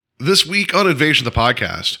This week on Invasion the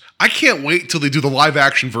Podcast, I can't wait till they do the live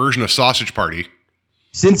action version of Sausage Party.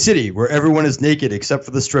 Sin City, where everyone is naked except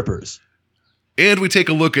for the strippers. And we take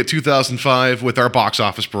a look at 2005 with our box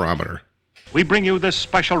office barometer. We bring you this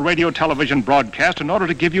special radio television broadcast in order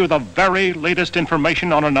to give you the very latest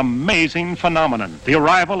information on an amazing phenomenon. The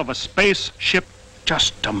arrival of a spaceship.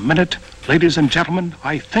 Just a minute. Ladies and gentlemen,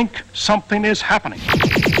 I think something is happening.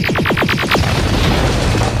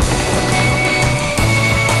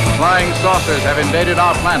 Flying saucers have invaded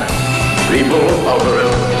our planet. People of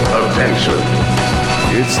Earth, attention.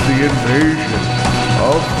 It's the invasion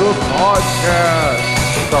of the podcast.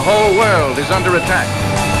 The whole world is under attack.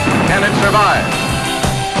 Can it survive?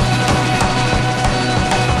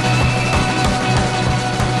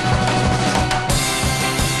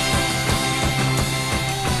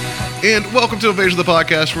 And welcome to Invasion of the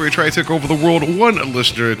Podcast, where we try to take over the world one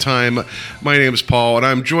listener at a time. My name is Paul, and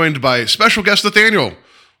I'm joined by special guest Nathaniel.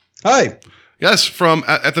 Hi. Yes, from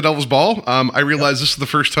At the Devil's Ball. I realize this is the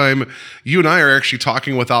first time you and I are actually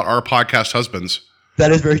talking without our podcast husbands.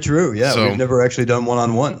 That is very true. Yeah, So- we've never actually done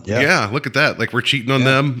one-on-one. Yeah, look at that. Like, we're cheating on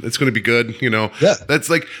them. It's going to be good, you know. Yeah. That's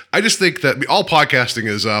like, I just think that all podcasting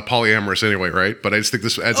is polyamorous anyway, right? But I just think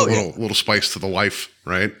this adds a little spice to the life,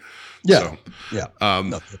 right? Yeah. So, Yeah.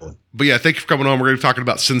 No, totally. but yeah, thank you for coming on. We're going to be talking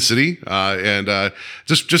about Sin City, and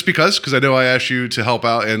just because I know I asked you to help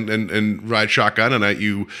out and ride shotgun, and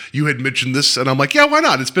you had mentioned this, and I'm like, yeah, why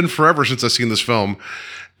not? It's been forever since I've seen this film,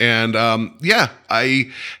 and I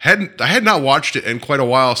had not watched it in quite a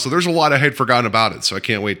while, so there's a lot I had forgotten about it. So I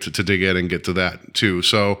can't wait to dig in and get to that too.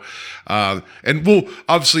 So, and we'll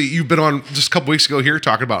obviously you've been on just a couple weeks ago here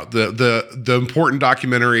talking about the important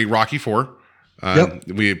documentary Rocky IV. Yep.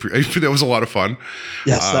 That was a lot of fun.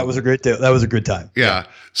 Yes, that was a great day. That was a good time. Yeah.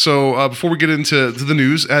 So before we get into the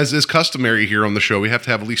news, as is customary here on the show, we have to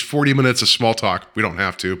have at least 40 minutes of small talk. We don't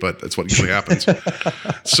have to, but that's what usually happens.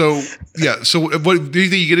 So what do you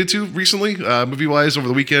think you get into recently, movie-wise, over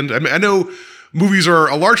the weekend? I mean, I know movies are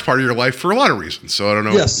a large part of your life for a lot of reasons. So I don't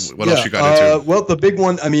know what else you got into. Well, the big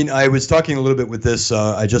one, I mean, I was talking a little bit with this.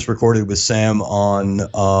 I just recorded with Sam on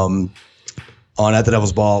At the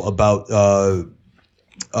Devil's Ball about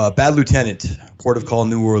Bad Lieutenant, Port of Call,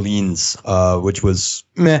 New Orleans, which was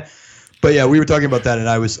meh. But yeah, we were talking about that, and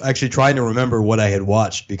I was actually trying to remember what I had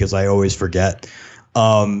watched because I always forget.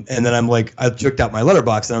 And then I'm like, I checked out my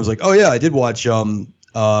letterbox, and I was like, oh yeah, I did watch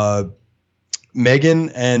Megan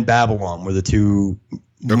and Babylon were the two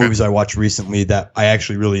movies I watched recently that I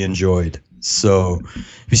actually really enjoyed. So,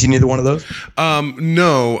 have you seen either one of those?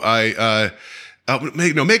 No,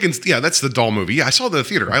 Megan's. Yeah, that's the doll movie. Yeah, I saw it in the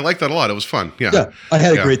theater. I liked that a lot. It was fun. Yeah, I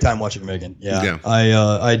had a great time watching Megan. Yeah.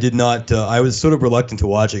 I did not. I was sort of reluctant to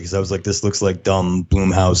watch it because I was like, this looks like dumb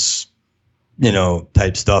Blumhouse,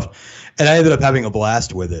 type stuff, and I ended up having a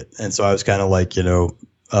blast with it. And so I was kind of like,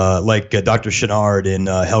 like Dr. Chenard in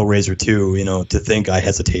Hellraiser 2, to think I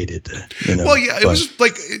hesitated. Well, yeah, it was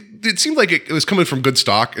like it seemed like it was coming from good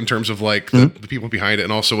stock in terms of like the people behind it,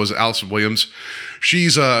 and also was Allison Williams.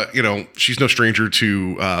 She's she's no stranger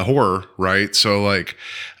to horror, right? So like,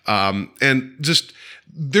 and just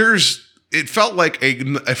it felt like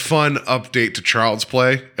a fun update to Child's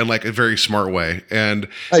Play in like a very smart way. And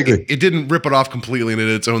I agree. It didn't rip it off completely and it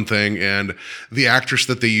did its own thing. And the actress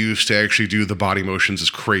that they used to actually do the body motions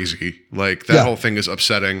is crazy. Like that whole thing is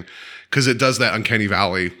upsetting because it does that uncanny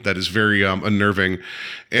valley that is very unnerving.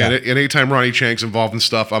 And anytime Ronnie Chang's involved in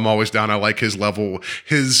stuff, I'm always down. I like his level,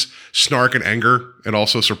 his snark and anger, and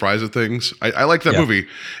also surprise at things. I like that movie.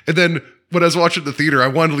 And then when I was watching the theater, I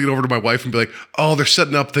wanted to lean over to my wife and be like, "Oh, they're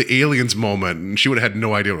setting up the aliens moment," and she would have had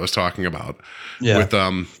no idea what I was talking about with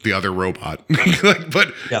the other robot.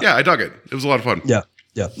 But I dug it. It was a lot of fun. Yeah.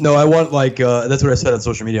 No, I want that's what I said on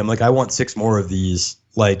social media. I'm like, I want 6 more of these.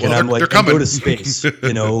 Like, and I'm like, go to space.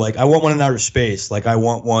 Like I want one in outer space. Like I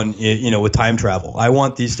want one, with time travel. I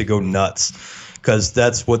want these to go nuts. Because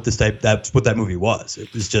that's what that movie was.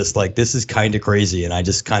 It was just like, this is kind of crazy, and I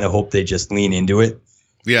just kind of hope they just lean into it,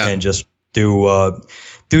 and just do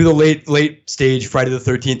the late stage Friday the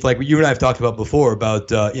 13th, like you and I have talked about before. About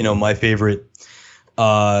my favorite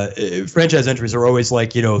franchise entries are always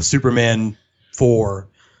like Superman 4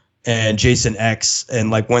 and Jason X, and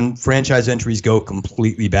like when franchise entries go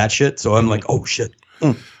completely batshit. So I'm like, oh shit.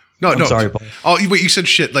 No, sorry, Paul. Oh, wait, you said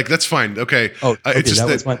shit. Like, that's fine. Okay. Oh, okay, it's just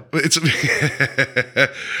was fine. It's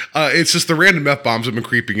just the random F-bombs have been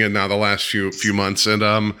creeping in now the last few months. And,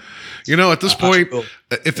 at this point,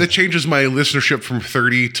 if that changes my listenership from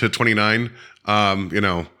 30 to 29,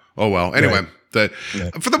 oh well. Anyway,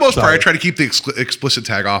 for the most part, I try to keep the explicit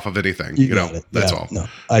tag off of anything. That's all. No,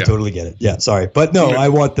 I totally get it. Yeah, sorry. But no, I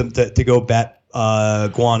want them to go bat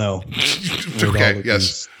Guano. Okay,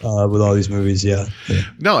 yes. With all these movies, yeah.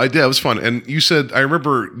 No, I did. It was fun. And you said, I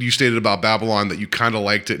remember you stated about Babylon that you kind of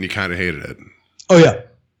liked it and you kind of hated it. Oh yeah,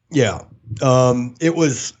 yeah. It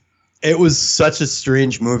was such a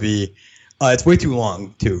strange movie. It's way too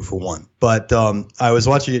long too, for one. But I was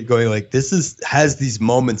watching it, going like, has these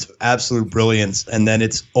moments of absolute brilliance, and then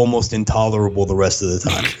it's almost intolerable the rest of the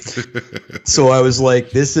time. So I was like,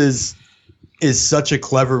 this is such a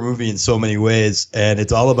clever movie in so many ways, and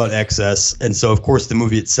it's all about excess. And so, of course, the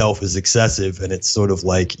movie itself is excessive, and it's sort of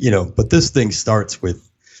like, but this thing starts with,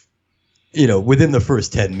 within the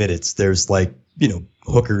first 10 minutes, there's like,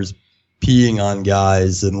 hookers peeing on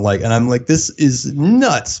guys, and I'm like, this is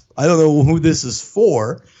nuts. I don't know who this is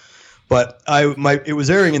for, but it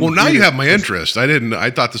was airing in. Well, now you have my interest.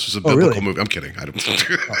 I thought this was a biblical movie. I'm kidding. I don't.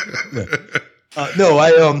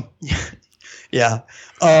 No, yeah.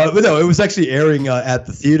 But no, it was actually airing at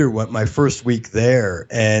the theater my first week there,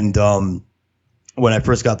 and when I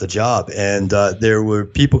first got the job, and there were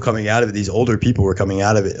people coming out of it. These older people were coming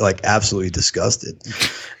out of it like absolutely disgusted,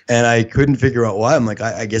 and I couldn't figure out why. I'm like,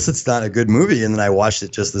 I guess it's not a good movie. And then I watched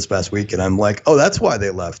it just this past week, and I'm like, oh, that's why they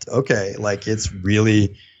left. Okay, like it's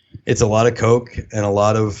a lot of coke and a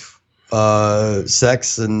lot of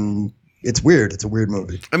sex, and it's weird. It's a weird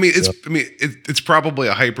movie. I mean, it's probably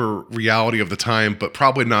a hyper reality of the time, but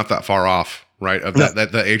probably not that far off, right? Of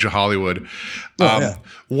that age of Hollywood. Yeah.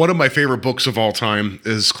 One of my favorite books of all time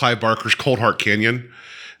is Clive Barker's Cold Heart Canyon.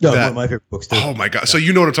 Yeah, one of my favorite books too. Oh my God! Yeah. So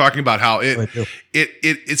you know what I'm talking about? How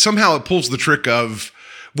it somehow it pulls the trick of,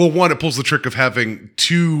 well, one, it pulls the trick of having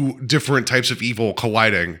two different types of evil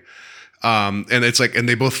colliding. And it's like, and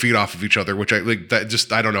they both feed off of each other, which I like. That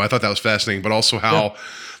just, I don't know. I thought that was fascinating, but also how,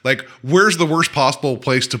 like, where's the worst possible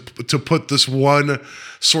place to put this one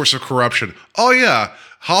source of corruption? Oh yeah,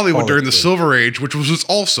 Hollywood during the Silver Age, which was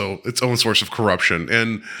also its own source of corruption,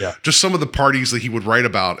 and just some of the parties that he would write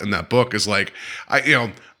about in that book is like,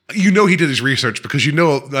 he did his research, because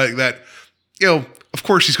like that, of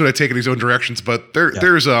course he's going to take it his own directions, but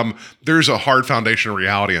there's a hard foundation of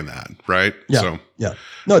reality in that, right? Yeah.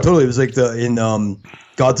 No, totally. It was like in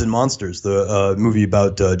Gods and Monsters, the movie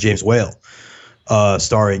about James Whale,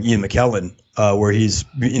 starring Ian McKellen, where he's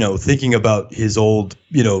thinking about his old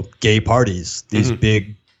gay parties, these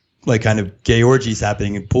big like kind of gay orgies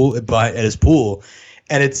happening at his pool,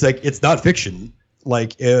 and it's like, it's not fiction.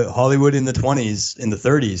 Like Hollywood in the 20s, in the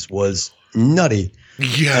 30s was nutty.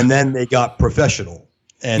 Yeah. And then they got professional,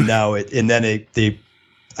 and now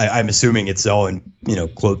I'm assuming it's all in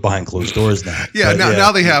behind closed doors now. Yeah,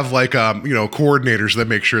 now they have like coordinators that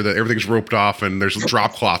make sure that everything's roped off and there's a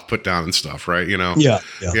drop cloth put down and stuff, right?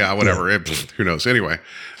 Yeah, whatever. Who knows? Anyway,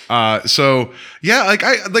 so yeah,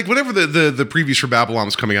 like whenever the previews for Babylon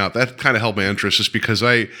was coming out, that kind of held my interest, just because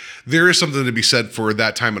there is something to be said for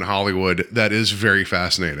that time in Hollywood that is very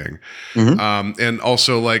fascinating. Mm-hmm. And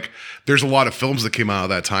also, like, there's a lot of films that came out of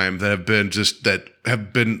that time that have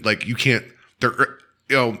been like, you can't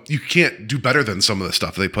do better than some of the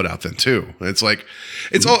stuff they put out then too. And it's like,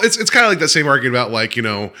 it's kind of like that same argument about like,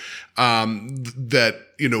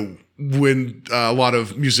 when a lot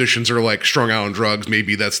of musicians are like strung out on drugs,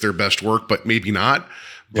 maybe that's their best work, but maybe not.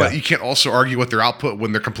 But you can't also argue with their output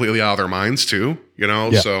when they're completely out of their minds too,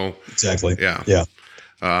 So exactly. Yeah.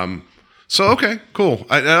 So, okay, cool.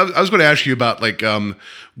 I was going to ask you about like,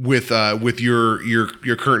 with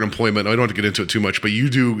your current employment. I don't have to get into it too much, but you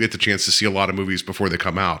do get the chance to see a lot of movies before they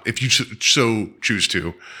come out, if you so choose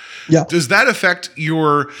to. Yeah. Does that affect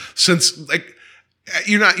since like,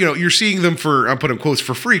 you're not, you're seeing them for, I'm putting quotes,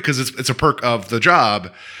 for free, because it's a perk of the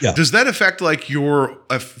job. Yeah. Does that affect like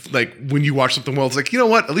like when you watch something, well, it's like,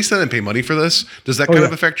 at least I didn't pay money for this. Does that kind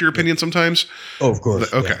of affect your opinion sometimes? Oh, of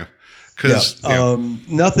course. Okay. Yeah.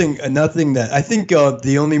 Nothing that I think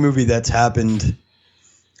the only movie that's happened.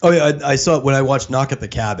 Oh yeah, I saw it when I watched Knock at the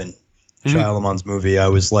Cabin, Shia LaMont's movie. I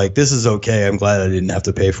was like, this is okay. I'm glad I didn't have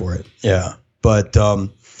to pay for it. Yeah, but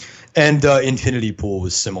and Infinity Pool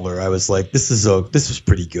was similar. I was like, this was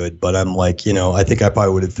pretty good, but I'm like, I think I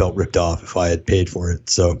probably would have felt ripped off if I had paid for it.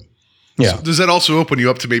 So. Yeah. So does that also open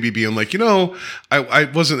you up to maybe being like, I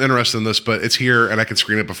wasn't interested in this, but it's here and I can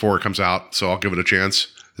screen it before it comes out, so I'll give it a chance?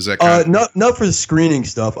 Is that kind of not for the screening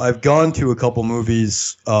stuff. I've gone to a couple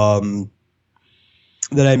movies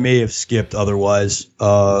that I may have skipped otherwise,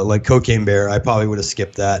 like Cocaine Bear. I probably would have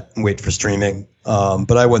skipped that and wait for streaming.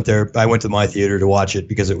 But I went there. I went to my theater to watch it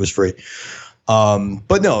because it was free.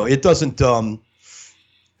 But no, it doesn't.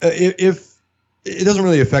 If it doesn't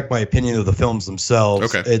really affect my opinion of the films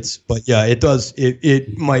themselves. Okay. But yeah, it does.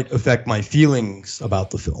 It might affect my feelings about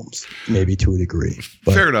the films, maybe to a degree.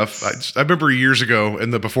 But. Fair enough. I remember years ago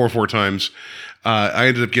in the Before Four Times, I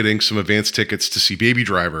ended up getting some advance tickets to see Baby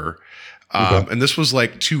Driver. And this was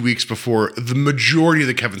like 2 weeks before the majority of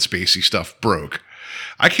the Kevin Spacey stuff broke.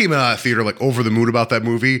 I came out of the theater like over the moon about that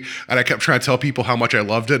movie, and I kept trying to tell people how much I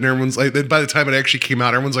loved it, and everyone's like, then by the time it actually came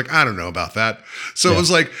out, everyone's like, I don't know about that. So it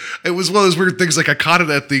was one of those weird things. Like I caught it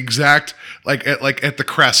at the exact at the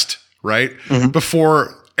crest, right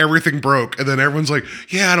before everything broke, and then everyone's like,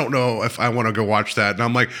 yeah, I don't know if I want to go watch that, and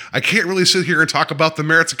I'm like, I can't really sit here and talk about the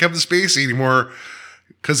merits of Kevin Spacey anymore.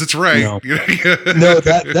 Because it's right. No,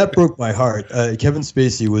 that broke my heart. Kevin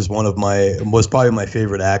Spacey was probably my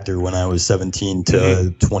favorite actor when I was 17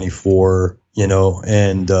 to 24,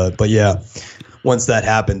 but yeah, once that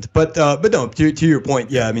happened. But no, to your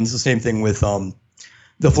point, yeah, I mean, it's the same thing with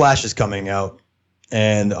The Flash is coming out,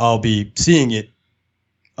 and I'll be seeing it,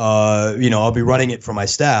 I'll be running it for my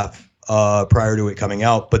staff prior to it coming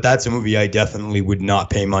out. But that's a movie I definitely would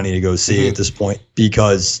not pay money to go see at this point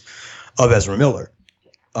because of Ezra Miller.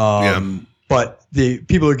 But the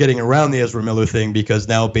people are getting around the Ezra Miller thing because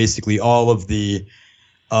now basically all of the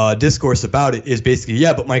discourse about it is basically,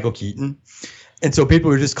 yeah, but Michael Keaton. And so people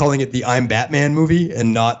are just calling it the I'm Batman movie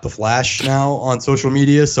and not The Flash now on social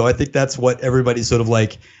media. So I think that's what everybody's sort of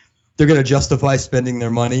like, they're going to justify spending their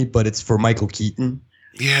money, but it's for Michael Keaton,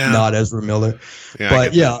 not Ezra Miller. Yeah,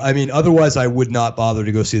 but yeah, I mean, otherwise I would not bother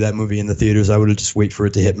to go see that movie in the theaters. I would just wait for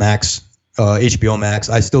it to hit Max. HBO Max.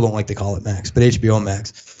 I still don't like to call it Max, but HBO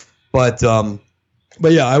Max. But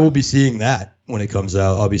yeah, I will be seeing that when it comes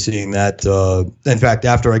out. I'll be seeing that. In fact,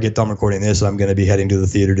 after I get done recording this, I'm going to be heading to the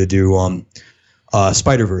theater to do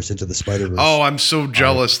Spider-Verse, Into the Spider-Verse. Oh, I'm so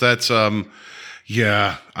jealous. That's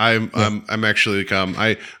yeah. I'm actually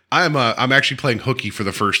I'm actually playing hooky for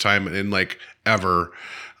the first time in like ever.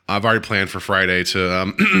 I've already planned for Friday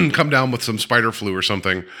to come down with some spider flu or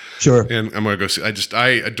something. Sure. And I'm going to go see. I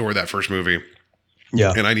adore that first movie.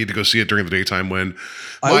 Yeah. And I need to go see it during the daytime when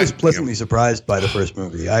I was pleasantly surprised by the first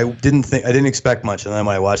movie. I didn't expect much. And then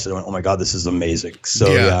when I watched it, I went, oh my God, this is amazing.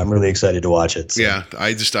 So yeah, I'm really excited to watch it. So. Yeah.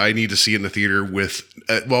 I need to see it in the theater with,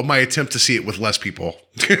 my attempt to see it with less people.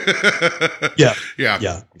 Yeah. Yeah.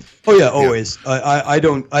 Yeah. Oh yeah. Always. Yeah. I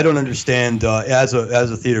don't understand, as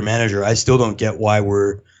a theater manager, I still don't get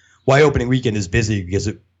why opening weekend is busy because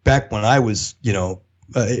back when I was,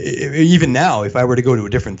 even now, if I were to go to a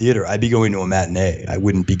different theater, I'd be going to a matinee. I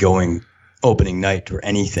wouldn't be going opening night or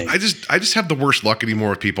anything. I just have the worst luck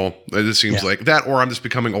anymore with people. It just seems like that, or I'm just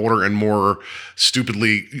becoming older and more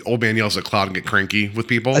stupidly old man yells at cloud and get cranky with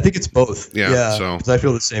people. I think it's both. Yeah. So because I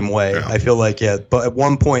feel the same way. Yeah. I feel like but at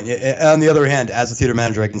one point, on the other hand, as a theater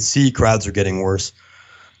manager, I can see crowds are getting worse.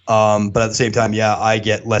 But at the same time, I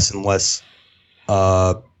get less and less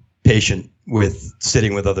patient with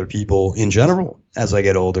sitting with other people in general as I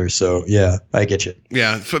get older. So yeah, I get you.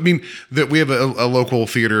 Yeah. So, I mean, that we have a local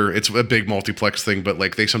theater. It's a big multiplex thing, but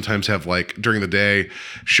like they sometimes have like during the day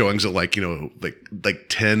showings at like, like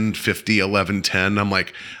 10, 50, 11, 10. I'm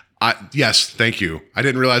like, yes, thank you. I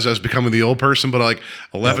didn't realize I was becoming the old person, but like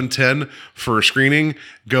 11, 10 for a screening,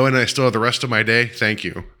 go in and I still have the rest of my day. Thank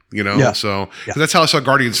you. So that's how I saw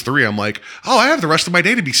Guardians 3. I'm like, oh, I have the rest of my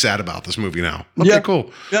day to be sad about this movie now. Okay,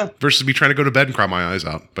 cool. Yeah. Versus me trying to go to bed and cry my eyes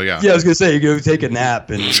out. But yeah. Yeah, I was gonna say you go take a nap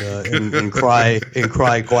and cry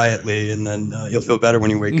quietly, and then you'll feel better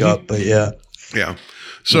when you wake up. But yeah. Yeah.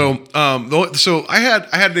 So, so I had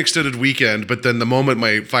an extended weekend, but then the moment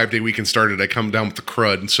my 5-day weekend started, I come down with the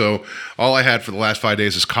crud. And so all I had for the last 5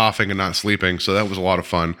 days is coughing and not sleeping. So that was a lot of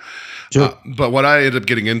fun. Sure. But what I ended up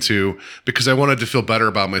getting into, because I wanted to feel better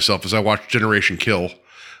about myself, is I watched Generation Kill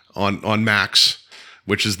on Max,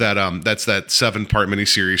 which is that's that 7-part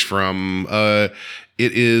miniseries from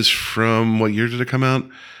it is from what year did it come out?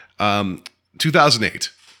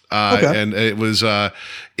 2008. Okay. And it was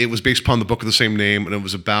based upon the book of the same name, and it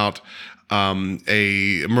was about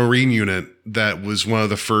a Marine unit that was one of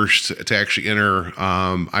the first to actually enter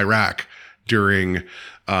Iraq during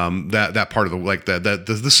that part of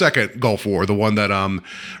the second Gulf War, the one that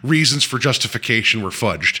reasons for justification were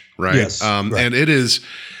fudged, right? Yes, right. And it is,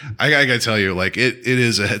 I gotta tell you, like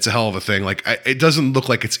it's a hell of a thing. Like it doesn't look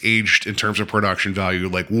like it's aged in terms of production value.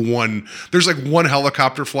 Like there's like one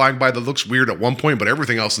helicopter flying by that looks weird at one point, but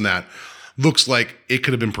everything else in that looks like it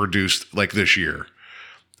could have been produced like this year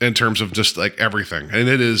in terms of just like everything. And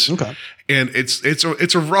it is, okay. And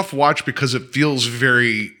it's a rough watch because it feels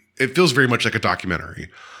very much like a documentary.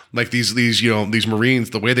 Like these Marines,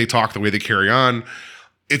 the way they talk, the way they carry on,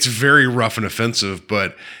 it's very rough and offensive,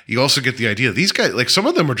 but you also get the idea these guys, like some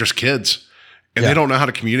of them are just kids And they don't know how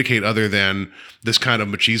to communicate other than this kind of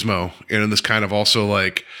machismo and this kind of also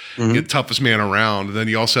like toughest man around. And then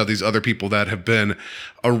you also have these other people that have been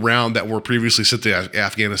around that were previously sent to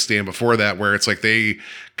Afghanistan before that, where it's like they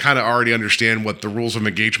kind of already understand what the rules of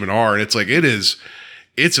engagement are. And it's like, it's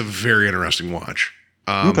a very interesting watch.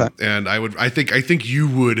 And I think you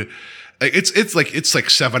would, it's like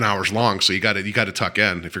 7 hours long. So you got to tuck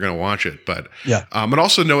in if you're going to watch it. But and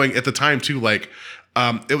also knowing at the time too, like,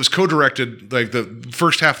 it was co-directed, like the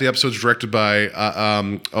first half of the episode was directed by,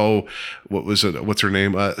 what was it? What's her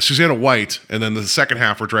name? Susanna White. And then the second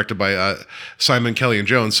half were directed by Simon Kelly and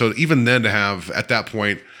Jones. So even then to have, at that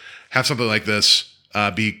point, have something like this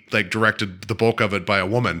be like directed, the bulk of it by a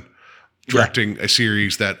woman directing a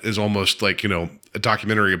series that is almost like, a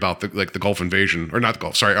documentary about the Gulf invasion, or not the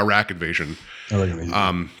Gulf, sorry, Iraq invasion.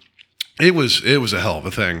 It was a hell of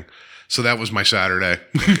a thing. So that was my Saturday.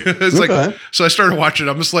 It's like, so I started watching.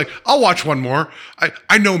 I'm just like, I'll watch one more.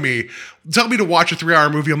 I know me. Tell me to watch a 3-hour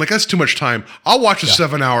movie. I'm like, that's too much time. I'll watch a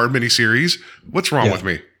 7-hour miniseries. What's wrong with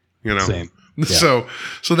me? Same. So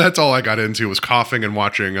that's all I got into was coughing and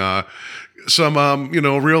watching some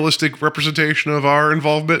realistic representation of our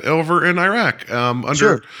involvement over in Iraq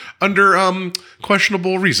under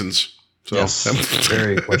questionable reasons. So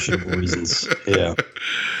very questionable reasons. Yeah.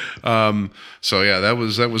 So yeah, that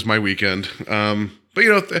was my weekend.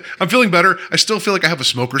 But I'm feeling better. I still feel like I have a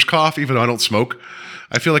smoker's cough, even though I don't smoke.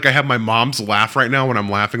 I feel like I have my mom's laugh right now when I'm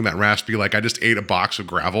laughing, that raspy, like I just ate a box of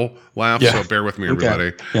gravel laugh. So bear with me,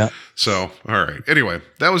 everybody. Yeah. So, all right. Anyway,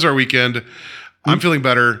 that was our weekend. I'm feeling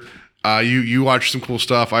better. You watched some cool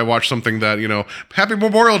stuff. I watched something that, Happy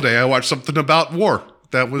Memorial Day. I watched something about war.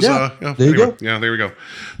 That was, there you go. Yeah, there we go.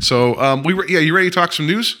 So, you ready to talk some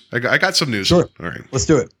news? I got some news. Sure. All right. Let's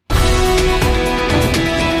do it.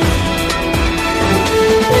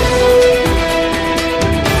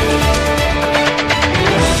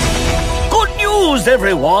 Good news,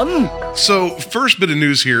 everyone. So, first bit of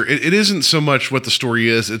news here. It isn't so much what the story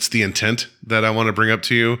is, it's the intent that I want to bring up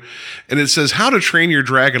to you. And it says, How to Train Your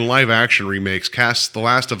Dragon live action remakes casts The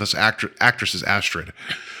Last of Us actress as Astrid.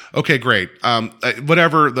 Okay, great.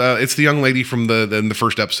 Whatever. It's the young lady from the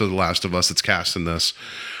first episode of The Last of Us that's cast in this.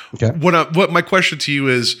 Okay. What my question to you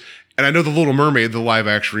is, and I know The Little Mermaid, the live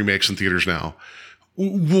action remakes in theaters now.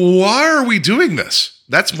 Why are we doing this?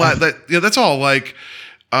 That's that's all. Like,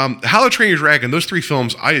 How to Train Your Dragon. Those 3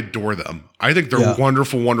 films, I adore them. I think they're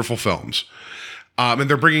wonderful, wonderful films. And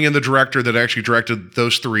they're bringing in the director that actually directed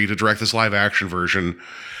those 3 to direct this live action version.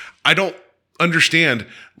 I don't understand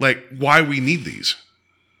like why we need these.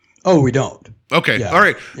 Oh, we don't. Okay. Yeah. All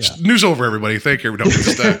right. Yeah. News over, everybody. Thank you. We don't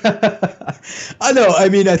I know. I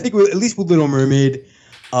mean, I think at least with Little Mermaid,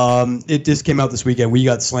 it just came out this weekend. We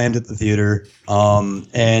got slammed at the theater.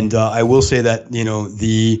 And I will say that,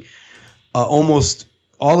 the almost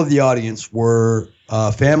all of the audience were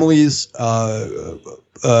families of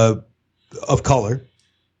color,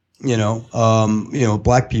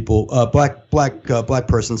 black people, black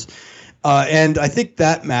persons. And I think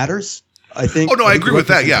that matters. I think. Oh no, I agree with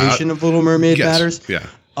that. Yeah, representation of Little Mermaid matters. Yeah.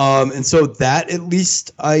 And so that at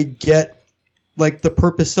least I get like the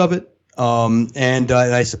purpose of it. And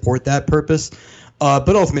I support that purpose.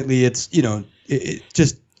 But ultimately, it's it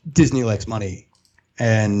just Disney likes money,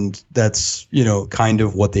 and that's kind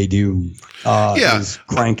of what they do. Is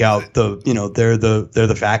crank out the they're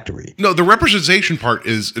the factory. No, the representation part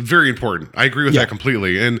is very important. I agree with that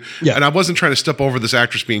completely. And I wasn't trying to step over this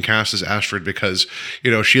actress being cast as Astrid because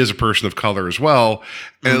she is a person of color as well.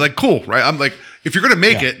 And like, cool, right? I'm like, if you're gonna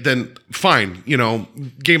make it, then fine.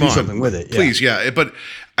 Game do on. Something with it, please. Yeah, but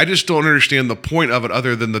I just don't understand the point of it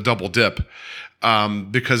other than the double dip,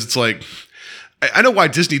 because it's like. I know why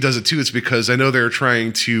Disney does it too. It's because I know they're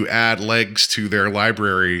trying to add legs to their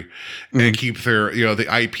library and keep their, the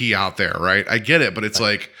IP out there, right? I get it, but it's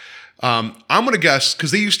like, I'm going to guess, because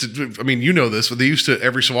they used to, I mean, this, but they used to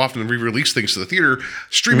every so often re-release things to the theater.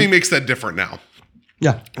 Streaming makes that different now.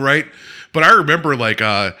 Yeah. Right? But I remember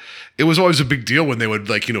it was always a big deal when they would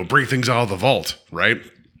bring things out of the vault, right?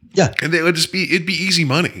 Yeah. And they would it'd be easy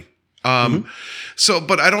money. So,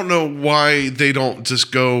 but I don't know why they don't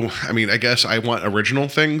just go, I mean, I guess I want original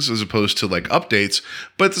things as opposed to updates,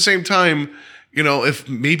 but at the same time, if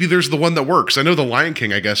maybe there's the one that works. I know The Lion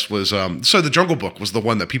King, I guess was, The Jungle Book was the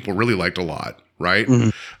one that people really liked a lot. Right.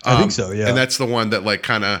 I think so. Yeah. And that's the one that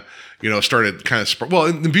started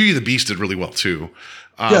and The Beauty and the Beast did really well too.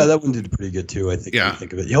 That one did pretty good too. I think. Yeah.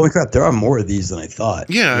 Think of it. Yeah, holy crap! There are more of these than I thought.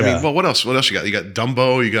 Yeah. I mean, well, what else? What else you got? You got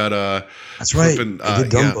Dumbo. You got That's right. I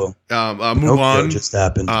did Dumbo. Mulan just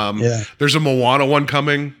happened. There's a Moana one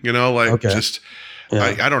coming.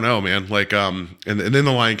 Yeah. I don't know, man. Like, and then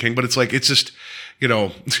the Lion King, but it's like, it's just, you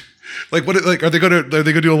know, like what? Like, are they gonna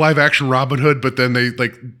do a live action Robin Hood? But then they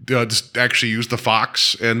like just actually use the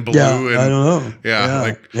fox and Baloo? Yeah, and, I don't know. Yeah,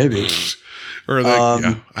 like maybe. Or like,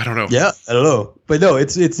 I don't know. Yeah, I don't know. But no,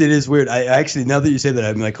 it is weird. I actually, now that you say that,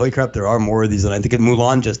 I'm like, holy crap, there are more of these. And I think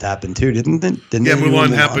Mulan just happened too, didn't it?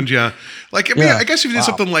 Mulan happened. Yeah. Like, I mean, I guess if you did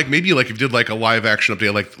something like maybe like if you did like a live action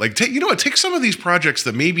update, like take, you know what, take some of these projects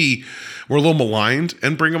that maybe were a little maligned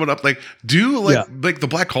and bring them up. Like do like the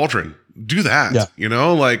Black Cauldron. Do that. Yeah. You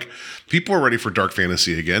know, like people are ready for dark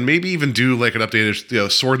fantasy again. Maybe even do like an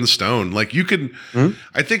updated, Sword and Stone. Like you can,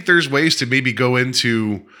 I think there's ways to maybe go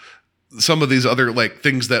into some of these other like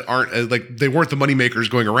things that aren't like they weren't the money makers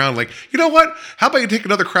going around. Like, you know what? How about you take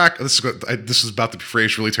another crack? This is about to be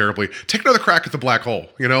phrased really terribly. Take another crack at the black hole.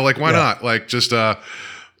 You know, like why not? Like just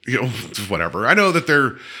whatever. I know that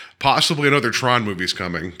they're possibly another Tron movie's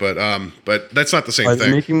coming, but that's not the same thing. Are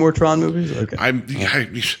they making more Tron movies? Okay.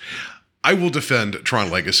 I will defend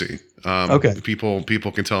Tron Legacy. Okay. People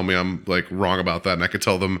can tell me I'm like wrong about that, and I could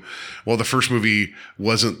tell them, well, the first movie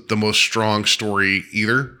wasn't the most strong story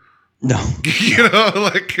either. No.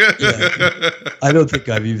 Like I don't think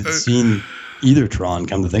I've even seen either Tron,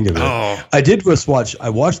 come to think of it. Oh. I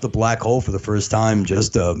watched The Black Hole for the first time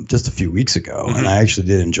just a few weeks ago, and I actually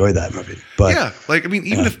did enjoy that movie. But yeah, like I mean,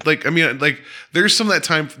 even if like I mean, like there's some of that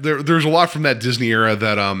time there's a lot from that Disney era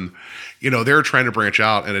that they were trying to branch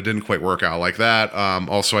out and it didn't quite work out like that.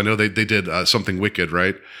 Also I know they did Something Wicked,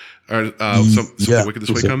 right? Or Something Wicked This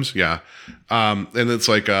Way Comes. Yeah. And it's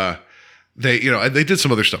like they did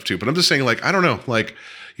some other stuff too, but I'm just saying, like, I don't know, like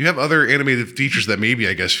you have other animated features that maybe,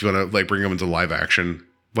 I guess, if you want to like bring them into live action,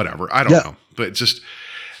 whatever. I don't know,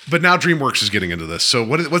 but now DreamWorks is getting into this. So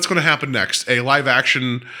what's going to happen next? A live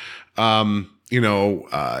action,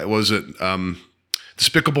 was it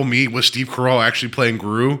Despicable Me with Steve Carell actually playing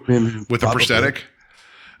Gru with a prosthetic?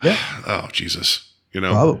 Yeah. Oh, Jesus.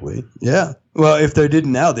 Probably. Yeah. Well, if they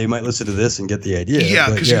didn't now, they might listen to this and get the idea. Yeah,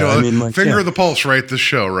 because finger of the pulse, right? This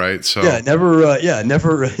show, right? So never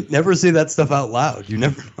say that stuff out loud. You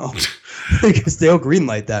never know, because they'll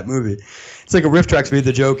greenlight that movie. It's like a Riff Tracks made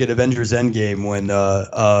the joke at Avengers Endgame when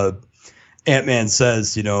Ant-Man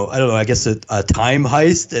says, I don't know, I guess a time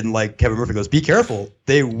heist, and like Kevin Murphy goes, "Be careful,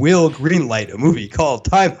 they will greenlight a movie called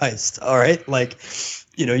Time Heist." All right, like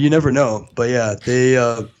you never know, but yeah, they.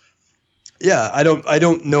 Yeah, I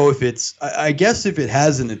don't know if it's. I guess if it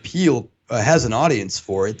has an appeal, has an audience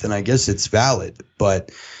for it, then I guess it's valid. But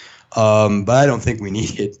I don't think we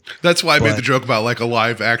need it. That's why I made the joke about like a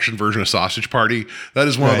live action version of Sausage Party. That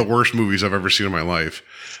is one of the worst movies I've ever seen in my life.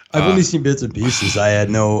 I've only seen bits and pieces. I had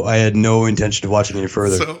no intention of watching any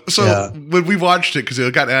further. So when we watched it, because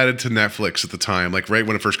it got added to Netflix at the time, like right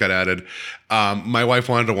when it first got added, my wife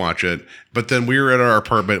wanted to watch it, but then we were at our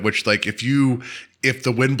apartment, which like if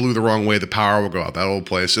the wind blew the wrong way, the power would go out, that old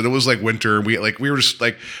place. And it was like winter. And we were just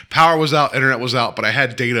like, power was out, internet was out, but I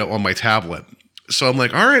had data on my tablet. So I'm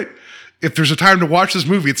like, all right, if there's a time to watch this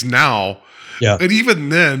movie, it's now. Yeah. And even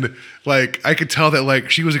then, like, I could tell that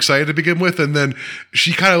like she was excited to begin with. And then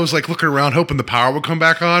she kind of was like looking around, hoping the power would come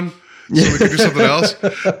back on so we could do something else.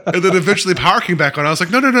 And then eventually power came back on. I was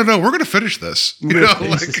like, no, we're going to finish this.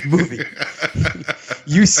 This movie.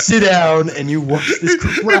 You sit down and you watch this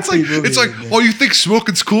crappy movie. It's like, oh, you think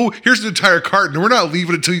smoking's cool? Here's an entire carton. And we're not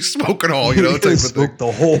leaving it until you smoke it all. Smoke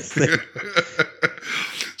the whole thing.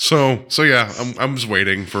 So yeah, I'm just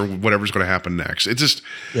waiting for whatever's going to happen next. It just,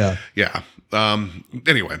 yeah.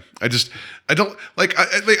 Anyway, I don't like.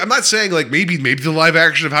 I'm not saying like maybe the live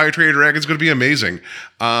action of How I Trained Your Dragon is going to be amazing.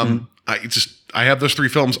 I have those 3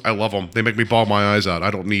 films. I love them. They make me bawl my eyes out.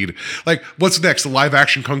 I don't need like what's next? The live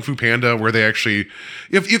action Kung Fu Panda, where they actually,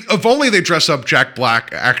 if only they dress up Jack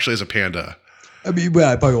Black actually as a panda. I mean,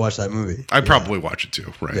 well, I'd probably watch that movie. I'd probably watch it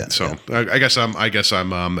too, right? Yeah, I guess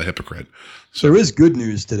I'm a hypocrite. So there is good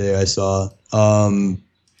news today. I saw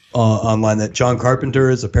online that John Carpenter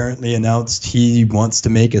has apparently announced he wants to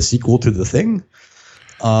make a sequel to The Thing.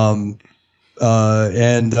 And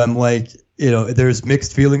I'm like, there's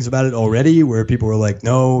mixed feelings about it already, where people were like,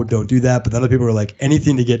 no, don't do that. But then other people were like,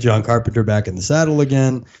 anything to get John Carpenter back in the saddle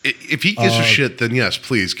again. If he gives a shit, then yes,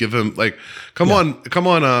 please give him like, come on,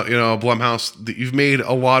 Blumhouse. You've made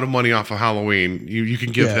a lot of money off of Halloween. You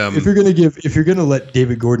can give him. If you're gonna let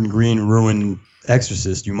David Gordon Green ruin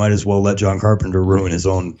Exorcist, you might as well let John Carpenter ruin his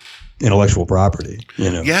own intellectual property.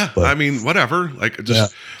 Yeah, but, I mean, whatever. Like,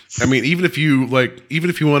 just, I mean, even if you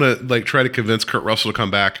want to like try to convince Kurt Russell to come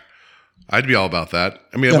back. I'd be all about that.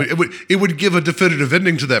 I mean, it would give a definitive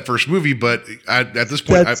ending to that first movie, but at this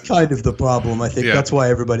point, that's kind of the problem. I think that's why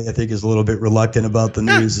everybody, I think, is a little bit reluctant about the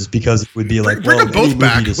news, is because it would be like, bring them both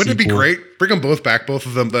back. Wouldn't it be great? Bring them both back, both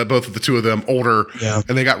of the two of them older,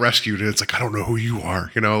 and they got rescued, and it's like, I don't know who you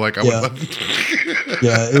are, like I would.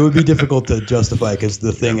 It would be difficult to justify because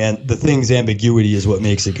the thing's ambiguity is what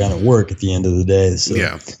makes it kind of work at the end of the day. So.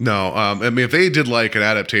 Yeah, no, I mean, if they did like an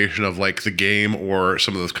adaptation of like the game or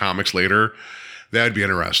some of those comics later. That would be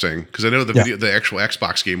interesting because I know the actual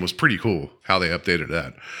Xbox game was pretty cool how they updated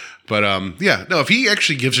that. But if he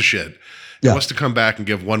actually gives a shit, he wants to come back and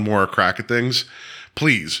give one more crack at things,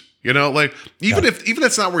 please. Like even if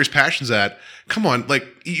that's not where his passion's at, come on, like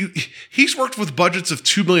he's worked with budgets of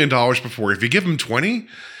 $2 million before. If you give him 20,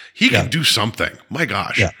 he can do something. My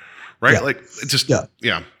gosh. Yeah. Right? Yeah. Like it just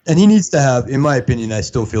And he needs to have, in my opinion, I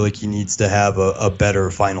still feel like he needs to have a better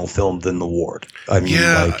final film than The Ward. I mean,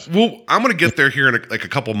 well, I'm going to get there here in a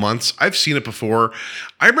couple months. I've seen it before.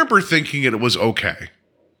 I remember thinking it was okay.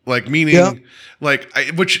 Like meaning we'll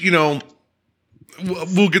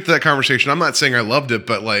get to that conversation. I'm not saying I loved it,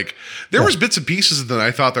 but like there was bits and pieces that I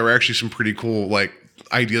thought there were actually some pretty cool like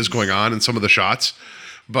ideas going on in some of the shots.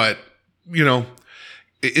 But,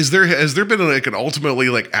 has there been like an ultimately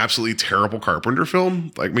like absolutely terrible Carpenter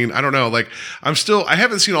film? Like, I mean, I don't know. Like, I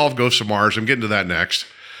haven't seen all of Ghosts of Mars. I'm getting to that next.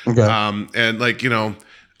 Okay. And like,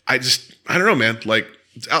 I don't know, man. Like,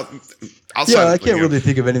 outside. I can't really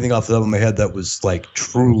think of anything off the top of my head that was like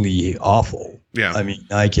truly awful. Yeah. I mean,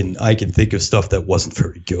 I can think of stuff that wasn't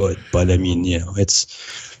very good, but I mean,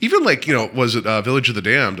 it's even like, was it Village of the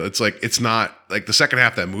Damned? It's like, it's not like the second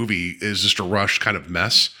half of that movie is just a rushed kind of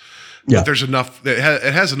mess. But there's enough. It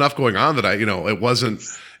has enough going on that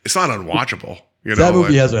it's not unwatchable. That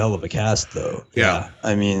movie has a hell of a cast, though. Yeah,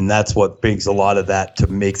 I mean that's what brings a lot of that to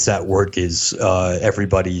makes that work. Is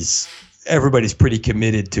everybody's pretty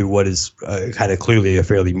committed to what is kind of clearly a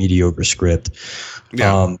fairly mediocre script.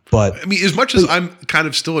 Yeah, but I mean, as much as I'm kind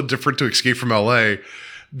of still indifferent to Escape from LA,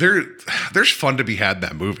 there's fun to be had in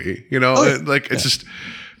that movie. It's just.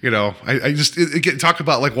 I just talk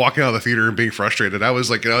about like walking out of the theater and being frustrated. I was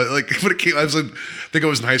like, like when it came, I think I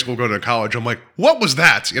was in high school going to college. I'm like, what was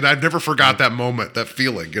that? And I've never forgot that moment, that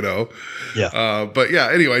feeling, Yeah. But yeah,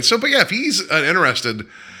 anyway. So, but yeah, if he's interested,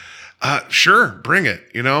 sure, bring it.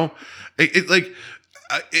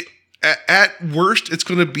 At worst, it's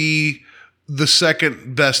going to be the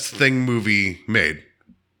second best thing movie made.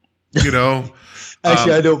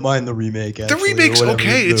 Actually, I don't mind the remake. The remake's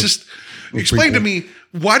okay. It's just explain to me.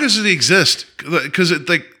 Why does it exist? Because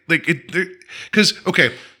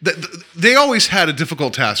they always had a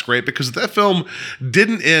difficult task, right? Because that film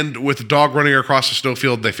didn't end with the dog running across a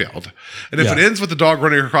snowfield, they failed. And if it ends with the dog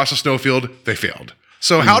running across a snowfield, they failed.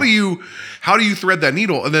 So how do you thread that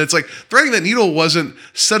needle? And then it's like threading that needle wasn't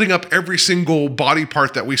setting up every single body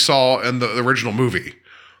part that we saw in the original movie.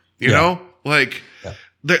 There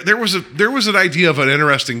was an idea of an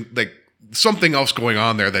interesting like something else going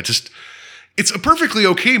on there that just. It's a perfectly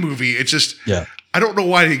okay movie. It's just, I don't know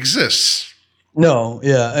why it exists. No,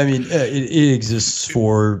 yeah. I mean, it exists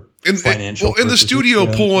for financial in the studio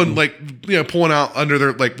pulling out under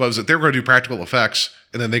their, like, what was it? They were going to do practical effects,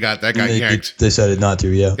 and then they got that guy yanked. They decided not to,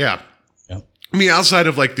 yeah. Yeah. I mean, outside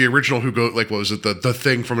of, like, the original what was it? The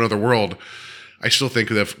Thing from Another World, I still think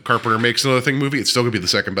that if Carpenter makes another Thing movie, it's still going to be the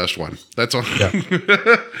second best one. That's all. Yeah.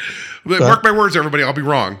 Mark my words, everybody. I'll be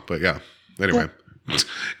wrong. But, yeah. Anyway.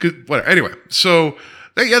 Good. Whatever. Anyway, so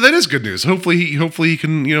that is good news. Hopefully he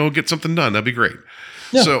can get something done. That'd be great.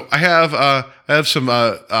 Yeah. So I have some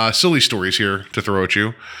silly stories here to throw at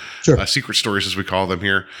you. Sure. Secret stories, as we call them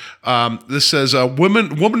here. This says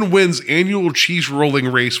woman wins annual cheese rolling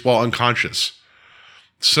race while unconscious.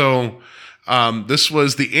 So this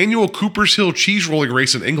was the annual Coopers Hill cheese rolling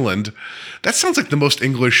race in England. That sounds like the most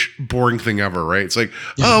English boring thing ever, right? It's like,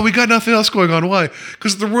 oh, we got nothing else going on. Why?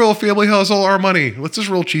 Because the royal family has all our money. Let's just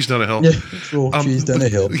roll cheese down a hill. Yeah, let's roll cheese down a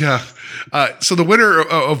hill. Yeah. So the winner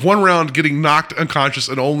of one round getting knocked unconscious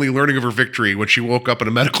and only learning of her victory when she woke up in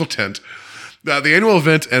a medical tent. The annual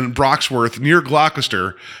event in Broxworth near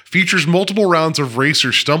Gloucester features multiple rounds of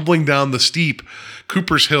racers stumbling down the steep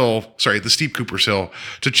Coopers Hill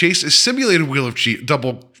to chase a simulated wheel of cheese.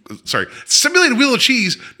 Simulated wheel of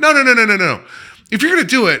cheese. No. If you're going to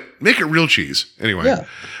do it, make it real cheese. Anyway.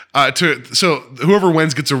 Yeah. So whoever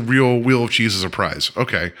wins gets a real wheel of cheese as a prize.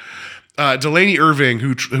 Okay. Delaney Irving,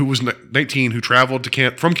 who was 19, who traveled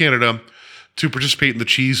from Canada to participate in the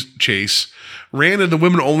cheese chase, ran in the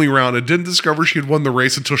women-only round and didn't discover she had won the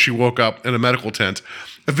race until she woke up in a medical tent.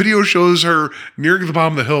 A video shows her nearing the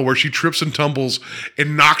bottom of the hill where she trips and tumbles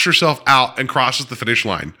and knocks herself out and crosses the finish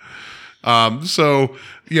line. So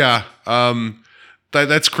yeah,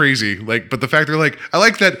 that's crazy. Like, but the fact they're like, I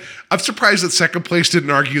like that. I'm surprised that second place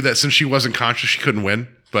didn't argue that since she wasn't conscious, she couldn't win.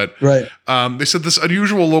 But right. They said this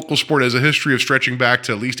unusual local sport has a history of stretching back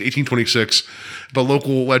to at least 1826, but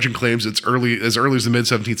local legend claims it's as early as the mid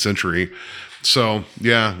 17th century. So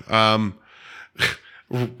yeah,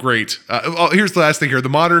 great. Here's the last thing here: the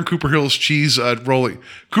modern Cooper's Hill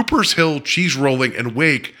cheese rolling and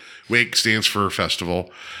wake. Wake stands for festival.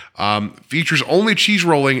 Features only cheese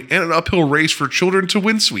rolling and an uphill race for children to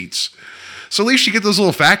win sweets. So at least you get those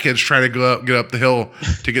little fat kids trying to get up the hill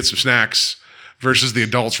to get some snacks versus the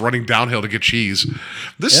adults running downhill to get cheese.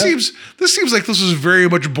 This seems like this was very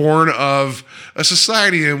much born of a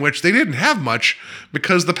society in which they didn't have much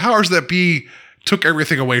because the powers that be took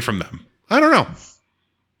everything away from them. I don't know.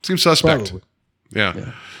 Seems suspect.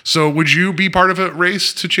 Yeah. So would you be part of a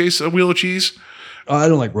race to chase a wheel of cheese? I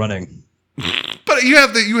don't like running. But you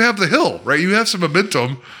have the hill, right? You have some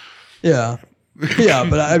momentum. Yeah. Yeah,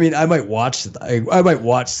 but I mean, I might watch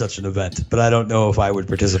such an event, but I don't know if I would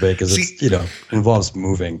participate because it involves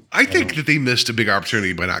moving. I think that they missed a big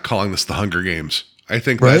opportunity by not calling this the Hunger Games. I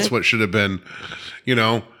think that's what should have been,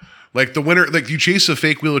 like the winner, like you chase a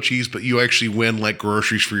fake wheel of cheese, but you actually win like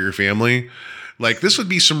groceries for your family. Like this would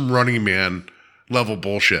be some Running Man level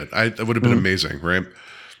bullshit. That would have been amazing, right?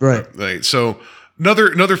 Right. So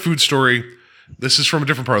another food story. This is from a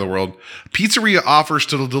different part of the world. Pizzeria offers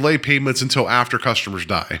to delay payments until after customers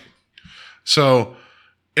die. So,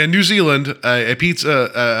 in New Zealand, a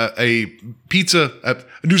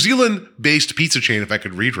New Zealand-based pizza chain, if I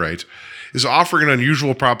could read right, is offering an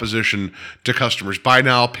unusual proposition to customers: buy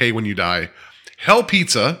now, pay when you die. Hell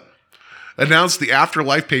Pizza announced the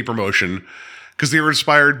Afterlife Pay promotion because they were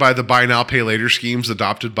inspired by the buy now, pay later schemes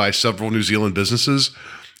adopted by several New Zealand businesses.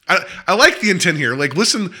 I like the intent here. Like,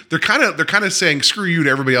 listen, they're kind of saying screw you to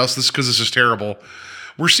everybody else. Because this is terrible.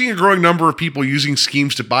 We're seeing a growing number of people using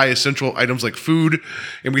schemes to buy essential items like food,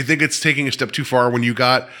 and we think it's taking a step too far when you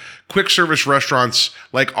got quick service restaurants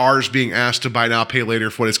like ours being asked to buy now, pay later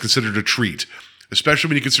for what is considered a treat, especially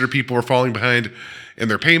when you consider people are falling behind in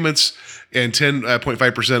their payments, and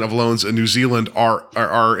 10.5% of loans in New Zealand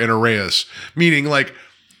are in arrears, meaning like.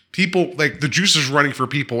 People like the juice is running for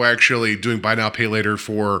people actually doing buy now, pay later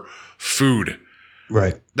for food.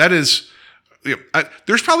 Right. That is,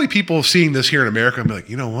 there's probably people seeing this here in America and be like,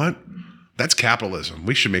 you know what? That's capitalism.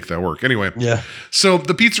 We should make that work. Anyway. Yeah. So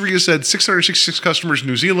the pizzeria said 666 customers in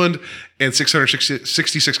New Zealand and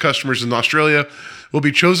 666 customers in Australia will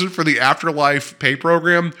be chosen for the Afterlife Pay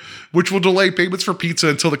program, which will delay payments for pizza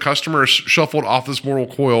until the customer is shuffled off this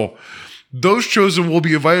mortal coil. Those chosen will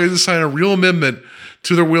be invited to sign a real amendment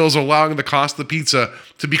to their wills, allowing the cost of the pizza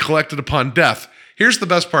to be collected upon death. Here's the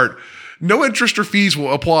best part. No interest or fees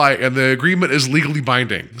will apply, and the agreement is legally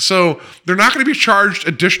binding. So they're not going to be charged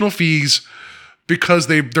additional fees because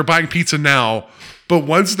they're buying pizza now. But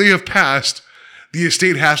once they have passed, the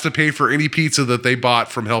estate has to pay for any pizza that they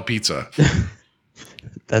bought from Hell Pizza.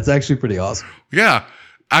 That's actually pretty awesome. Yeah.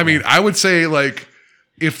 I mean, I would say, like,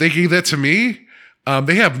 if they gave that to me,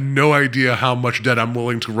 they have no idea how much debt I'm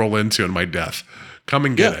willing to roll into in my death. Come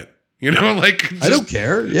and get it. I don't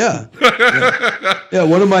care. Yeah. Yeah.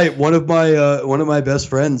 One of my best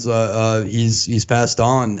friends, he's passed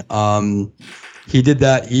on. He did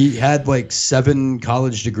that. He had like 7 or 8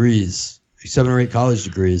 college degrees.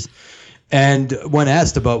 And when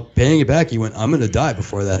asked about paying it back, he went, I'm going to die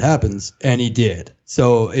before that happens. And he did.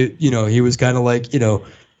 So, he was kind of like,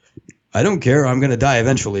 I don't care. I'm going to die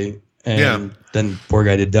eventually. And then poor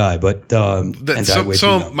guy did die, but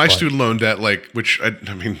my student loan debt, like, which I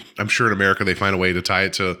mean, I'm sure in America they find a way to tie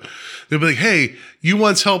it to. They'll be like, "Hey, you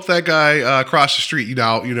once helped that guy across the street.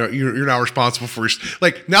 You're now responsible for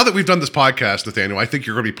like now that we've done this podcast, Nathaniel. I think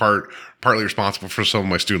you're going to be partly responsible for some of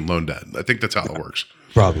my student loan debt. I think that's how it works.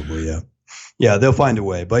 Probably, yeah. They'll find a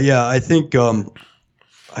way, but yeah, I think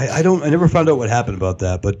I never found out what happened about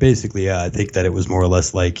that, but basically, I think that it was more or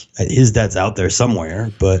less like his debt's out there somewhere,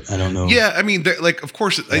 but I don't know. Yeah, I mean, of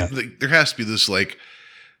course, there has to be this, like,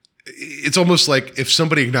 it's almost like if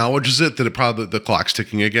somebody acknowledges it, that the clock's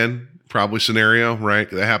ticking again, probably scenario, right?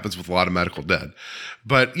 That happens with a lot of medical debt.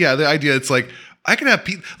 But yeah, the idea, it's like, I can have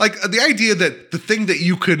like the idea that the thing that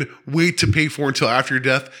you could wait to pay for until after your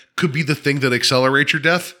death could be the thing that accelerates your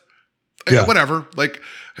death. Yeah. Whatever. Like,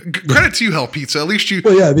 credit to you, Hell Pizza. At least you.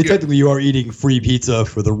 Well, yeah. I mean, technically, you are eating free pizza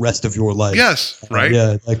for the rest of your life. Yes. Right.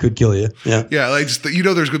 Yeah, that could kill you. Yeah. Yeah. Like, there's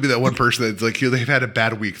going to be that one person that's like, they've had a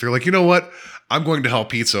bad week. They're like, you know what? I'm going to Hell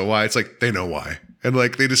Pizza. Why? It's like they know why, and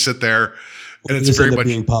like they just sit there, and it's very much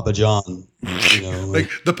being Papa John. Like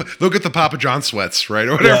they'll get the Papa John sweats, right,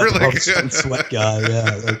 or whatever. Yeah, like Papa John sweat guy.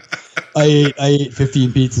 Yeah. I ate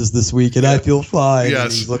 15 pizzas this week and I feel fine. Yes.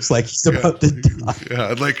 And he looks like he's about to die.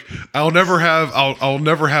 Yeah, like I'll never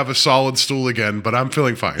have a solid stool again, but I'm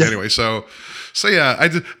feeling fine anyway. So yeah,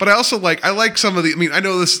 but I also like some of the. I mean, I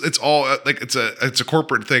know this. It's all like it's a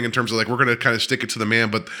corporate thing in terms of like we're going to kind of stick it to the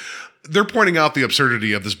man, but they're pointing out the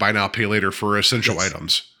absurdity of this buy now pay later for essential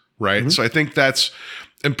items, right? Mm-hmm. So I think that's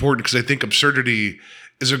important because I think absurdity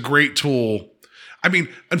is a great tool. I mean,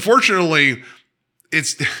 unfortunately,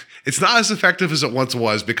 it's not as effective as it once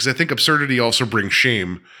was because I think absurdity also brings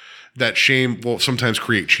shame. That shame will sometimes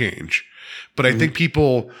create change. But I think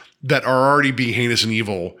people that are already being heinous and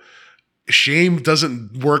evil, shame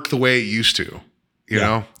doesn't work the way it used to, you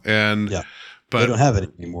know? And but they don't have it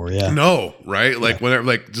anymore. Yeah. No, right? Like when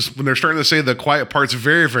they're starting to say the quiet parts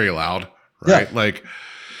very, very loud, right? Yeah. Like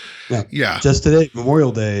yeah. Just today,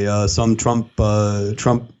 Memorial Day, some Trump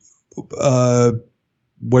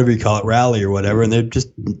whatever you call it, rally or whatever, and they're just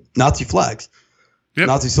Nazi flags,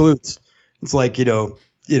 Nazi salutes. It's like,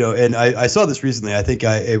 and I saw this recently. I think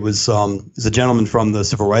it was a gentleman from the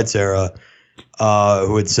civil rights era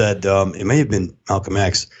who had said, it may have been Malcolm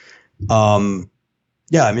X.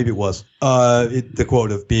 Yeah, maybe it was. The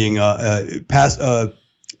quote of being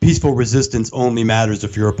peaceful resistance only matters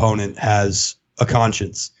if your opponent has a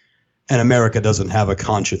conscience, and America doesn't have a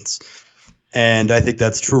conscience. And I think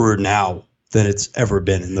that's truer now than it's ever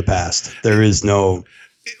been in the past. There is no.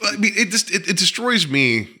 I mean, it destroys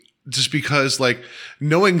me just because, like,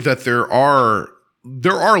 knowing that there are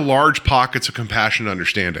large pockets of compassion,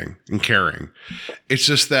 understanding, and caring. It's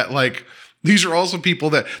just that, like, these are also people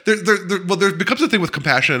that there becomes a thing with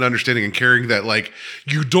compassion and understanding and caring that, like,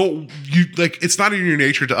 it's not in your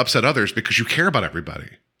nature to upset others because you care about everybody,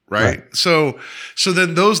 right? So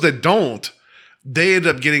then those that don't, they end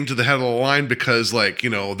up getting to the head of the line because, like,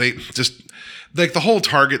 they just. Like the whole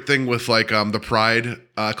Target thing with like the Pride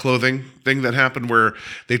clothing thing that happened where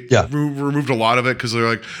they removed a lot of it because they're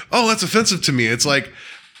like, oh, that's offensive to me. It's like,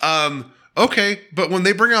 okay, but when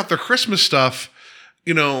they bring out their Christmas stuff,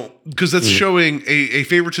 because that's showing a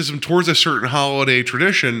favoritism towards a certain holiday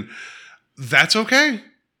tradition, that's okay.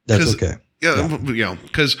 That's okay. Yeah,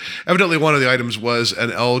 because evidently one of the items was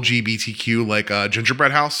an LGBTQ like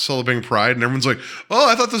gingerbread house celebrating Pride, and everyone's like, oh,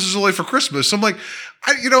 I thought this was only for Christmas. So I'm like,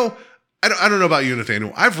 I don't know about you,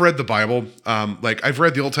 Nathaniel. I've read the Bible. I've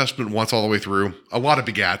read the Old Testament once all the way through, a lot of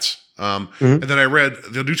begats. And then I read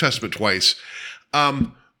the New Testament twice.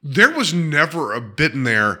 There was never a bit in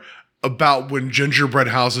there about when gingerbread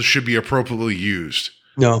houses should be appropriately used.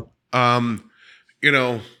 No.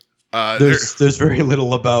 There's very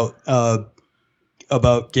little about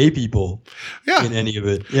gay people in any of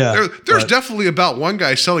it. Yeah. There's definitely about one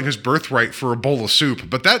guy selling his birthright for a bowl of soup,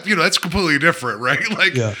 but that, that's completely different, right?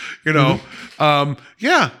 Like, I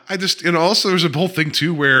just, also there's a whole thing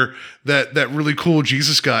too, where that really cool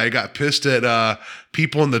Jesus guy got pissed at,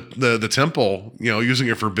 people in the temple, using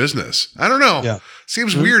it for business. I don't know. Yeah.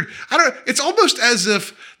 Seems weird. It's almost as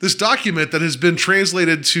if this document that has been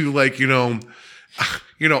translated to like, in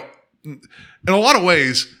a lot of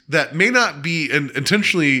ways that may not be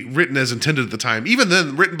intentionally written as intended at the time, even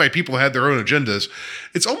then written by people who had their own agendas.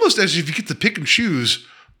 It's almost as if you get to pick and choose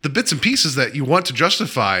the bits and pieces that you want to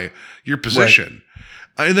justify your position.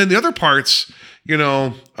 Right. And then the other parts,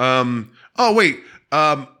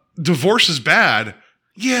 divorce is bad.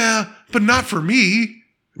 Yeah, but not for me.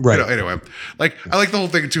 Right. Anyway, like I like the whole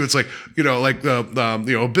thing too. It's like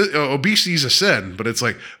obesity is a sin, but it's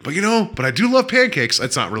like, but I do love pancakes.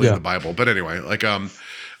 It's not really in the Bible, but anyway, like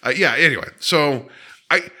Anyway, so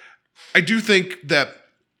I do think that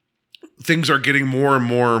things are getting more and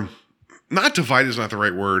more. Not divided is not the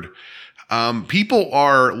right word. People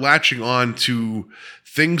are latching on to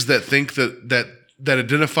things that think that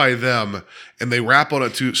identify them, and they wrap on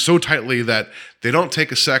it so tightly that they don't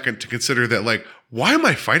take a second to consider that, like, why am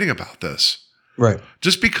I fighting about this? Right.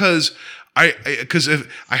 Just because if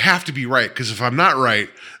I have to be right, because if I'm not right,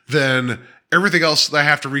 then everything else I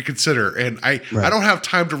have to reconsider. And I don't have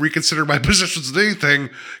time to reconsider my positions on anything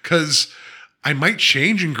because I might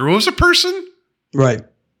change and grow as a person. Right.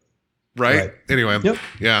 Anyway. Yep.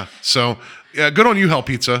 Yeah. So good on you, Hell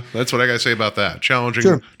Pizza. That's what I got to say about that.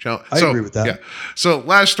 Challenging. Sure. I agree with that. Yeah. So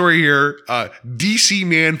last story here, DC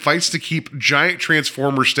man fights to keep giant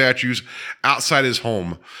Transformer statues outside his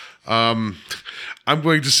home. I'm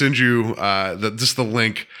going to send you the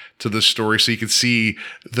link to this story so you can see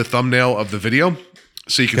the thumbnail of the video,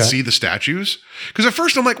 so you can see the statues. Because at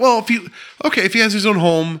first I'm like, well, if he has his own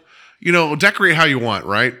home, decorate how you want,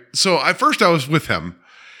 right? So at first I was with him,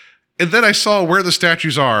 and then I saw where the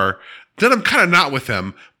statues are. Then I'm kind of not with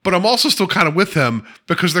him, but I'm also still kind of with him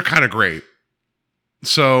because they're kind of great.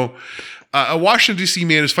 So a Washington, D.C.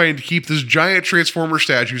 man is fighting to keep this giant Transformer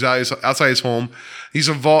statues outside his home. He's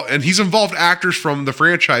involved actors from the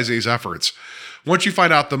franchise's efforts. Once you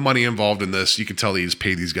find out the money involved in this, you can tell he's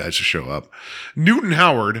paid these guys to show up. Newton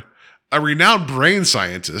Howard, a renowned brain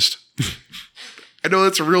scientist. I know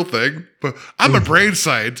that's a real thing, but I'm a brain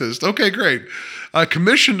scientist. Okay, great.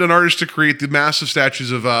 Commissioned an artist to create the massive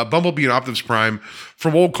statues of Bumblebee and Optimus Prime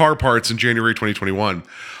from old car parts in January 2021.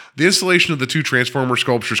 The installation of the two Transformer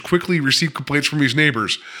sculptures quickly received complaints from his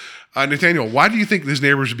neighbors. Nathaniel, why do you think his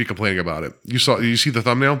neighbors would be complaining about it? You see the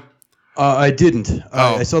thumbnail? I didn't.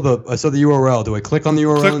 I saw the URL. Do I click on the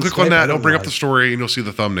URL? Click on that. It'll bring up the story, and you'll see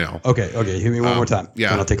the thumbnail. Okay. Hit me one more time.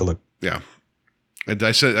 Yeah, and I'll take a look. Yeah, and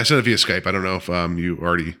I said it via Skype. I don't know if you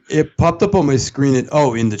already. It popped up on my screen.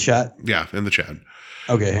 In the chat. Yeah, in the chat.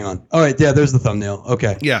 Okay, hang on. All right, yeah, there's the thumbnail.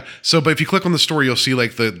 Okay. Yeah. So, but if you click on the story, you'll see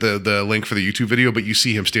like the link for the YouTube video, but you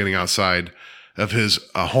see him standing outside of his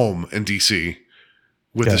home in DC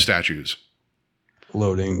with the statues.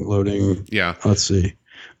 Loading. Yeah. Let's see.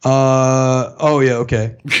 Oh yeah.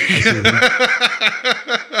 Okay.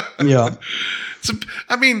 Yeah. So,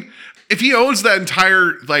 I mean, if he owns that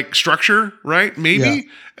entire like structure, right? Maybe. Yeah.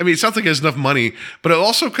 I mean, it sounds like he has enough money, but it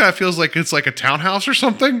also kind of feels like it's like a townhouse or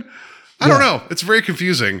something. I don't know. It's very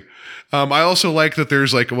confusing. I also like that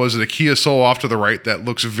there's like, was it a Kia Soul off to the right that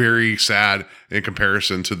looks very sad in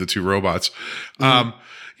comparison to the two robots.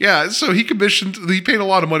 Yeah, so he paid a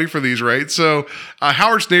lot of money for these, right? So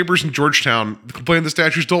Howard's neighbors in Georgetown complain the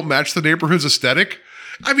statues don't match the neighborhood's aesthetic.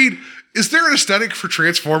 I mean, is there an aesthetic for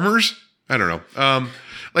Transformers? I don't know.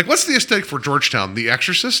 Like, what's the aesthetic for Georgetown? The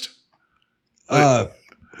Exorcist?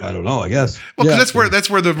 I don't know, I guess. Well, because that's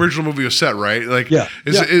where the original movie was set, right? Like,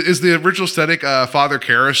 is the original aesthetic Father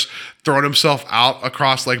Karras throwing himself out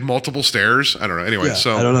across like multiple stairs? I don't know. Anyway,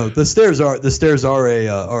 so I don't know. The stairs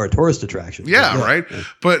are a tourist attraction. Yeah, right. Yeah.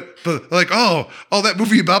 But like, oh, that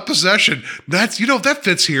movie about possession. That's that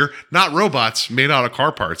fits here. Not robots made out of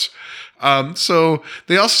car parts. So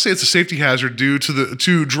they also say it's a safety hazard due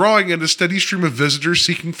to drawing in a steady stream of visitors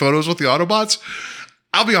seeking photos with the Autobots.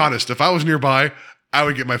 I'll be honest, if I was nearby, I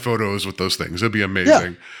would get my photos with those things. It'd be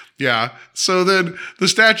amazing. Yeah. So then the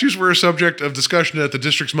statues were a subject of discussion at the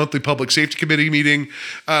district's monthly public safety committee meeting,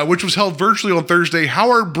 which was held virtually on Thursday.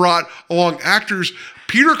 Howard brought along actors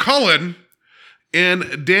Peter Cullen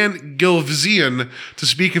and Dan Gilvezan to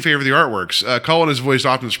speak in favor of the artworks. Cullen has voiced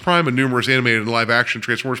Optimus Prime in numerous animated and live-action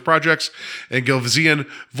Transformers projects, and Gilvezan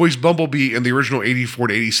voiced Bumblebee in the original 84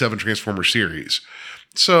 to 87 Transformers series.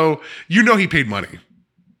 So he paid money.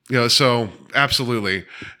 So absolutely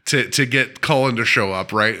to get Cullen to show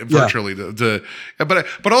up, right? Virtually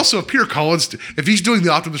but also if Peter Cullen's, if he's doing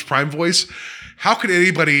the Optimus Prime voice, how could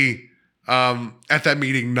anybody at that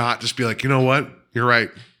meeting not just be like, you know what? You're right.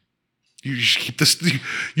 You just keep this,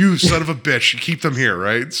 you son of a bitch, you keep them here,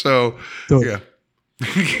 right? So yeah.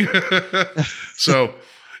 So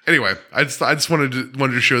anyway, I just wanted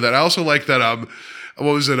to show that. I also like that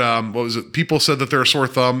what was it? People said that they're a sore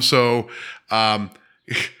thumb, so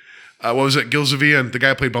what was it? Gilzevian, the guy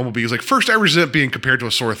who played Bumblebee, was like, first, I resent being compared to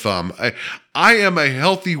a sore thumb. I am a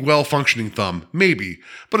healthy, well-functioning thumb, maybe,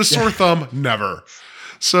 but a sore thumb, never.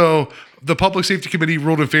 So the Public Safety Committee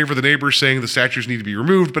ruled in favor of the neighbors, saying the statues need to be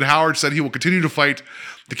removed, but Howard said he will continue to fight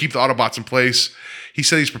to keep the Autobots in place. He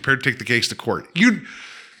said he's prepared to take the case to court. You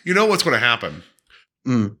know what's going to happen.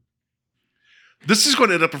 This is going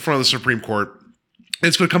to end up in front of the Supreme Court. And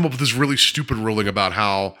it's going to come up with this really stupid ruling about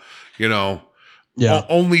how,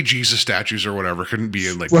 only Jesus statues or whatever couldn't be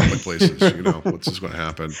in like public places. What's this going to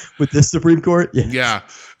happen with this Supreme Court? Yeah,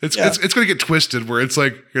 it's going to get twisted where it's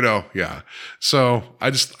like So I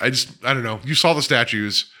don't know. You saw the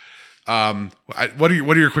statues. What are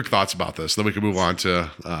your quick thoughts about this? Then we can move on to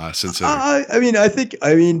Sin City. At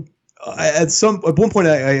one point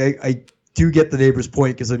I do get the neighbor's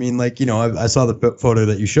point because I saw the photo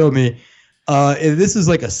that you showed me. This is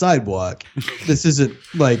like a sidewalk. This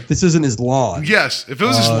isn't his lawn. Yes, if it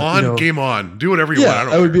was his lawn, game on. Do whatever you want.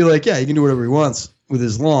 I would be like, he can do whatever he wants with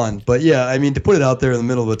his lawn. But to put it out there in the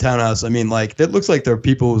middle of a townhouse, that looks like there are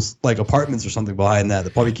people's like apartments or something behind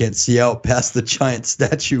that probably can't see out past the giant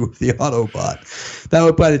statue of the Autobot. That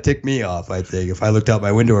would probably tick me off, I think, if I looked out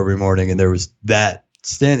my window every morning and there was that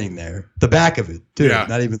standing there. The back of it, too. Yeah.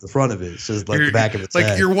 Not even the front of it. It's just like the back of its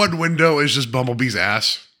head. Your one window is just Bumblebee's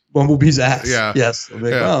ass. Bumblebee's ass. Yeah. Yes.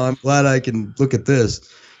 I'm glad I can look at this.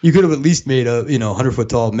 You could have at least made a 100-foot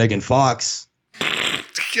tall Megan Fox.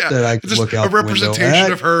 Yeah. That I could look out a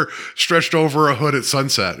representation of her stretched over a hood at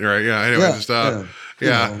sunset. Right. Yeah. Anyway,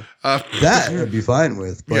 Yeah. That I'd be fine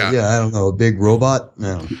with. But I don't know. A big robot?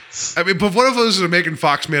 No. I mean, but what if those are making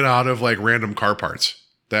Foxman out of like random car parts?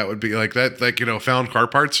 That would be like that, like, found car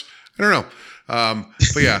parts. I don't know.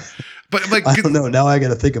 But yeah. But like, I don't know. Now I got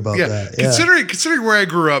to think about that. Yeah. Considering where I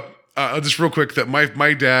grew up, just real quick, that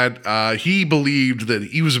my dad, he believed that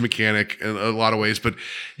he was a mechanic in a lot of ways, but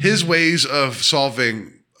his ways of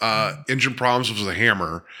solving engine problems was a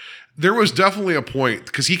hammer. There was definitely a point,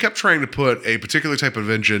 because he kept trying to put a particular type of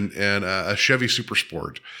engine in a Chevy Super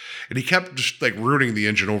Sport, and he kept just like ruining the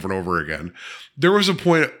engine over and over again. There was a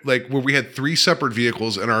point like where we had 3 separate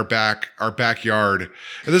vehicles in our backyard,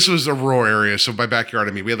 and this was a rural area. So by backyard,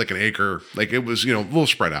 I mean we had like an acre, like it was, a little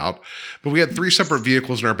spread out, but we had 3 separate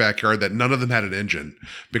vehicles in our backyard that none of them had an engine,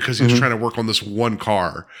 because he was trying to work on this one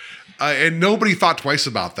car, and nobody thought twice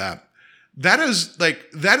about that. That is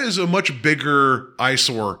a much bigger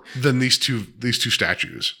eyesore than these two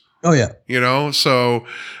statues. Oh yeah. So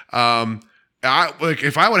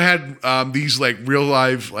if I would have had these like real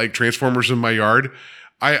live like Transformers in my yard,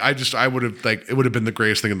 I would have it would have been the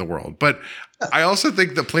greatest thing in the world. But I also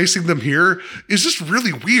think that placing them here is just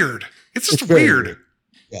really weird. It's just weird.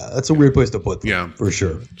 Yeah, that's a weird place to put them. Yeah, for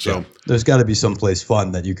sure. So there's got to be some place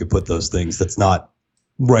fun that you could put those things that's not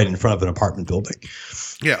right in front of an apartment building.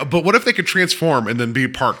 Yeah, but what if they could transform and then be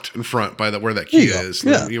parked in front by where that key is?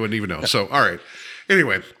 Yeah. You wouldn't even know. So, all right.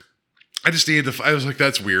 Anyway, I just needed to. I was like,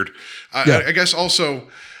 that's weird. I guess also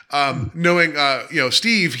knowing,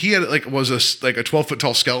 Steve, he had was a 12-foot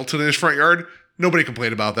tall skeleton in his front yard. Nobody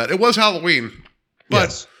complained about that. It was Halloween,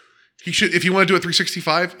 but he should. If you want to do it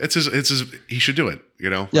 365, it's his. He should do it.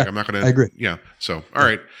 Yeah, I'm not going to. I agree. Yeah. So, all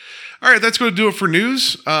right. That's going to do it for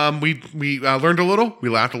news. We learned a little. We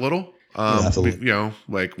laughed a little. We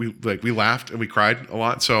laughed and we cried a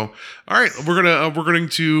lot. So, all right, we're going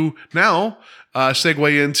to now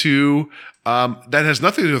segue into that has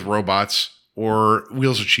nothing to do with robots or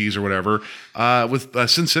Wheels of Cheese or whatever with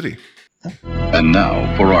Sin City. And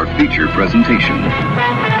now for our feature presentation.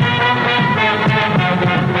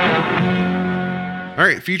 All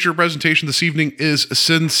right, feature presentation this evening is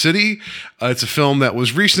Sin City. It's a film that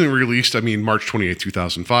was recently released, March 28,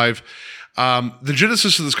 2005. The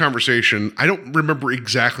genesis of this conversation, I don't remember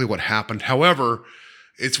exactly what happened. However,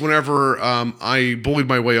 it's whenever I bullied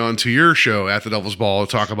my way onto your show at the Devil's Ball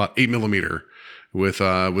to talk about 8mm with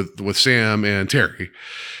Sam and Terry.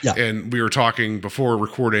 Yeah. And we were talking before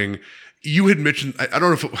recording. You had mentioned, I don't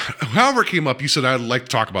know if however it came up, you said I'd like to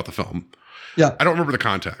talk about the film. Yeah. I don't remember the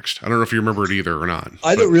context. I don't know if you remember it either or not.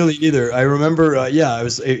 I don't really either. I remember,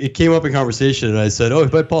 it came up in conversation and I said, oh,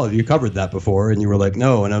 but Paul, have you covered that before? And you were like,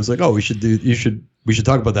 no. And I was like, oh, we should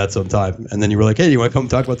talk about that sometime. And then you were like, hey, do you want to come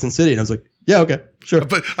talk about Sin City? And I was like, yeah, okay, sure.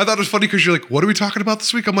 But I thought it was funny because you're like, what are we talking about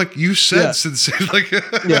this week? I'm like, you said Sin City.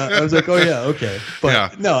 Yeah, I was like, oh yeah, okay.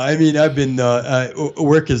 But no, I've been,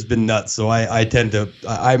 work has been nuts. So I tend to,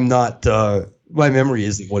 I'm not, my memory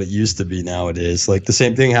isn't what it used to be nowadays. Like the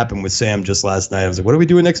same thing happened with Sam just last night. I was like, what are we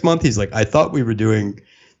doing next month? He's like, I thought we were doing,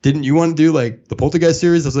 didn't you want to do like the Poltergeist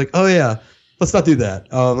series? I was like, oh yeah, let's not do that.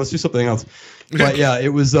 Let's do something else. But yeah,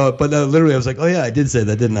 it was, literally I was like, oh yeah, I did say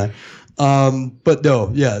that, didn't I? But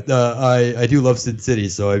no, I do love Sin City.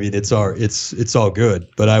 So, it's all good,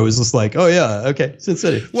 but I was just like, oh yeah, okay, Sin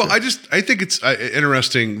City. Well, sure. I think it's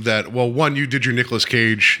interesting that, well, one, you did your Nicolas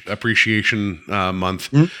Cage appreciation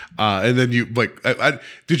month. Mm-hmm. And then you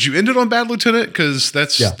did you end it on Bad Lieutenant? Cause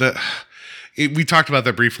we talked about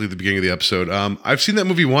that briefly at the beginning of the episode. I've seen that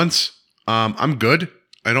movie once. I'm good.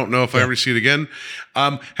 I don't know if I ever see it again.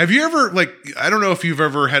 Have you ever, I don't know if you've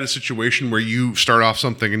ever had a situation where you start off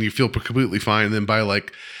something and you feel completely fine, and then by the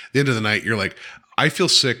end of the night, you're like, I feel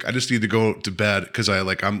sick. I just need to go to bed because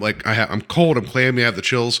I'm cold. I'm clammy. I have the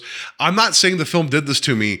chills. I'm not saying the film did this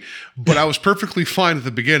to me, but I was perfectly fine at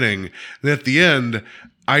the beginning. And at the end,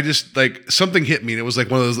 I just something hit me, and it was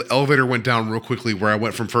like one of those, the elevator went down real quickly where I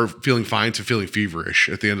went from feeling fine to feeling feverish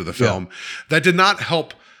at the end of the film. Yeah. That did not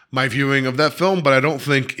help my viewing of that film, but I don't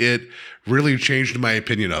think it really changed my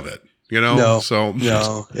opinion of it. No.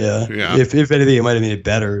 If anything, it might have made it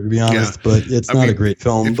better, to be honest. But it's not a great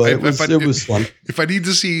film. But it was fun. If I need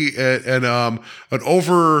to see an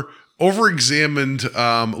over-examined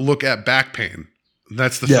look at back pain,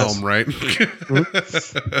 that's the film, right?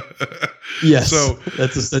 Yes. So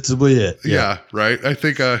that's ostensibly it. Yeah. Right. I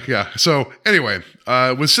think. So anyway,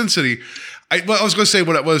 with Sin City. I was going to say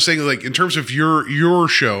what I was saying, in terms of your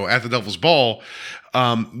show at the Devil's Ball,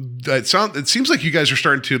 it seems like you guys are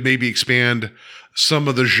starting to maybe expand some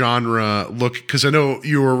of the genre look, because I know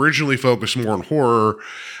you were originally focused more on horror,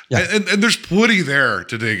 and there's plenty there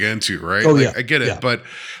to dig into, right? Oh, yeah. I get it, but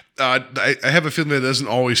I have a feeling that doesn't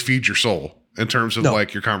always feed your soul. in terms of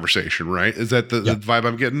like your conversation, right? Is that the vibe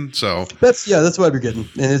I'm getting? So that's what I've been getting,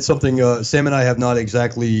 and it's something Sam and I have not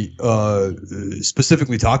exactly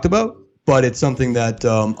specifically talked about, but it's something that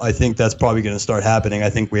I think that's probably going to start happening. I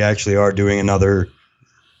think we actually are doing another.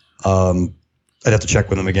 I'd have to check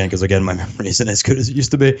with them again because again my memory isn't as good as it used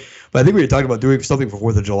to be. But I think we had talked about doing something for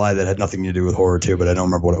 4th of July that had nothing to do with horror too, but I don't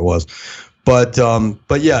remember what it was. But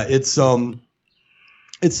yeah, it's something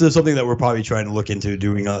that we're probably trying to look into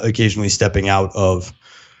doing, occasionally stepping out of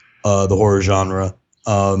the horror genre.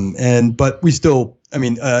 But we still, I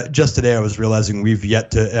mean, just today I was realizing we've yet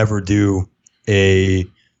to ever do a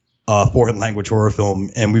foreign language horror film,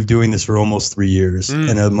 and we've doing this for almost 3 years.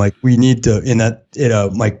 And I'm like, we need to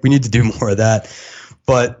we need to do more of that.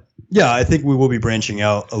 But yeah, I think we will be branching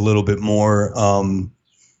out a little bit more.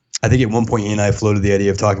 I think at one point you and I floated the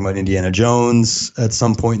idea of talking about Indiana Jones at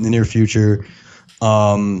some point in the near future,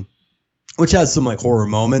 which has some like horror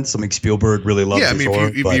moments. Some like Spielberg really loves. Yeah, I mean,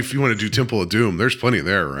 horror, if you want to do Temple of Doom, there's plenty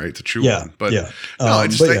there, right, to chew on. But yeah, no, I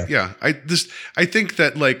just think, I think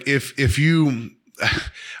that like if you.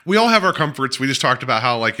 We all have our comforts. We just talked about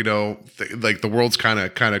how like, like the world's kind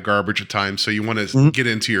of garbage at times. So you want to get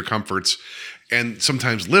into your comforts and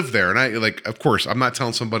sometimes live there. And I like, of course, I'm not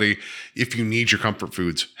telling somebody if you need your comfort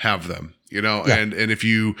foods, have them, and if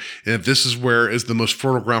this is where is the most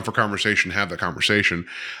fertile ground for conversation, have that conversation.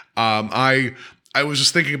 I was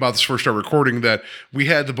just thinking about this first start recording that we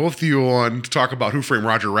had the both of you on to talk about Who Framed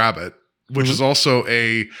Roger Rabbit, which is also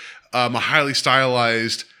a highly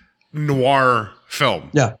stylized noir film.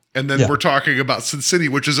 Yeah. And then we're talking about Sin City,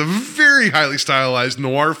 which is a very highly stylized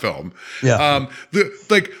noir film. Yeah.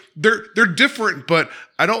 They're different, but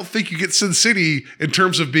I don't think you get Sin City in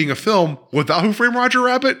terms of being a film without Who Framed Roger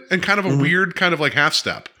Rabbit and kind of a weird kind of like half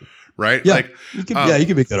step. Right? Yeah. Like, you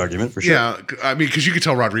could make that argument for sure. Yeah. I mean, because you could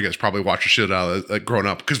tell Rodriguez probably watched the shit out of it growing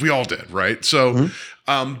up because we all did. Right. So,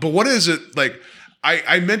 but what is it like?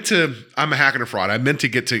 I'm a hack and a fraud. I meant to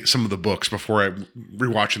get to some of the books before I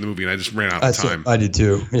rewatching the movie, and I just ran out of time. I did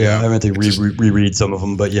too. Yeah, I meant to reread some of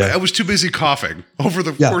them, but yeah. I was too busy coughing over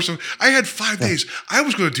the course of. I had 5 days. I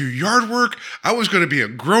was going to do yard work. I was going to be a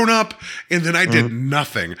grown up, and then I did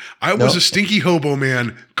nothing. I was a stinky hobo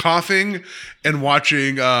man, coughing and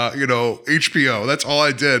watching, HBO. That's all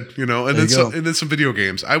I did, and then some video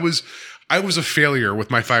games. I was a failure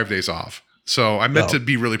with my 5 days off. So I meant to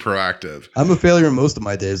be really proactive. I'm a failure most of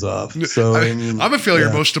my days off. So I'm a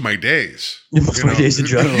failure most of my days. Most of my days in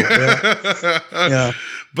general. Yeah.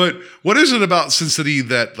 But what is it about Sin City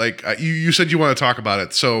that like you said you want to talk about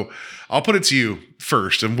it? So I'll put it to you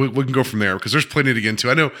first, and we can go from there because there's plenty to get into.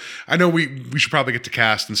 I know we should probably get to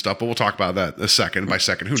cast and stuff, but we'll talk about that second by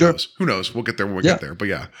second. Who knows? Who knows? We'll get there when we get there. But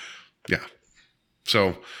yeah.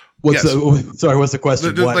 So. What's the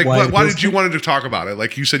question? Why did you wanted to talk about it?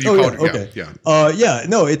 Like you said, you called it. Okay.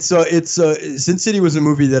 No, it's Sin City was a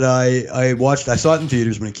movie that I watched. I saw it in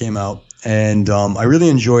theaters when it came out, and I really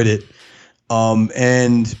enjoyed it. But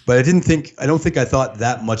I don't think I thought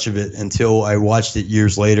that much of it until I watched it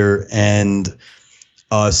years later and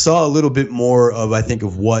saw a little bit more of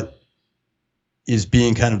what is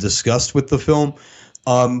being kind of discussed with the film.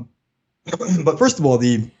 But first of all,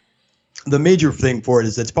 the major thing for it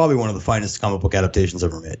is it's probably one of the finest comic book adaptations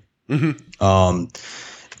ever made.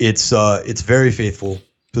 It's very faithful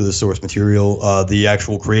to the source material. The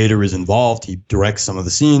actual creator is involved. He directs some of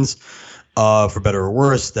the scenes, for better or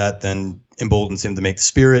worse. That then emboldens him to make the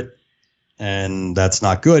spirit, and that's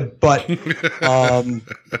not good. But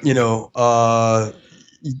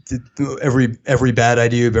every bad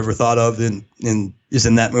idea you've ever thought of is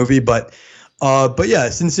in that movie. But yeah,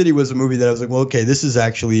 Sin City was a movie that I was like, well, okay, this is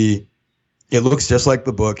actually. It looks just like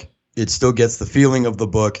the book. It still gets the feeling of the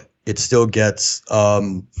book. It still gets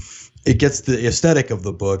the aesthetic of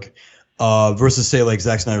the book, versus say like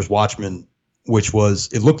Zack Snyder's Watchmen, which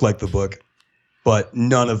it looked like the book, but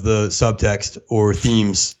none of the subtext or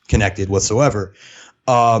themes connected whatsoever.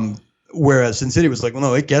 Whereas Sin City was like, well,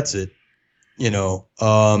 no, it gets it,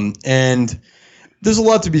 and there's a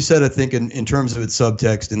lot to be said, I think, in terms of its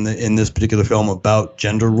subtext in this particular film about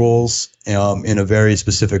gender roles in a very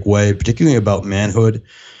specific way, particularly about manhood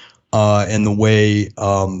and the way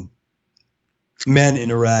men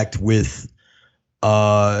interact with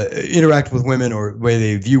women or the way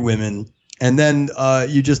they view women. And then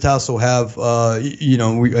you just also have, I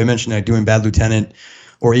mentioned like doing Bad Lieutenant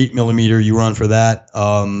or 8mm. You were on for that,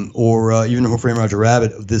 or even Who Framed Roger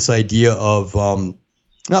Rabbit. This idea of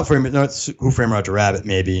not Who Framed Roger Rabbit,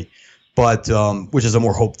 maybe, but which is a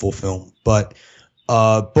more hopeful film. But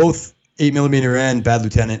both 8mm and Bad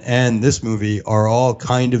Lieutenant and this movie are all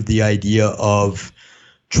kind of the idea of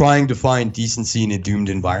trying to find decency in a doomed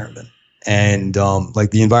environment. and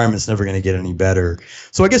like the environment's never going to get any better.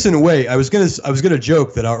 So I guess in a way, I was gonna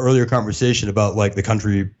joke that our earlier conversation about like the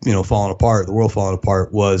country, falling apart, the world falling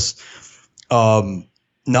apart, was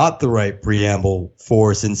not the right preamble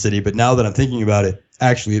for Sin City. But now that I'm thinking about it,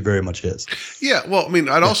 actually, it very much is. Yeah, well, I mean,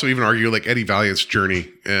 I'd also even argue like Eddie Valiant's journey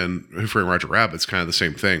and Who Framed Roger Rabbit's kind of the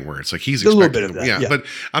same thing, where it's like he's expecting a little bit of that. Yeah, but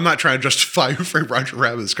I'm not trying to justify Who Framed Roger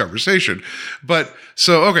Rabbit in this conversation. But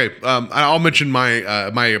so okay, I'll mention my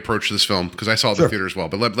my approach to this film because I saw it in the theater as well.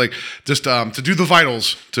 But just to do the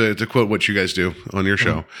vitals, to quote what you guys do on your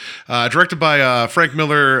show, directed by Frank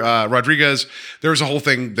Miller Rodriguez. There was a whole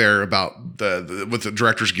thing there about with the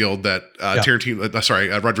Directors Guild that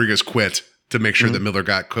Rodriguez quit to make sure that Miller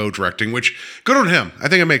got co-directing, which good on him. I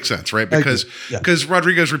think it makes sense, right? Because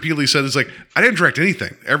Rodriguez repeatedly said, it's like, I didn't direct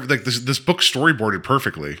anything. This book storyboarded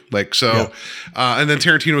perfectly. And then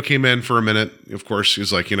Tarantino came in for a minute. Of course, he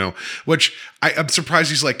was like, which I'm surprised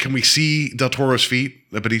he's like, can we see Del Toro's feet?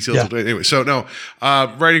 Anyway, so no,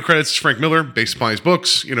 writing credits Frank Miller based upon his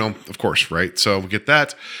books, of course, right? So we get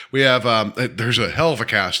that. We have, there's a hell of a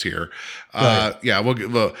cast here. We'll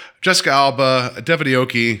get Jessica Alba, Devin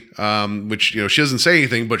Aoki, which, she doesn't say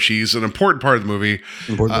anything, but she's an important part of the movie.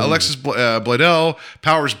 Alexis Bledel,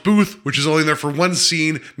 Powers Booth, which is only there for one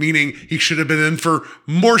scene, meaning he should have been in for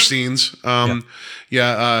more scenes.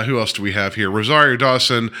 Who else do we have here? Rosario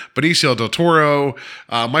Dawson, Benicio del Toro,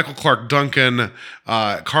 Michael Clark Duncan,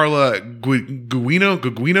 Carla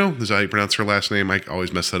Gugino, is that how you pronounce her last name? I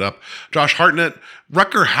always mess that up. Josh Hartnett,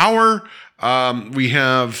 Rutger Hauer. We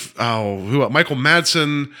have Michael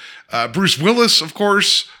Madsen, Bruce Willis, of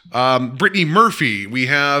course, Brittany Murphy. We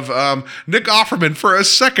have Nick Offerman for a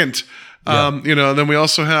second. And then we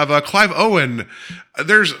also have Clive Owen.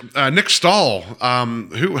 There's Nick Stahl.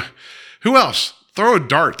 Who else? Throw a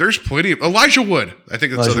dart. There's plenty of Elijah Wood. I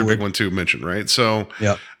think that's another big one too mentioned, right? So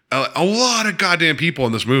a lot of goddamn people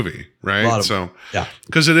in this movie, right?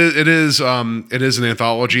 Because it is an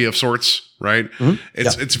anthology of sorts, right?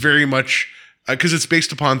 It's very much because it's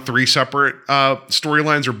based upon 3 separate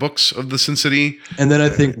storylines or books of the Sin City, and then I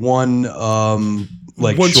think one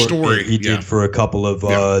short story he did for a couple of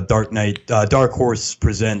Dark Horse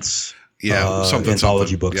Presents.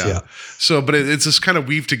 Anthology books. So, but it's this kind of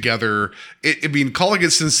weave together. Calling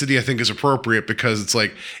it Sin City, I think, is appropriate because it's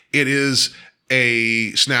like it is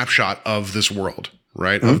a snapshot of this world,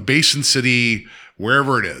 right? Of Basin City,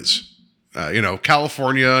 wherever it is,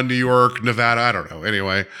 California, New York, Nevada, I don't know.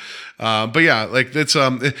 Anyway, it's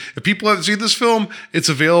if people haven't seen this film, it's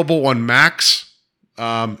available on Max,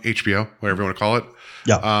 HBO, whatever you want to call it.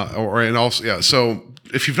 So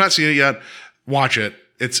if you've not seen it yet, watch it.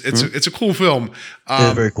 It's a cool film.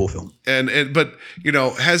 It's a very cool film. But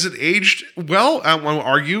has it aged well? I want to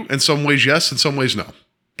argue in some ways yes, in some ways no.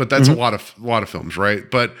 But that's a lot of films, right?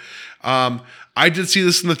 But I did see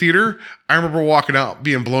this in the theater. I remember walking out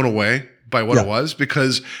being blown away by what it was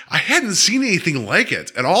because I hadn't seen anything like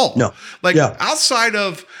it at all. No. Outside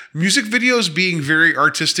of music videos being very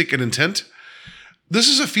artistic and intent, this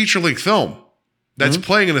is a feature-length film that's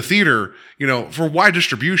playing in a theater, for wide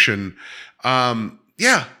distribution. I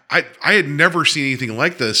had never seen anything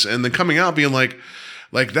like this, and then coming out being like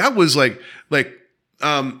that was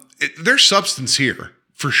there's substance here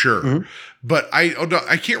for sure, but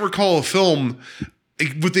I can't recall a film,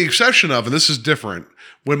 with the exception of, and this is different,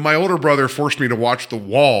 when my older brother forced me to watch The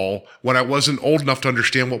Wall when I wasn't old enough to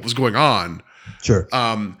understand what was going on. Sure.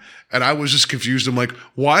 And I was just confused. I'm like,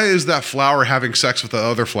 why is that flower having sex with the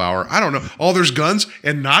other flower? I don't know. Oh, there's guns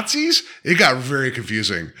and Nazis? It got very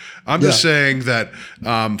confusing. I'm just saying that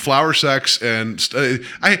flower sex and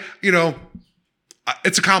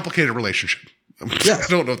it's a complicated relationship. I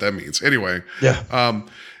don't know what that means. Anyway. Yeah.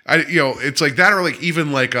 It's like that, or like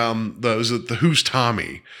even like the Who's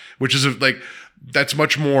Tommy, which is that's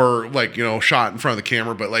much more shot in front of the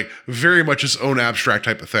camera, but like very much its own abstract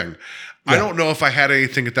type of thing. I don't know if I had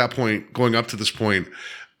anything at that point going up to this point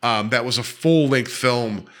that was a full-length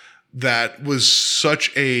film that was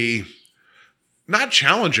such a, not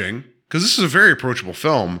challenging, because this is a very approachable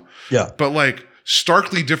film, but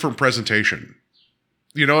starkly different presentation.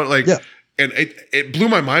 And it blew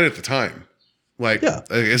my mind at the time.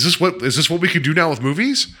 Is this what we could do now with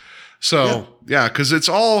movies? So because it's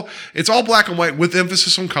all black and white with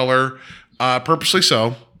emphasis on color, purposely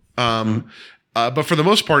so. But for the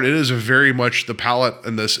most part, it is very much, the palette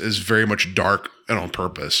in this is very much dark and on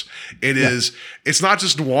purpose. It's not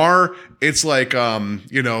just noir. It's like,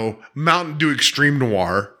 Mountain Dew Extreme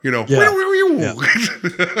Noir, No,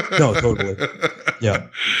 totally. Yeah.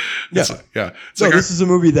 It's this is a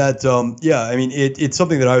movie that, it's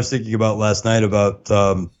something that I was thinking about last night about,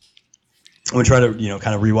 I'm trying to,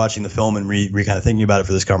 kind of rewatching the film and kind of thinking about it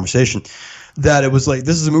for this conversation, that it was like,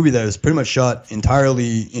 this is a movie that was pretty much shot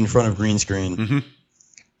entirely in front of green screen.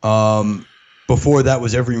 Mm-hmm. Before that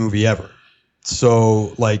was every movie ever.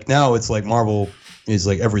 So like now it's like Marvel is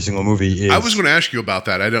like every single movie is. I was going to ask you about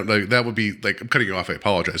that. I don't know. That would be like, I'm cutting you off. I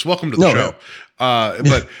apologize. Welcome to the show.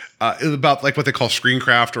 But about like what they call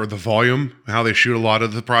screencraft or the volume, how they shoot a lot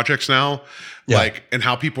of the projects now, like, and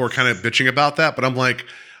how people are kind of bitching about that. But I'm like,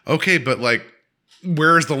 okay, but like,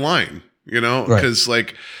 where's the line? Because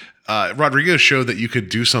like Rodriguez showed that you could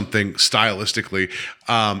do something stylistically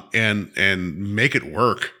and make it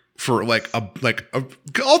work for like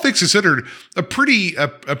all things considered a pretty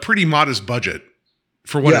modest budget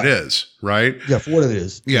for what it is, right? Yeah, for what it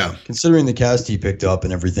is. Yeah. Considering the cast he picked up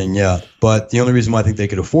and everything, yeah. But the only reason why I think they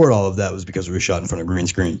could afford all of that was because it was shot in front of green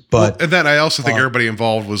screen. But and then I also think everybody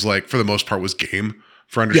involved was like, for the most part, was game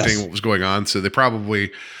for understanding what was going on. So they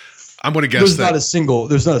probably, I'm going to guess there's not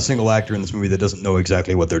a single actor in this movie that doesn't know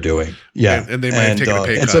exactly what they're doing. Yeah, and they might have taken a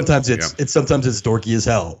pay cut. And sometimes it's dorky as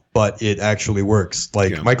hell, but it actually works.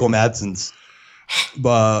 Like Michael Madsen's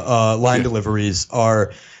line deliveries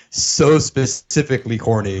are so specifically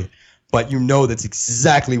corny, but that's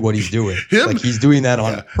exactly what he's doing. Like he's doing that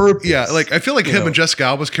on purpose. Yeah, like I feel like him and Jessica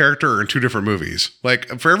Alba's character are in two different movies.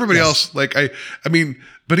 Like for everybody else, like I mean,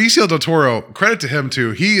 Benicio del Toro, credit to him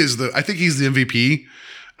too. I think he's the MVP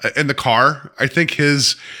in the car. I think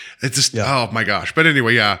oh my gosh. But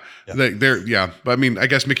anyway, But I mean, I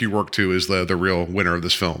guess Mickey Rourke too is the real winner of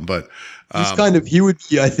this film. But he would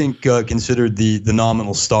be, I think, considered the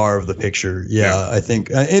nominal star of the picture. Yeah. I think,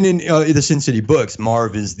 and in the Sin City books,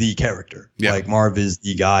 Marv is the character. Yeah. Like Marv is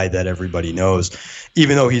the guy that everybody knows,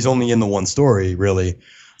 even though he's only in the one story, really.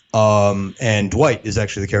 And Dwight is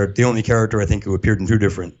actually the only character I think who appeared in two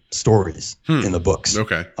different stories in the books.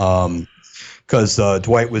 Okay. Because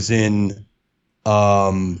Dwight was in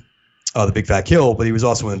The Big Fat Kill, but he was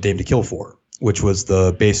also in Dame to Kill For, which was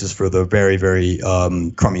the basis for the very, very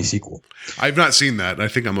crummy sequel. I've not seen that. I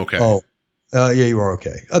think I'm okay. Oh, yeah, you are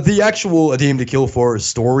okay. The actual A Dame to Kill For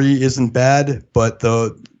story isn't bad, but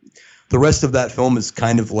the rest of that film is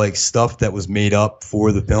kind of like stuff that was made up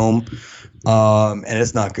for the film, and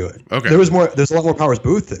it's not good. Okay. There's a lot more Powers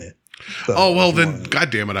Booth in it. So then, God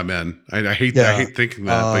damn it, I'm in. I hate that. I hate thinking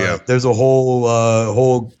that. But yeah, there's a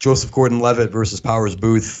whole Joseph Gordon-Levitt versus Powers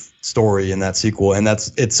Booth story in that sequel, and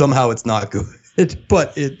somehow it's not good.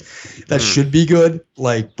 But should be good.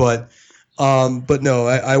 But no,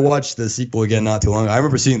 I watched the sequel again not too long ago. I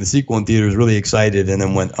remember seeing the sequel in theaters, really excited, and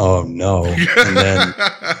then went, oh no, and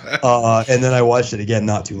then I watched it again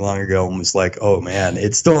not too long ago and was like, oh man,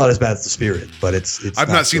 it's still not as bad as The Spirit, but it's. I've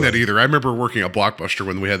not seen that either. I remember working at Blockbuster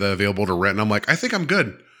when we had that available to rent, and I'm like, I think I'm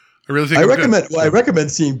good. I really think I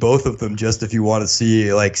recommend seeing both of them just if you want to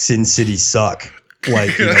see like Sin City suck,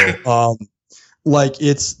 like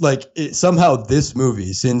somehow this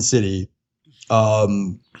movie Sin City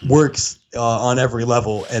works on every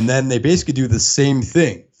level, and then they basically do the same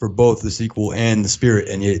thing for both the sequel and The Spirit,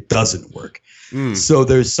 and it doesn't work. So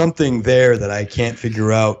there's something there that I can't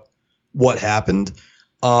figure out what happened,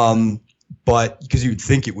 but because you'd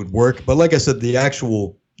think it would work. But like I said, the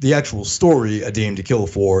actual story, A Dame to Kill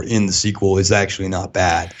For, in the sequel is actually not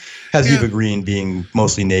bad. Has Eva Green being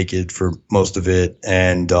mostly naked for most of it,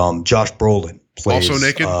 and Josh Brolin plays, also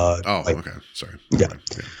naked. Okay, sorry. Yeah.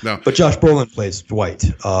 No, but Josh Brolin plays Dwight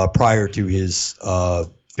prior to his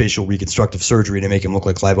facial reconstructive surgery to make him look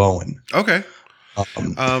like Clive Owen. Okay.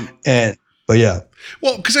 But yeah.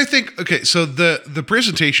 Well, because I think so the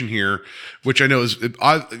presentation here, which I know is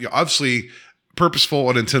obviously purposeful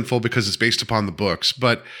and intentful because it's based upon the books,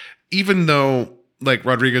 but even though like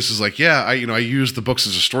Rodriguez is like, I use the books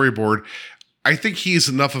as a storyboard, I think he's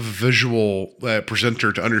enough of a visual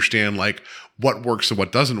presenter to understand like what works and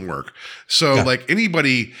what doesn't work. So like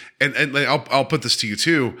anybody, and I'll put this to you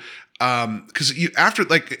too, because after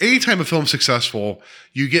like anytime a film's successful,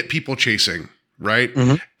 you get people chasing, right?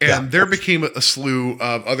 Mm-hmm. And there became a slew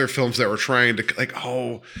of other films that were trying to like,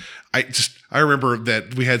 I remember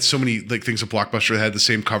that we had so many like things at Blockbuster that had the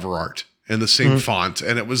same cover art and the same font,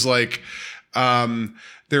 and it was like.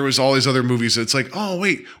 There was all these other movies. It's like, oh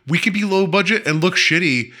wait, we could be low budget and look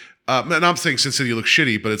shitty. And I'm saying Sin City looks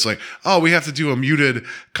shitty, but it's like, oh, we have to do a muted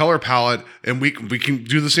color palette, and we can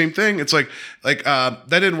do the same thing. It's like that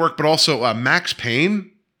didn't work. But also Max Payne,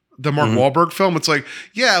 the Mark Wahlberg film. It's like,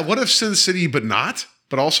 what if Sin City, but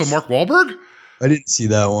also Mark Wahlberg? I didn't see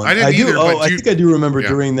that one. I didn't either. I think I do remember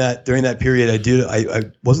during that period. I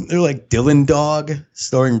wasn't there like Dylan Dog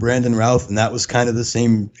starring Brandon Routh, and that was kind of the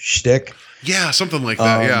same shtick. Yeah, something like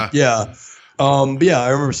that. Yeah. But yeah, I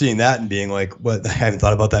remember seeing that and being like, "What? I haven't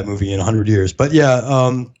thought about that movie in 100 years." But yeah,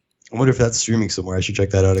 I wonder if that's streaming somewhere. I should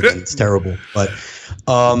check that out again. It's terrible, but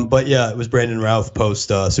yeah, it was Brandon Routh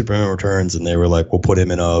post Superman Returns, and they were like, "We'll put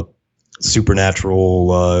him in a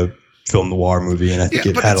supernatural film noir movie," and I think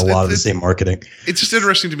it had a lot of the same marketing. It's just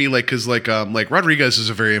interesting to me, like, because like Rodriguez is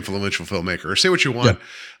a very influential filmmaker. Say what you want,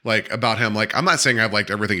 like, about him. Like, I'm not saying I've liked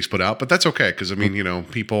everything he's put out, but that's okay, because I mean, you know,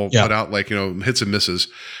 people put out like, you know, hits and misses.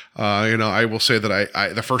 You know, I will say that I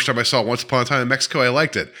the first time I saw Once Upon a Time in Mexico, I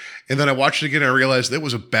liked it, and then I watched it again and I realized it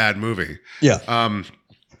was a bad movie. Yeah.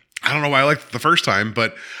 I don't know why I liked it the first time,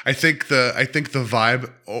 but I think the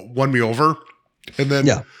vibe won me over, and then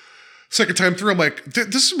second time through, I'm like,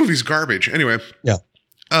 this movie's garbage. Anyway. Yeah.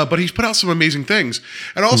 But he's put out some amazing things.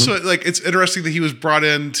 And also, like, it's interesting that he was brought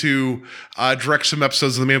in to direct some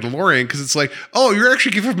episodes of The Mandalorian, because it's like, oh, you're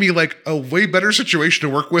actually giving me, like, a way better situation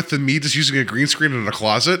to work with than me just using a green screen in a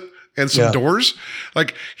closet and some doors.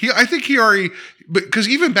 Like, I think he already, because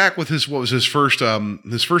even back with his first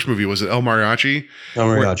movie, was it El Mariachi? El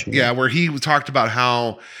Mariachi. Where he talked about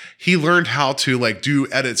how he learned how to, like,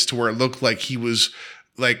 do edits to where it looked like he was,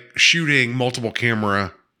 like, shooting multiple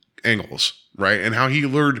camera angles. Right. And how he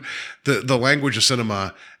learned the language of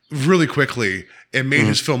cinema really quickly and made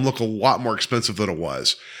his film look a lot more expensive than it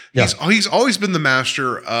was. Yeah. He's always been the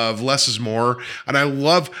master of less is more. And I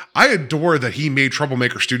adore that he made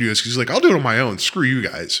Troublemaker Studios, because he's like, I'll do it on my own. Screw you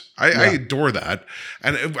guys. I adore that.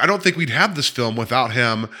 And I don't think we'd have this film without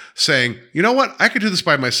him saying, you know what? I could do this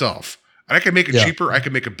by myself. And I can make it cheaper. I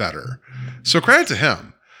can make it better. So credit to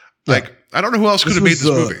him. Yeah. Like, I don't know who else could have made this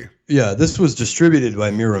movie. Yeah, this was distributed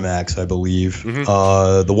by Miramax, I believe.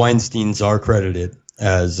 The Weinsteins are credited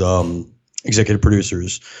as executive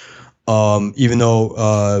producers, even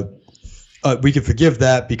though we can forgive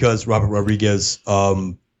that because Robert Rodriguez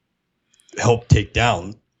helped take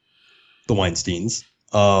down the Weinsteins.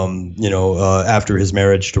 After his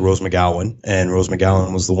marriage to Rose McGowan, and Rose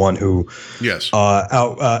McGowan was the one who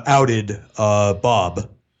outed Bob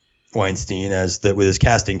Weinstein with his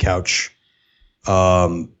casting couch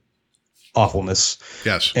awfulness.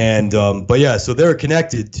 Yes. And so they're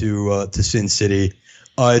connected to Sin City.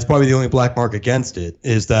 It's probably the only black mark against it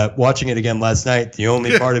is that watching it again last night, the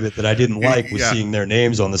only part of it that I didn't like was seeing their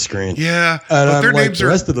names on the screen. Yeah. And I'm like, the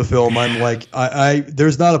rest of the film, I'm like, I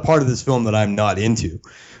there's not a part of this film that I'm not into.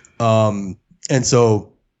 And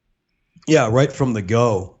so, yeah, right from the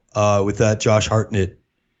go, with that Josh Hartnett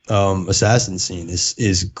assassin scene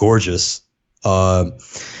is gorgeous.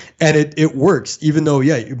 And it works, even though,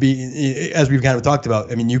 as we've kind of talked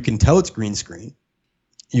about, I mean, you can tell it's green screen.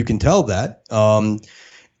 You can tell that.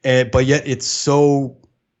 But yet it's so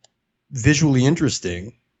visually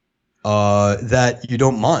interesting that you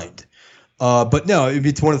don't mind. But no,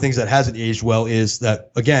 it's one of the things that hasn't aged well is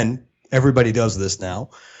that, again, everybody does this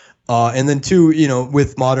now. And then two,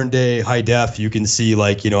 with modern day high def, you can see,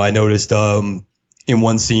 like, I noticed in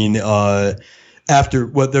one scene after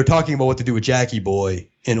what they're talking about what to do with Jackie Boy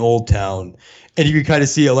in Old Town, and you can kind of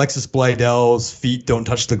see Alexis Bledell's feet don't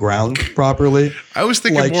touch the ground properly. I was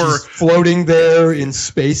thinking like more she's floating there in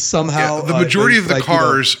space somehow. Yeah, the majority of the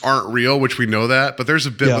cars aren't real, which we know that, but there's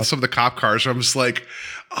a bit with some of the cop cars where I'm just like,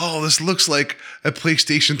 oh, this looks like a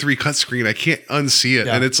PlayStation 3 cut screen. I can't unsee it.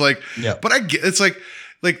 And it's like, but I get, it's like,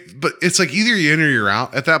 but it's like either you're in or you're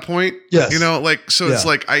out at that point. Yes. It's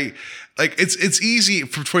like, it's easy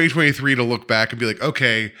for 2023 to look back and be like,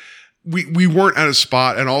 okay, we weren't at a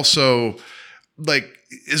spot. And also, like,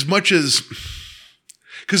 as much as,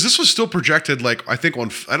 because this was still projected, like, I think I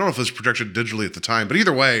don't know if it was projected digitally at the time, but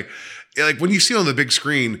either way, like, when you see it on the big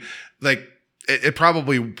screen, like, it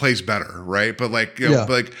probably plays better, right? But like, but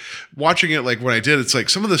like watching it, like when I did, it's like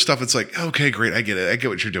some of the stuff, it's like, okay, great, I get it, I get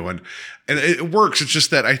what you're doing, and it works. It's just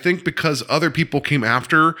that I think because other people came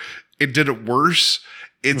after, it did it worse.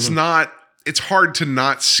 It's not. It's hard to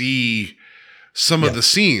not see some of the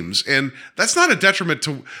seams, and that's not a detriment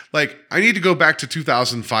to, like, I need to go back to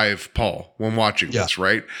 2005 Paul when watching this,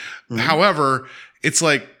 right? However, it's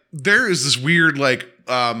like there is this weird, like,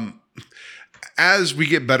 as we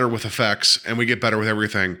get better with effects and we get better with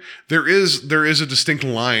everything, there is a distinct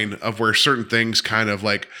line of where certain things kind of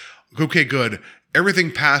like, okay, good,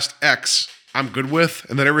 everything past X I'm good with,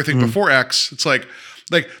 and then everything before X, it's like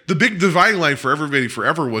the big dividing line for everybody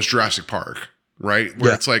forever was Jurassic Park, right?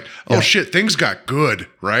 Where it's like, oh shit, things got good,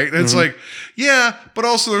 right? And it's like, but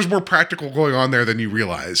also there's more practical going on there than you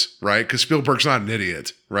realize, right? Because Spielberg's not an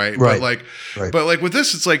idiot, right? But like with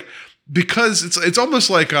this, it's like, because it's almost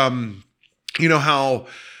like you know how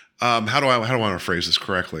do I want to phrase this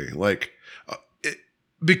correctly? Like,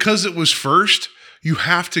 because it was first, you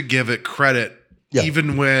have to give it credit,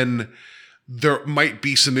 even when there might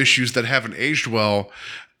be some issues that haven't aged well.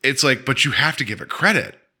 It's like, but you have to give it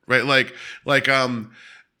credit, right? And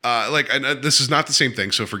this is not the same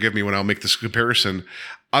thing, so forgive me when I'll make this comparison.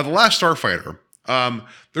 The Last Starfighter,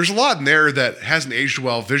 there's a lot in there that hasn't aged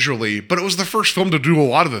well visually, but it was the first film to do a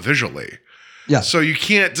lot of it visually. Yeah. So you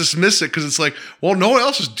can't dismiss it because it's like, well, no one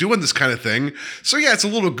else is doing this kind of thing. So yeah, it's a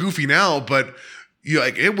little goofy now, but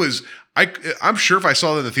it was. I'm sure if I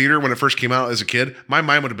saw it in the theater when it first came out as a kid, my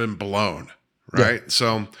mind would have been blown. Right. Yeah.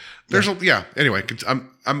 So there's Anyway,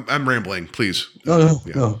 I'm rambling. Please. No,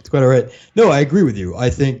 it's quite all right. No, I agree with you. I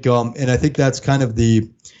think, and I think that's kind of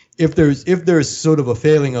if there's sort of a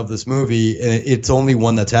failing of this movie, it's only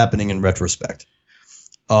one that's happening in retrospect.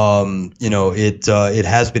 It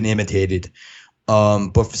has been imitated,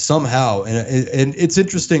 but somehow, and it's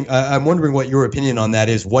interesting. I'm wondering what your opinion on that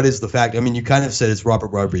is. What is the fact? I mean, you kind of said it's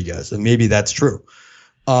Robert Rodriguez, and maybe that's true.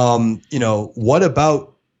 What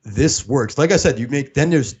about this works? Like I said,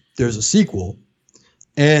 there's a sequel,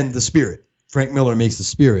 and The Spirit. Frank Miller makes The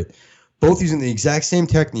Spirit, both using the exact same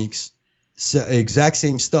techniques, exact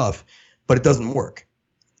same stuff, but it doesn't work.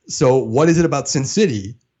 So, what is it about Sin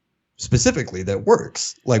City specifically that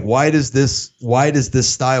works? Like, why does this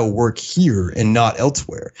style work here and not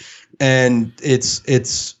elsewhere? And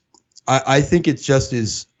I think it just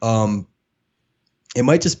is. It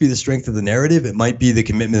might just be the strength of the narrative. It might be the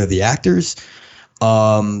commitment of the actors.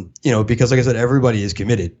 Because like I said, everybody is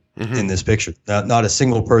committed in this picture. Not a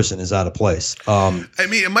single person is out of place. I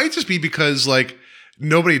mean, it might just be because like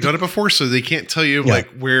nobody done it before, so they can't tell you like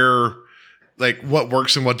where, like what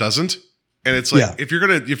works and what doesn't. And it's like if you're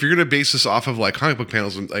gonna base this off of like comic book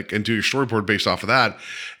panels and do your storyboard based off of that,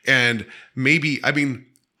 and maybe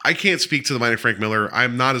I can't speak to the mind of Frank Miller.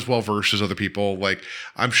 I'm not as well versed as other people. Like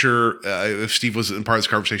I'm sure if Steve was in part of this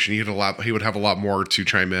conversation, he would have a lot more to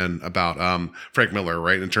chime in about Frank Miller,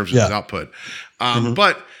 right, in terms of his output.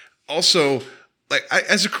 But also, like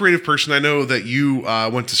as a creative person, I know that you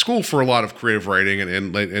went to school for a lot of creative writing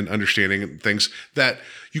and understanding things that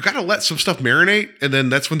you got to let some stuff marinate, and then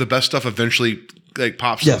that's when the best stuff eventually like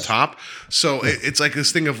pops to the top. So it's like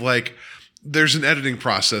this thing of like, there's an editing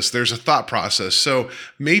process, there's a thought process. So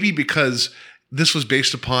maybe because this was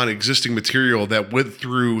based upon existing material that went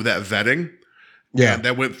through that vetting, and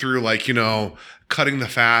that went through like, cutting the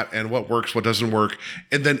fat and what works, what doesn't work.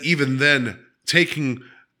 And then even then taking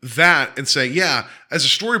that and saying, yeah, as a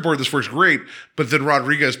storyboard, this works great. But then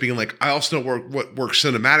Rodriguez being like, I also know what works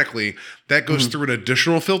cinematically. That goes through an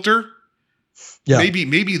additional filter. Yeah.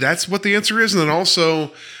 Maybe that's what the answer is. And then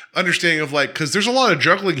also understanding of like, because there's a lot of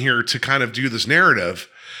juggling here to kind of do this narrative.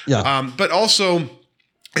 Yeah. But also,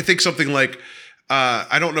 I think something like,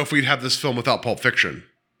 I don't know if we'd have this film without Pulp Fiction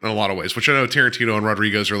in a lot of ways, which I know Tarantino and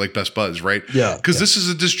Rodriguez are like best buds, right? Yeah. Because this is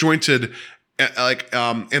a disjointed,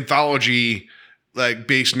 anthology, like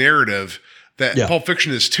based narrative that Pulp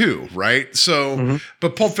Fiction is too, right? So,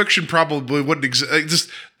 but Pulp Fiction probably wouldn't exist.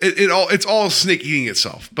 It's all snake eating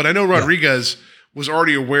itself. But I know Rodriguez was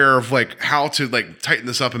already aware of like how to like tighten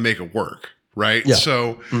this up and make it work, right? Yeah.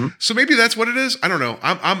 So, so maybe that's what it is. I don't know.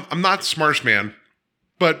 I'm not the smartest man,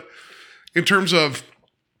 but in terms of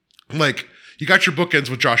like, you got your bookends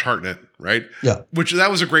with Josh Hartnett, right? Yeah.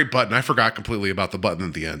 That was a great button. I forgot completely about the button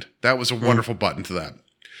at the end. That was a wonderful button to that.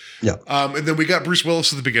 Yeah. And then we got Bruce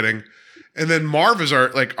Willis at the beginning, and then Marv is our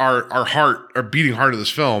beating heart of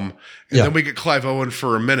this film. And then we get Clive Owen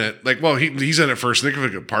for a minute. Like, well, he's in it for a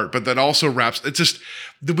significant part, but that also wraps. It's just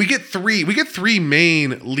we get three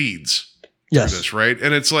main leads. Yes. For this, right?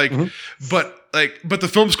 And it's like, but the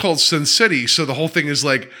film's called Sin City, so the whole thing is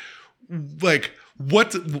like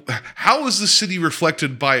how is the city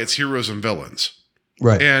reflected by its heroes and villains?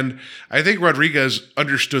 Right. And I think Rodriguez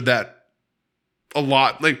understood that a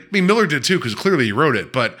lot. Like, I mean, Miller did too, because clearly he wrote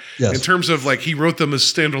it. But in terms of like, he wrote them as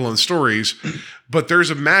standalone stories, but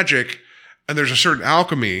there's a magic and there's a certain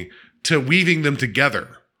alchemy to weaving them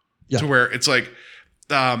together to where it's like,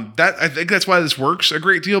 that I think that's why this works a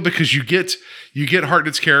great deal, because you get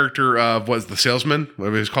Hartnett's character of what's the salesman,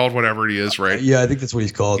 whatever he's called, whatever he is, right? Yeah, I think that's what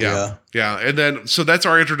he's called. Yeah. And then so that's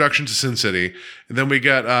our introduction to Sin City, and then we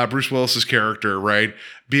got Bruce Willis's character, right,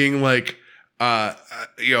 being like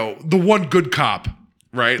the one good cop,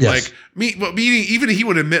 right? Yes. Like meaning even he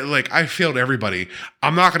would admit like, I failed everybody,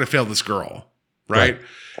 I'm not going to fail this girl, right?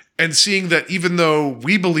 And seeing that even though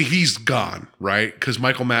we believe he's gone, right? Because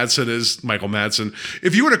Michael Madsen is Michael Madsen.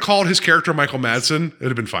 If you would have called his character Michael Madsen, it would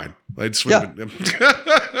have been fine.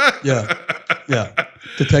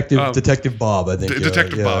 Detective Bob, I think.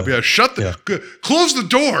 Detective Bob, close the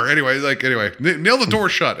door. Anyway, nail the door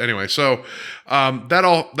shut. Anyway, so that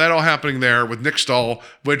all happening there with Nick Stahl,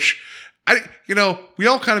 which we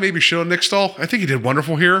all kind of maybe shit on Nick Stahl. I think he did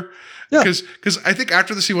wonderful here. Yeah. Because I think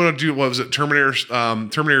after this he wanted to do, what was it,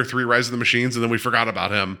 Terminator 3 Rise of the Machines, and then we forgot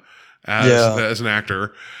about him as an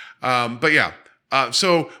actor. But yeah.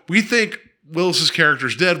 So we think Willis's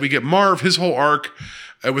character's dead. We get Marv, his whole arc,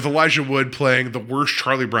 with Elijah Wood playing the worst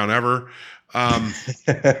Charlie Brown ever.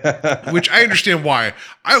 Which I understand why.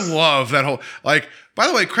 I love that whole, like, by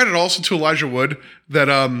the way, credit also to Elijah Wood that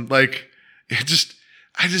I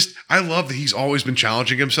love that he's always been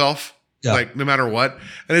challenging himself. Yeah. Like, no matter what.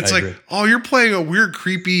 And it's like, oh, you're playing a weird,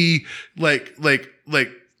 creepy, like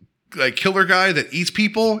killer guy that eats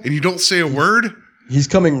people and you don't say a word. He's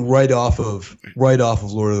coming right off of Lord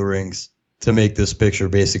of the Rings to make this picture,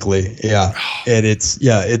 basically. Yeah. And it's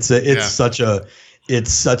such a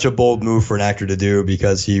bold move for an actor to do,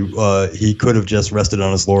 because he could have just rested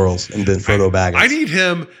on his laurels and been Frodo Baggins. I need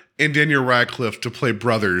him and Daniel Radcliffe to play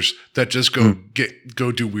brothers that just go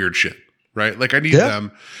do weird shit. Right? Like, I need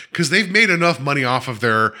them, because they've made enough money off of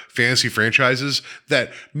their fantasy franchises that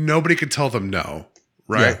nobody can tell them no.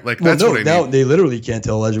 Right? Yeah. Like, that's what I need. Now they literally can't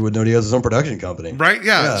tell Elijah Wood no. He has his own production company. Right?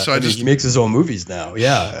 Yeah. So he makes his own movies now.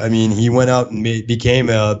 Yeah. I mean, he went out and became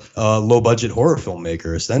a low budget horror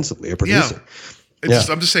filmmaker, ostensibly a producer. Yeah.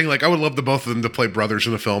 I'm just saying, like, I would love the both of them to play brothers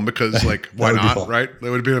in a film, because, like, why not? Right?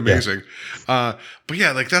 That would have been amazing. Yeah. But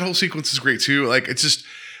yeah, like, that whole sequence is great too. Like, it's just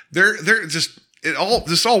they're just.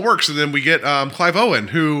 This all works, and then we get Clive Owen,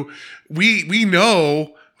 who we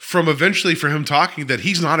know from eventually for him talking that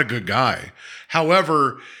he's not a good guy.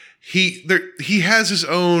 However, he has his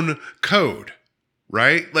own code,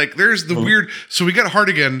 right? Like, there's the weird. So we got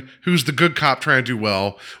Hartigan, who's the good cop trying to do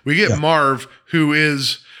well. We get Marv, who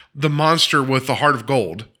is the monster with the heart of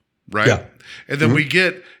gold, right? Yeah. And then we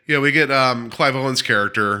get Clive Owen's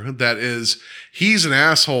character he's an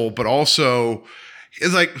asshole, but also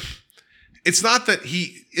is like. It's not that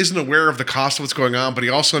he isn't aware of the cost of what's going on, but he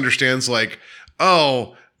also understands, like, there's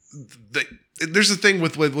a thing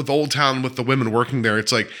with Old Town, with the women working there.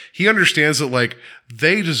 It's like, he understands that, like,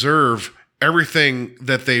 they deserve everything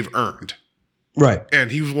that they've earned. Right. And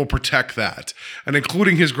he will protect that. And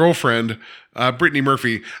including his girlfriend, Brittany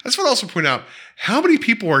Murphy. I just want to also point out, how many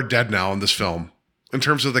people are dead now in this film in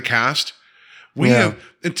terms of the cast?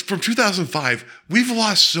 From 2005, we've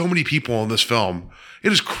lost so many people in this film.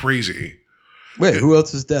 It is crazy. Wait, who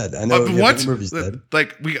else is dead? I know Brittany Murphy's dead.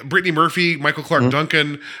 Like, we got Brittany Murphy, Michael Clark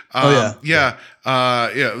Duncan. Who else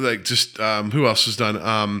has done?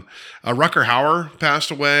 Rutger Hauer passed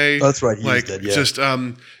away. Oh, that's right, he's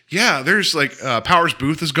dead. Yeah, there's like Powers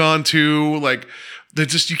Booth is gone too. Like,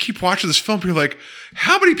 you keep watching this film, you're like,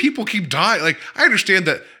 how many people keep dying? Like, I understand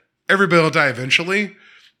that everybody will die eventually,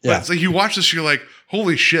 but it's like, you watch this, you're like,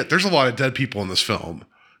 holy shit, there's a lot of dead people in this film.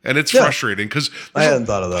 And it's frustrating, because I hadn't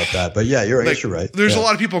thought about that, but yeah, you're right. Like, you're right. There's a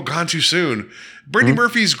lot of people gone too soon. Brittany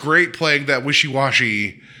Murphy's great playing that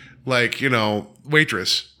wishy-washy, like,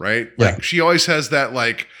 waitress, right? Yeah. Like, she always has that,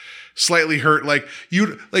 like, slightly hurt, like,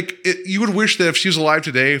 you would wish that if she was alive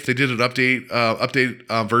today, if they did an update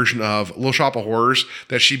version of Little Shop of Horrors,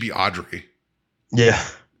 that she'd be Audrey. Yeah.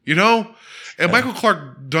 And Michael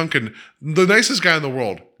Clark Duncan, the nicest guy in the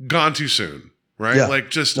world, gone too soon. Right? Yeah. Like,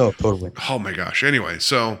 just, no, totally. Oh my gosh. Anyway,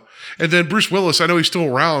 so, and then Bruce Willis, I know he's still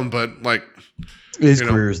around, but, like, his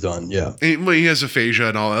career is done. Yeah. He has aphasia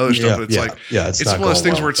and all that other stuff, but it's like, it's one of those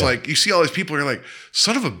things where it's like, you see all these people, you're like,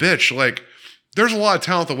 son of a bitch. Like, there's a lot of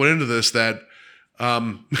talent that went into this that,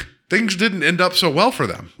 things didn't end up so well for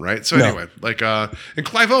them. Right. So anyway, like, and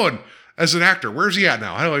Clive Owen, as an actor, where's he at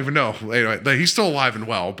now? I don't even know. Anyway, he's still alive and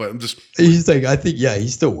well, but I'm just. He's like, I think, he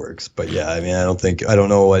still works, but I mean, I don't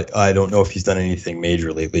know if he's done anything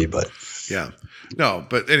major lately, but. Yeah, no,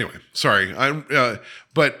 but anyway, sorry. I don't know.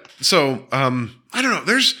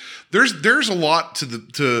 There's a lot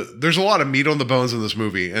there's a lot of meat on the bones in this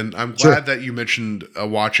movie, and I'm glad that you mentioned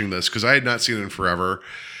watching this, because I had not seen it in forever.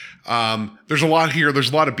 There's a lot here.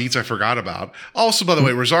 There's a lot of beats I forgot about. Also, by the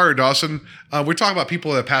way, Rosario Dawson, we're talking about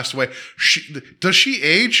people that passed away. Does she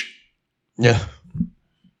age? Yeah.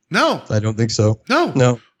 No. I don't think so.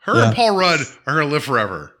 No. Her and Paul Rudd are going to live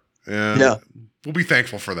forever. And we'll be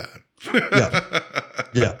thankful for that.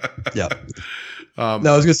 Yeah. Now, I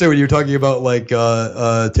was going to say, when you were talking about, like,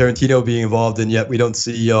 Tarantino being involved, and yet we don't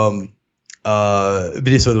see Benicio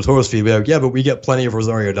del Toro's feed, but we get plenty of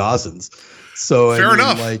Rosario Dawson's. So fair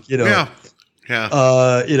enough. Like,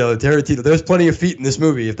 Tarantino, there's plenty of feet in this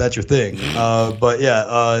movie, if that's your thing. But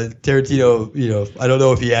Tarantino, I don't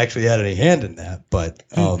know if he actually had any hand in that, but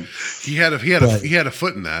he had a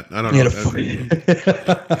foot in that. I don't know.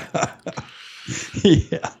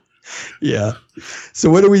 Yeah. Yeah. So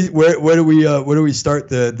where do we start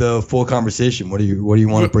the full conversation? What do you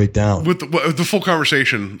want to break down with the full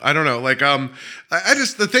conversation? I don't know. Like I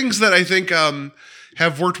just the things that I think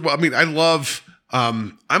have worked well. I mean, I love.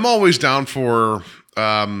 I'm always down for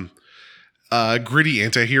gritty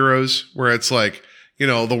anti-heroes where it's like, you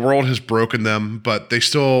know, the world has broken them, but they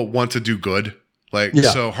still want to do good. Like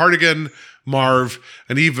so, Hartigan, Marv,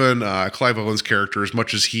 and even Clive Owen's character, as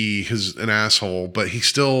much as he is an asshole, but he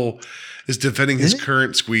still is defending his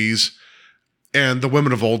current squeeze and the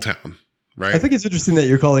women of Old Town, right? I think it's interesting that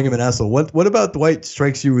you're calling him an asshole. What about Dwight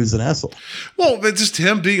strikes you as an asshole? Well, it's just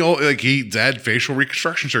him being like he had facial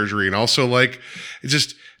reconstruction surgery, and also like it's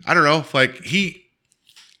just I don't know, like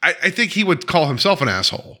I think he would call himself an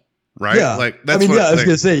asshole. Right? Yeah. Like that's I mean, I was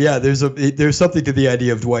gonna say, there's something to the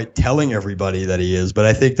idea of Dwight telling everybody that he is, but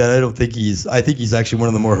I think he's actually one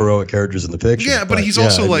of the more heroic characters in the picture. Yeah, but he's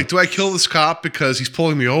also like, do I kill this cop because he's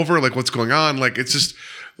pulling me over? Like, what's going on? Like, it's just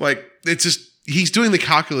he's doing the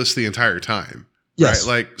calculus the entire time. Yes.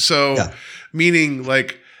 Right? Like, so meaning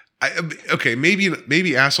like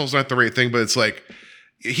maybe asshole's not the right thing, but it's like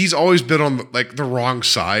he's always been on like the wrong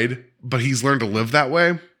side, but he's learned to live that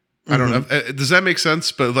way. I don't know. Does that make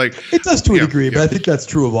sense? But like it does to a degree, but I think that's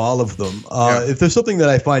true of all of them. If there's something that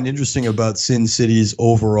I find interesting about Sin City's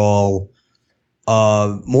overall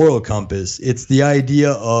moral compass, it's the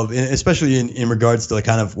idea of, especially in regards to like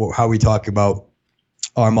kind of how we talk about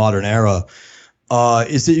our modern era,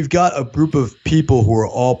 is that you've got a group of people who are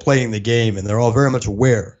all playing the game and they're all very much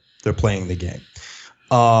aware they're playing the game.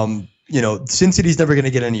 You know, Sin City's never going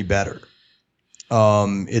to get any better.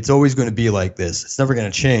 It's always going to be like this. It's never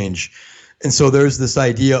going to change. And so there's this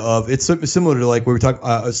idea of, it's similar to like we were talking,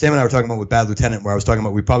 Sam and I were talking about with Bad Lieutenant, where I was talking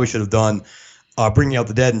about we probably should have done Bringing Out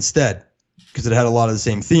the Dead instead, because it had a lot of the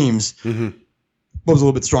same themes. But it was a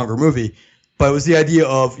little bit stronger movie. But it was the idea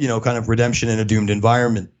of, you know, kind of redemption in a doomed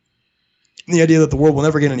environment. And the idea that the world will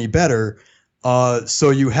never get any better. So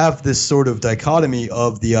you have this sort of dichotomy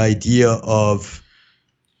of the idea of,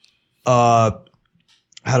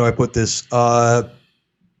 how do I put this? A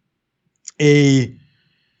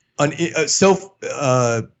self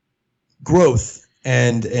growth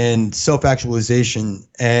and self actualization,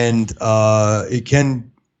 and it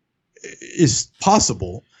is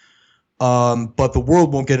possible, but the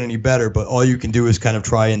world won't get any better. But all you can do is kind of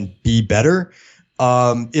try and be better.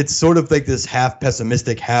 It's sort of like this half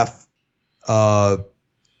pessimistic, half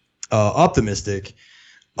optimistic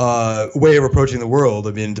way of approaching the world.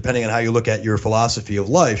 I mean, depending on how you look at your philosophy of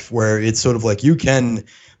life, where it's sort of like you can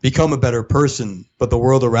become a better person, but the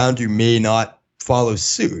world around you may not follow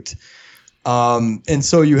suit. And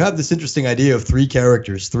so you have this interesting idea of three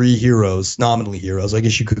characters, three heroes, nominally heroes. I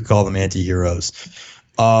guess you could call them anti-heroes.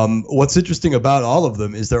 What's interesting about all of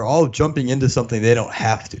them is they're all jumping into something they don't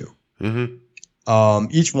have to.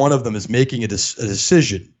 Each one of them is making a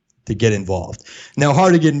decision to get involved. Now,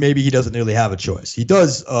 Hartigan, maybe he doesn't really have a choice. He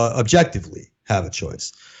does objectively have a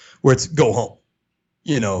choice, where it's go home.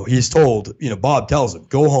 You know, he's told, you know, Bob tells him,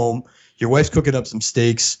 go home. Your wife's cooking up some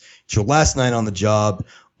steaks. It's your last night on the job.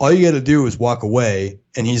 All you got to do is walk away.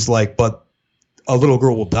 And he's like, but a little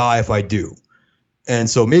girl will die if I do. And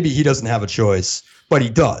so maybe he doesn't have a choice, but he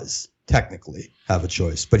does technically have a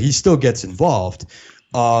choice. But he still gets involved,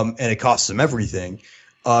 and it costs him everything.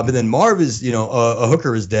 But then Marv is, you know, a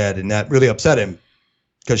hooker is dead, and that really upset him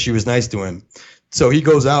because she was nice to him. So he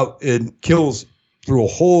goes out and kills through a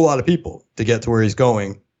whole lot of people to get to where he's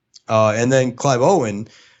going. And then Clive Owen,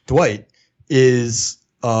 Dwight, takes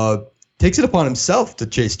it upon himself to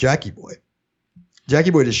chase Jackie Boy.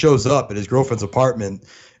 Jackie Boy just shows up at his girlfriend's apartment,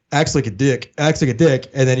 acts like a dick,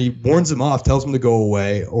 and then he warns him off, tells him to go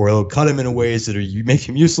away, or he'll cut him in ways that make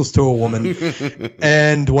him useless to a woman.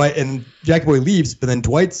 And Jackie Boy leaves, but then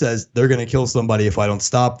Dwight says they're going to kill somebody if I don't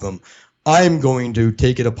stop them. I'm going to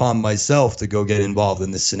take it upon myself to go get involved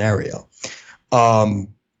in this scenario. And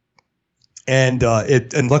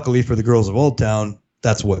luckily for the girls of Old Town,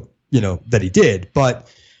 that's what, you know, that he did.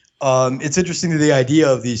 But it's interesting to the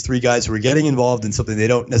idea of these three guys who are getting involved in something they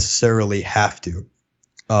don't necessarily have to.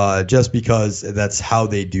 Just because that's how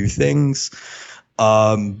they do things,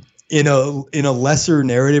 in a lesser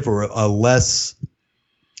narrative, or a less,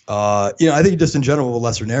 I think just in general a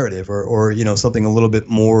lesser narrative, or you know, something a little bit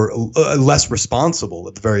more less responsible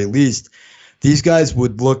at the very least. These guys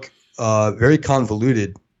would look very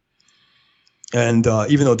convoluted, and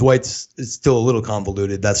even though Dwight's is still a little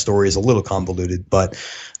convoluted, that story is a little convoluted, but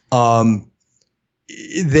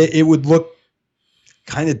it would look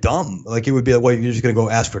kind of dumb. Like it would be like, well, you're just going to go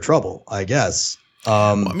ask for trouble, I guess.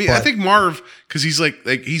 I think Marv, because he's like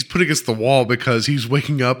he's put against the wall because he's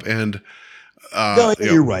waking up and No,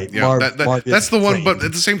 you're right. Yeah, that's the one. But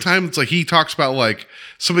at the same time, it's like he talks about like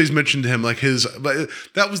somebody's mentioned to him like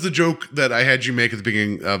that was the joke that I had you make at the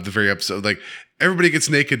beginning of the very episode. Like everybody gets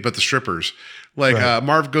naked, but the strippers. Like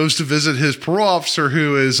Marv goes to visit his parole officer,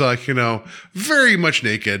 who is like very much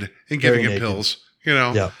naked and giving him pills.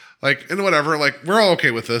 Like and whatever. Like we're all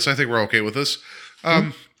okay with this. I think we're okay with this.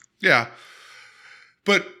 Yeah,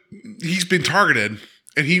 but he's been targeted,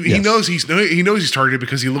 and he knows he's targeted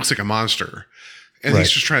because he looks like a monster. And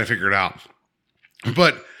he's just trying to figure it out.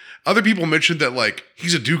 But other people mentioned that like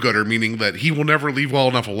he's a do-gooder, meaning that he will never leave well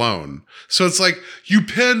enough alone. So it's like you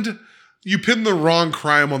pinned the wrong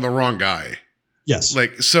crime on the wrong guy. Yes.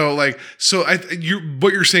 What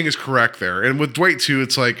you're saying is correct there. And with Dwight too,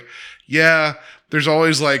 it's like, yeah, there's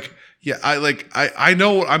always like, yeah, I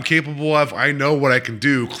know what I'm capable of. I know what I can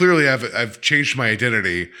do. Clearly I've changed my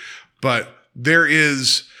identity, but there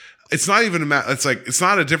is. It's not even a matter. It's like it's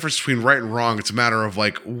not a difference between right and wrong. It's a matter of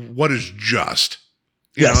like what is just.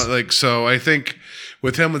 You know, like so. I think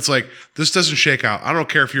with him, it's like this doesn't shake out. I don't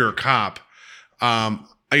care if you're a cop. I'm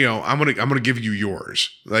gonna give you yours.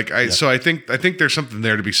 So I think there's something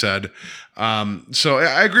there to be said. So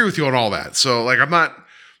I agree with you on all that. So like I'm not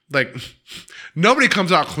like nobody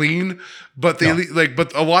comes out clean, but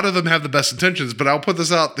but a lot of them have the best intentions. But I'll put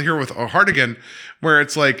this out here with Hartigan, where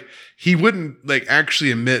it's like. He wouldn't like actually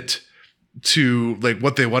admit to like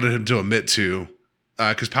what they wanted him to admit to,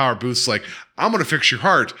 because Power Booth's like, I'm going to fix your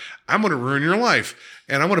heart, I'm going to ruin your life,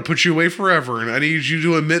 and I'm going to put you away forever, and I need you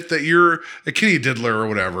to admit that you're a kitty diddler or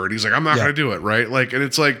whatever. And he's like, I'm not going to do it, right? Like, and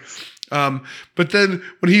it's like, but then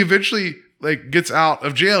when he eventually like gets out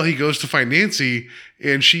of jail, he goes to find Nancy,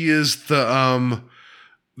 and she is the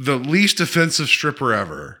least offensive stripper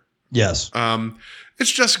ever. Yes. It's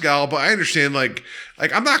Jessica Alba. I understand. Like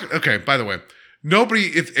I'm not okay. By the way, nobody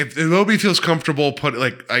if nobody feels comfortable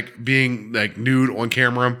being like nude on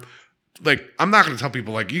camera, like I'm not going to tell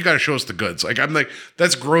people like you got to show us the goods. Like I'm like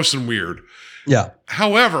that's gross and weird. Yeah.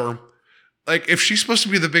 However, like if she's supposed to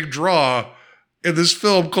be the big draw in this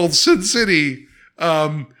film called Sin City,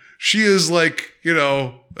 she is like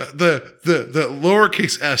the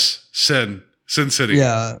lowercase s Sin City.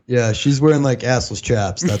 Yeah. She's wearing like assless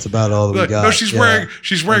chaps. That's about all that we got. No,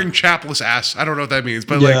 she's wearing chapless ass. I don't know what that means,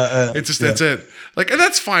 but it's just that's it. Like, and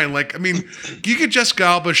that's fine. Like, I mean, you get Jessica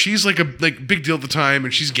Alba. She's like a big deal at the time,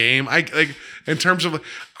 and she's game. I like in terms of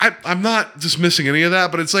I'm not dismissing any of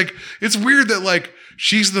that, but it's like it's weird that like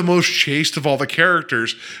she's the most chaste of all the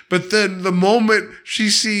characters, but then the moment she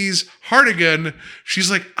sees Hartigan, she's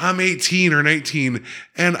like, I'm 18 or 19,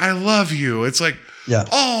 and I love you. It's like,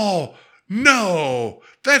 oh. No,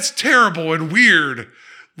 that's terrible and weird.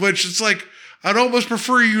 Which it's like, I'd almost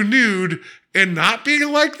prefer you nude and not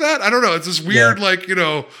being like that. I don't know. It's this weird, I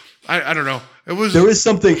don't know. There is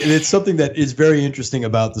something, and it's something that is very interesting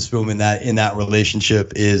about this film in that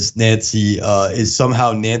relationship is Nancy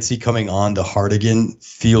somehow Nancy coming on to Hartigan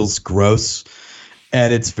feels gross,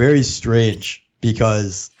 and it's very strange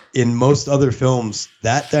because in most other films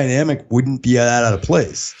that dynamic wouldn't be that out of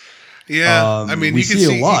place. Yeah, I mean, you can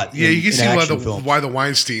see a lot. Yeah, you can see why the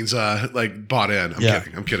Weinsteins like bought in.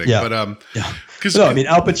 I'm kidding. Yeah. But because I mean,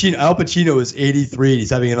 Al Pacino is 83. He's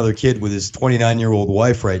having another kid with his 29-year-old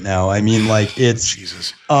wife right now. I mean, like it's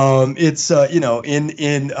Jesus. I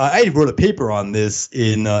wrote a paper on this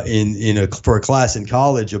for a class in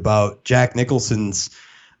college about Jack Nicholson's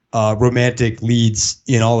romantic leads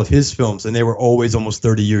in all of his films, and they were always almost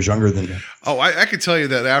 30 years younger than him. Oh, I could tell you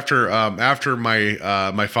that after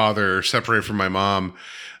my father separated from my mom,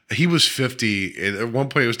 he was 50. And at one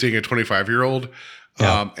point, he was dating a 25-year-old.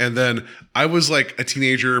 Yeah. And then I was like a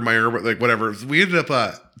teenager, like whatever. We ended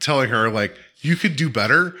up telling her like, you could do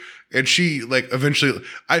better. And she like eventually,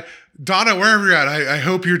 Donna, wherever you're at, I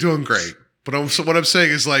hope you're doing great. But what I'm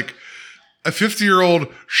saying is like, a 50-year-old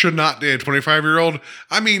should not date a 25-year-old.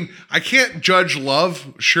 I mean, I can't judge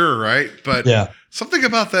love, sure, right? But something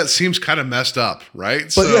about that seems kind of messed up,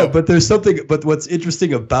 right? But there's something. But what's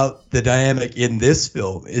interesting about the dynamic in this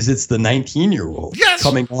film is it's the 19-year-old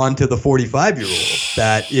coming on to the 45-year-old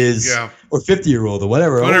that is, or 50-year-old or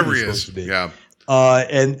whatever he is supposed to be. Yeah.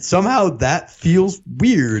 And somehow that feels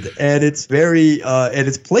weird, and it's very, and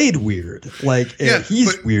it's played weird. Like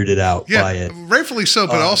he's weirded out by it, rightfully so.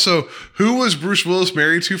 But also, who was Bruce Willis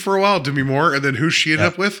married to for a while? Demi Moore, and then who she ended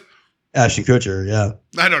up with? Ashton Kutcher. Yeah,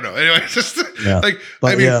 I don't know. Anyway, just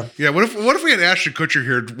What if we had Ashton Kutcher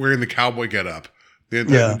here wearing the cowboy getup?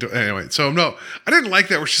 Anyway, so no, I didn't like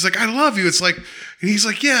that where she's like, I love you. It's like, and he's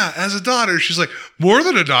like, yeah, as a daughter. She's like, more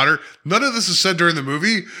than a daughter. None of this is said during the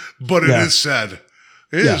movie, but it is said.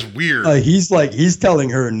 It is weird. He's telling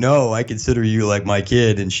her, no, I consider you like my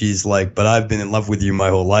kid. And she's like, but I've been in love with you my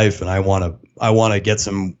whole life. And I want to get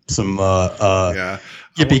some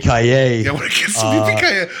yippee-ki-yay. Yeah, I want to get some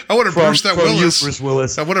yippee-ki-yay. I want to Bruce that Willis. Bruce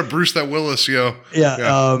Willis. I want to Bruce that Willis, yo.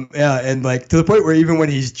 Yeah. And like to the point where even when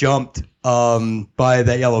he's jumped by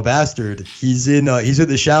that yellow bastard, he's in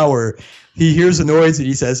the shower. He hears a noise and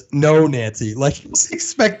he says, "No, Nancy." Like he's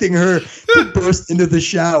expecting her to burst into the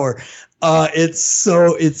shower. It's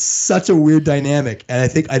such a weird dynamic, and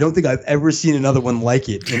I don't think I've ever seen another one like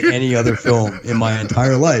it in any other film in my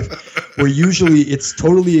entire life. Where usually it's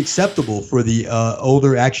totally acceptable for the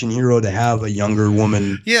older action hero to have a younger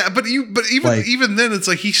woman. Yeah, but even then, it's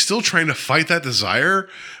like he's still trying to fight that desire.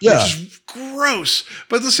 Yeah, which is gross.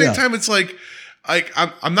 But at the same time, it's like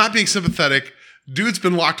I'm not being sympathetic. Dude's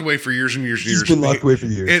been locked away for years and years and years. He's been locked away for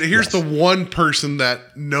years. And here's the one person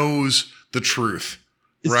that knows the truth.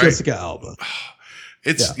 It's right? Jessica Alba.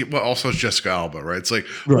 Well, also it's Jessica Alba, right? It's like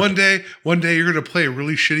one day you're gonna play a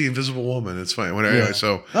really shitty Invisible Woman. It's fine. Anyway,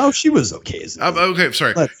 so she was okay. Okay,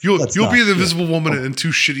 sorry. You'll be the Invisible Woman in 2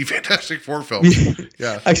 shitty Fantastic Four films.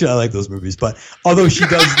 Yeah. Actually, I like those movies, but although she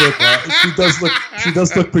does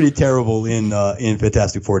look pretty terrible in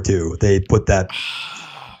Fantastic Four 2. They put that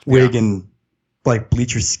wig and like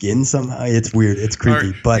bleach your skin somehow. It's weird. It's creepy.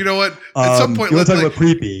 Right. But you know what? At some point, let's talk about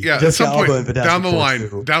creepy. Yeah. At some point down the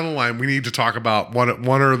line, we need to talk about one or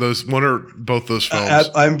both those films.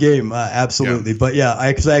 I'm game, absolutely. Yeah. But yeah,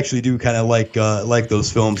 because I actually do kind of like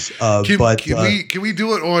those films. Can we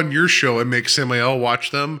do it on your show and make Samael watch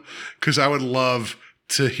them? Because I would love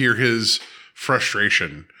to hear his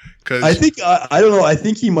frustration. I think I don't know. I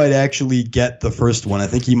think he might actually get the first one. I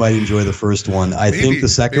think he might enjoy the first one. I think the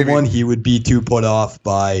second one he would be too put off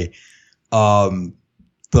by, like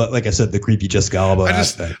I said, the creepy Jessica Alba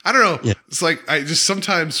aspect. I don't know. Yeah. It's like I just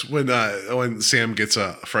sometimes when Sam gets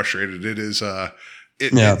frustrated, it is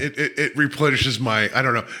it replenishes my I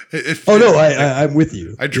don't know. I'm with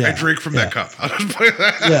you. I drink from that cup. I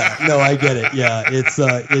get it. Yeah,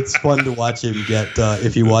 it's fun to watch him get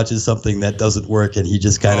if he watches something that doesn't work and he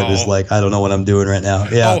just kind of is like, I don't know what I'm doing right now.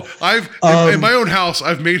 Yeah. In my own house,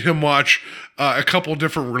 I've made him watch a couple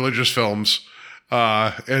different religious films.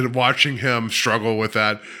 And watching him struggle with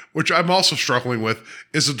that, which I'm also struggling with,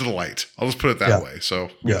 is a delight. I'll just put it that way. So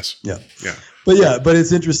yes. Yeah. But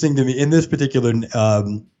it's interesting to me in this particular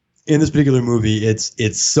movie.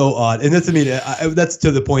 It's so odd, and that's to me that's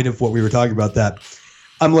to the point of what we were talking about. That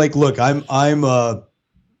I'm like, look, I'm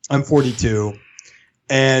 42,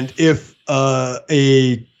 and if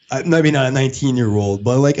maybe not a 19-year-old,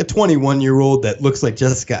 but like a 21-year-old that looks like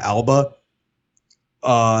Jessica Alba.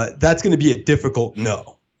 That's going to be a difficult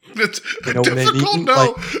no. It's difficult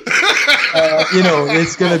no.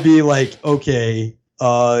 It's going to be like, okay,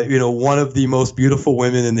 one of the most beautiful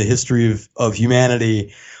women in the history of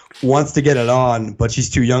humanity wants to get it on, but she's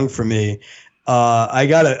too young for me. I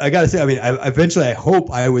gotta say, I mean, I hope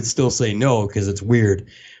I would still say no because it's weird,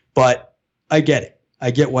 but I get it. I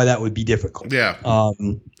get why that would be difficult. Yeah. But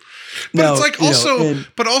it's like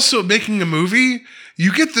also making a movie,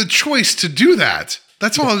 you get the choice to do that.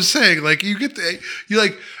 That's all I'm saying. Like it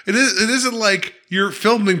isn't like you're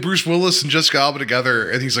filming Bruce Willis and Jessica Alba together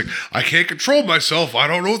and he's like, I can't control myself. I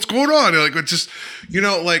don't know what's going on. Like it's just,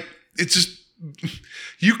 it's just,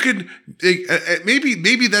 you could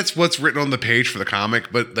maybe that's what's written on the page for the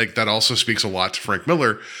comic, but like that also speaks a lot to Frank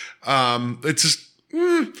Miller. It's just,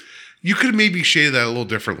 you could maybe shade that a little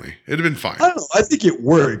differently. It'd have been fine. I don't know. I think it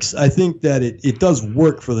works. I think that it does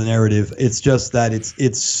work for the narrative. It's just that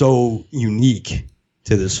it's so unique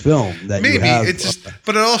to this film that maybe you have, it's just,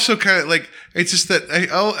 but it also kind of like it's just that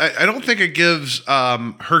I don't think it gives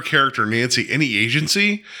her character Nancy any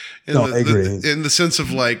agency. I agree. In the sense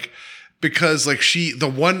of like, because like the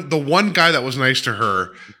one guy that was nice to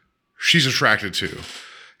her, she's attracted to,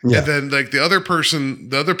 and then like the other person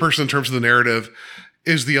in terms of the narrative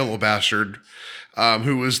is the yellow bastard,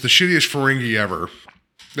 who was the shittiest Ferengi ever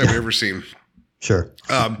that we've ever seen. Sure.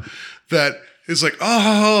 That is like,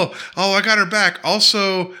 I got her back.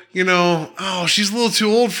 Also, she's a little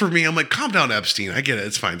too old for me. I'm like, calm down, Epstein. I get it.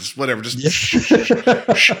 It's fine. Just whatever. Just shh.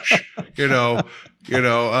 Yellow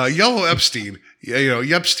Epstein.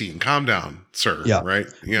 Yepstein. Calm down, sir. Yeah. Right.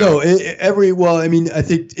 No. I mean, I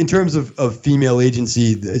think in terms of female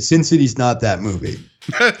agency, Sin City's not that movie.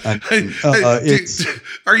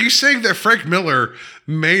 Are you saying that Frank Miller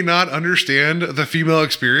may not understand the female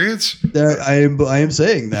experience? I am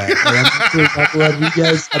saying that.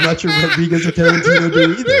 I'm not sure Rodriguez or Tarantino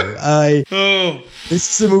do either.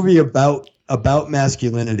 This is a movie about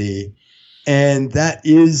masculinity, and that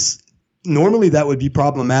is normally that would be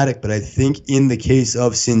problematic, but I think in the case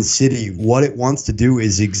of Sin City, what it wants to do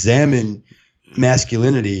is examine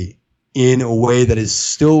masculinity in a way that is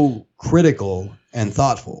still critical and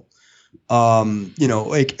thoughtful.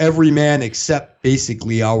 Like every man except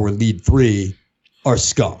basically our lead three are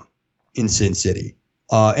scum in Sin City,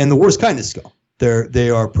 and the worst kind of scum. They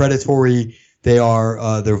are predatory.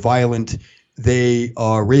 They're violent. They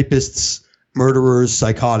are rapists, murderers,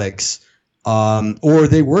 psychotics, or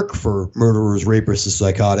they work for murderers, rapists, and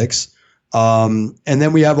psychotics. And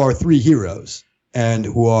then we have our three heroes,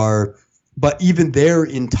 but even their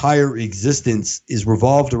entire existence is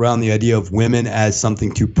revolved around the idea of women as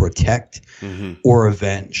something to protect or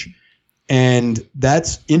avenge. And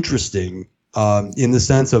that's interesting in the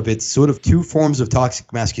sense of it's sort of two forms of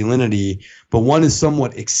toxic masculinity, but one is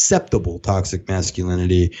somewhat acceptable toxic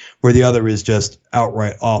masculinity, where the other is just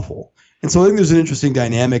outright awful. And so I think there's an interesting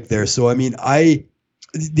dynamic there. So, I mean,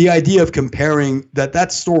 the idea of comparing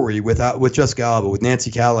that story with Jessica Alba, with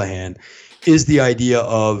Nancy Callahan, is the idea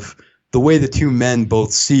of the way the two men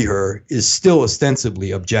both see her is still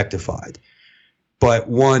ostensibly objectified. But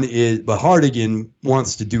Hartigan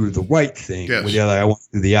wants to do the right thing, yes. With the other, I want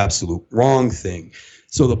to do the absolute wrong thing.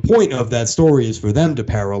 So the point of that story is for them to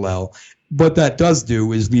parallel. What that does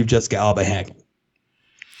do is leave Jessica Alba hanging.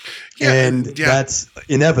 Yeah, and that's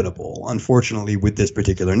inevitable, unfortunately, with this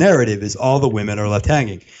particular narrative, is all the women are left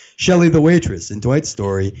hanging. Shelley, the waitress in Dwight's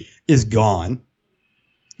story, is gone.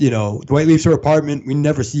 Dwight leaves her apartment. We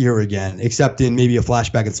never see her again, except in maybe a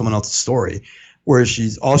flashback in someone else's story, where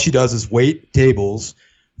all she does is wait tables,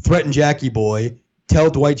 threaten Jackie Boy, tell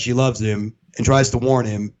Dwight she loves him, and tries to warn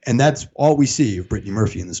him. And that's all we see of Brittany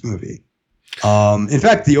Murphy in this movie. In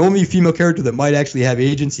fact, the only female character that might actually have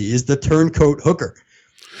agency is the turncoat hooker.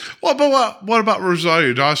 Well, but what about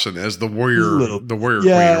Rosario Dawson as the warrior queen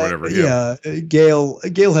or whatever? Yeah. Gail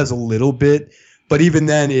has a little bit, but even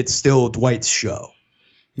then, it's still Dwight's show.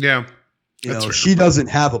 Yeah. She doesn't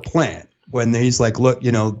have a plan. When he's like, look,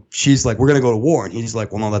 she's like, we're going to go to war. And he's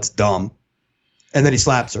like, well, no, that's dumb. And then he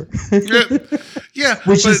slaps her. Yeah.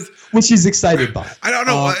 Which she's excited by. I don't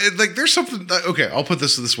know. There's something. Okay, I'll put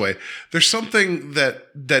this way. There's something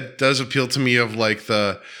that does appeal to me of like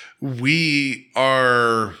we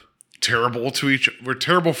are terrible we're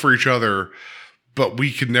terrible for each other, but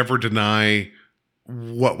we can never deny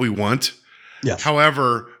what we want. Yes.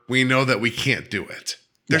 However, we know that we can't do it.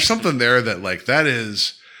 There's something there that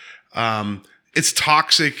is, it's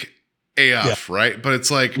toxic AF, right? But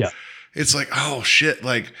it's like, oh shit.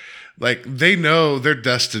 Like they know they're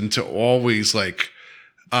destined to always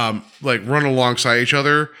run alongside each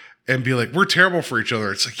other and be like, we're terrible for each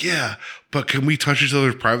other. It's like, yeah, but can we touch each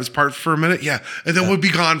other's private parts for a minute? Yeah. And then we'll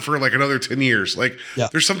be gone for like another 10 years. Like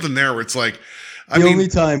there's something there where it's like, the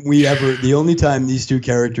only time these two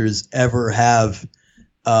characters ever have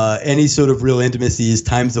any sort of real intimacy is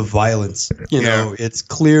times of violence. It's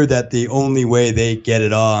clear that the only way they get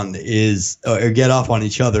it on is or get off on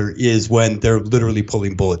each other is when they're literally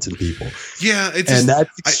pulling bullets in people. Yeah,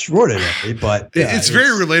 that's extraordinary. But it's very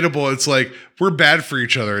relatable. It's like we're bad for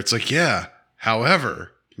each other. It's like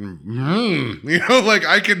however.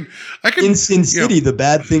 I can. In Sin City, the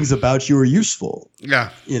bad things about you are useful. Yeah,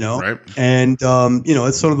 right. And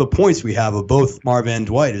it's sort of the points we have of both Marv and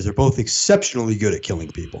Dwight is they're both exceptionally good at killing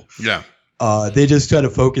people. Yeah, they just try to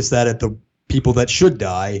focus that at the people that should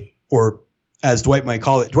die, or as Dwight might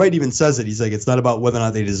call it. Dwight even says it. He's like, it's not about whether or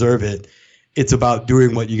not they deserve it. It's about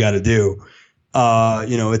doing what you got to do.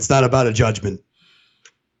 It's not about a judgment.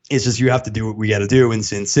 It's just you have to do what we got to do in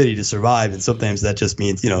Sin City to survive. And sometimes that just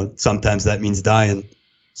means, sometimes that means dying.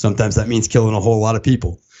 Sometimes that means killing a whole lot of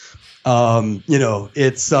people.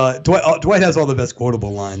 It's Dwight has all the best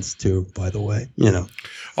quotable lines too, by the way,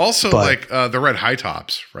 Also, the red high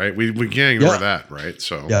tops, right? We can't ignore that, right?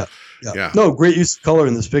 So yeah. No, great use of color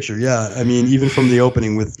in this picture. Yeah, I mean, even from the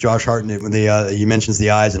opening with Josh Hartnett, when he mentions the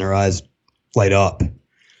eyes and her eyes light up,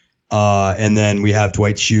 and then we have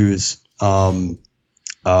Dwight's shoes.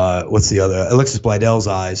 What's the other? Alexis Bledell's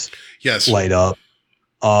eyes light up.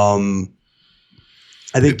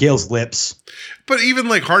 I think Gail's lips. But even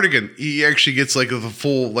like Hartigan, he actually gets like the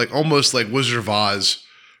full, like almost like Wizard of Oz,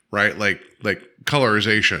 right? Like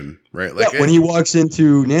colorization, right? Like when he walks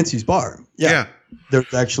into Nancy's bar. Yeah.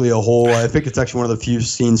 There's actually a whole, I think it's actually one of the few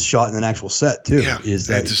scenes shot in an actual set too, is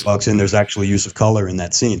that he walks in, there's actually use of color in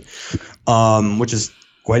that scene, which is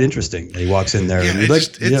quite interesting. He walks in there. Yeah, and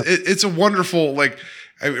it's a wonderful,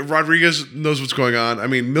 Rodriguez knows what's going on. I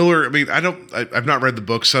mean, Miller, I've not read the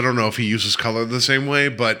books, so I don't know if he uses color the same way,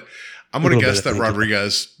 but I'm going to guess that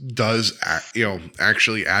Rodriguez does,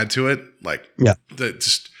 actually add to it.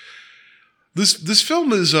 This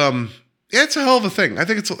film is, it's a hell of a thing. I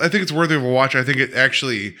think it's worthy of a watch. I think it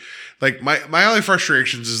actually, like, my only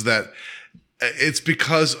frustrations is that it's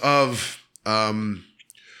because of the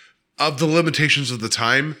limitations of the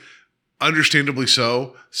time, understandably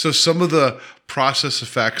so. So some of the process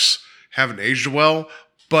effects haven't aged well,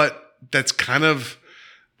 but that's kind of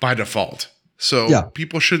by default. So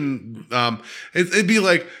people shouldn't. It'd be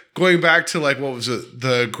like going back to, like, what was it,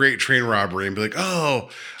 the Great Train Robbery, and be like, oh,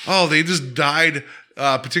 they just died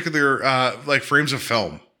particular like frames of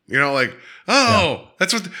film. You know, like,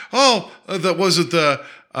 that's what. That was it. The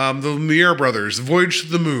Lumiere brothers, Voyage to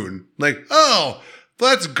the Moon. Like,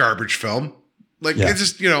 that's garbage film. Like, it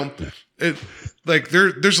just, you know, it, like,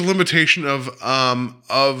 there's a limitation of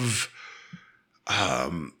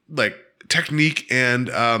like technique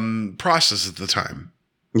and process at the time.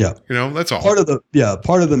 Yeah. You know, that's all. Part of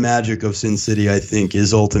the magic of Sin City, I think,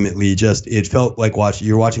 is ultimately just, it felt like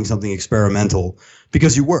you're watching something experimental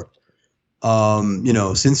because you were. You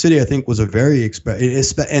know, Sin City, I think, was a very for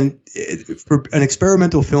an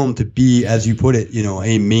experimental film to be, as you put it, you know,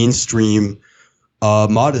 a mainstream,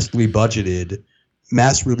 modestly budgeted,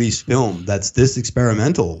 mass release film that's this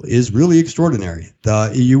experimental is really extraordinary.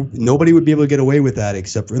 Nobody would be able to get away with that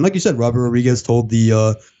except for, and like you said, Robert Rodriguez told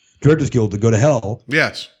the Directors Guild to go to hell.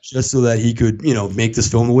 Yes. Just so that he could, you know, make this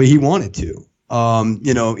film the way he wanted to.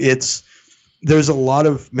 You know, there's a lot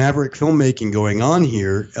of maverick filmmaking going on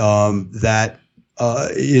here that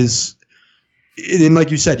is, and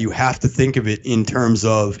like you said, you have to think of it in terms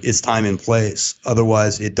of its time and place.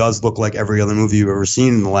 Otherwise, it does look like every other movie you've ever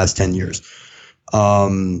seen in the last 10 years.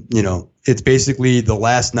 You know, it's basically the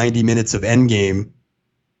last 90 minutes of Endgame,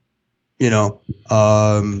 you know,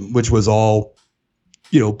 which was all,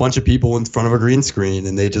 you know, a bunch of people in front of a green screen,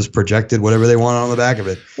 and they just projected whatever they wanted on the back of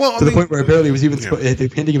it. Well, the point where apparently it was even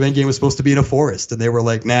the ending of Endgame was supposed to be in a forest, and they were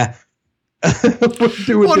like, "Nah."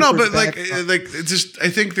 Well, no, but like it's just, I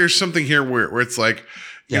think there's something here where it's like,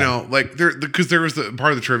 you know, like because there was the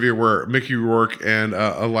part of the trivia where Mickey Rourke and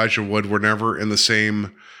Elijah Wood were never in the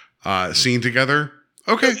same scene together.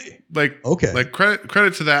 Okay. Like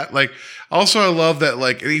credit to that. Like, also, I love that,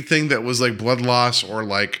 like, anything that was like blood loss or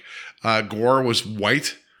like gore was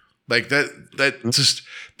white, like that just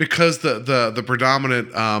because the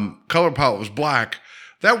predominant color palette was black.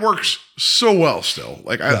 That works so well still.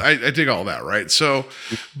 Like, I dig all that, right? So,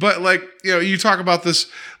 but, like, you know, you talk about this,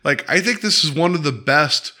 like, I think this is one of the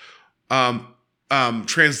best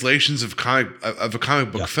translations of a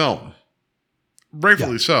comic book film,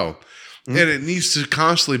 rightfully so. Mm-hmm. And it needs to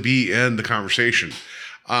constantly be in the conversation.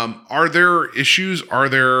 Are there issues?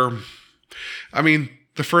 I mean,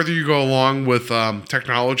 the further you go along with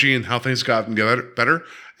technology and how things gotten better,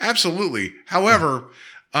 absolutely. However,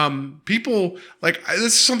 people, like,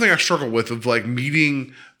 this is something I struggle with, of like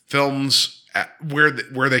meeting films where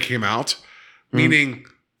they came out. Meaning,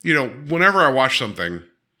 you know, whenever I watch something,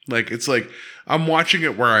 like, it's like I'm watching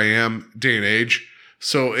it where I am day and age.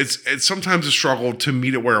 So it's sometimes a struggle to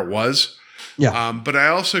meet it where it was. Yeah. But I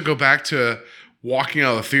also go back to walking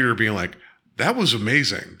out of the theater being like, that was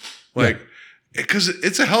amazing. Like, because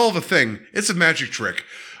it's a hell of a thing. It's a magic trick.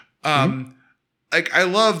 Like, I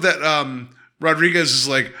love that Rodriguez is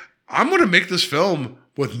like, I'm going to make this film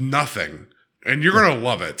with nothing, and you're going to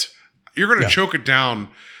love it. You're going to choke it down,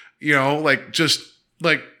 you know, like, just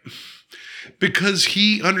like, because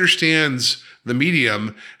he understands the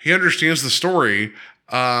medium, he understands the story,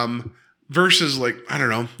 versus, like, I don't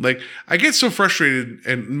know, like, I get so frustrated,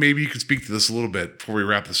 and maybe you can speak to this a little bit before we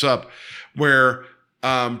wrap this up, where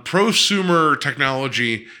prosumer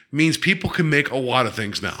technology means people can make a lot of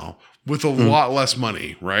things now with a lot less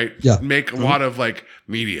money, right? Yeah. Make a lot of, like,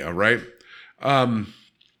 media, right? And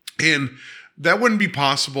that wouldn't be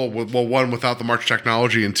possible with, well, one, without the march of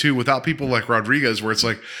technology, and two, without people like Rodriguez, where it's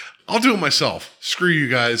like, I'll do it myself. Screw you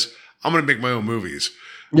guys. I'm going to make my own movies.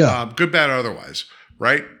 Yeah. Good, bad, or otherwise,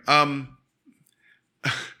 right?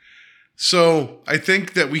 So I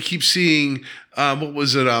think that we keep seeing, what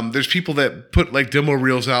was it? There's people that put, like, demo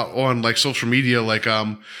reels out on, like, social media, like,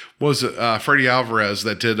 what was it? Freddy Alvarez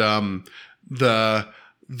that did the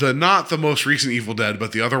not the most recent Evil Dead,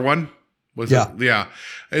 but the other one. Yeah.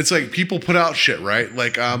 It's like people put out shit, right?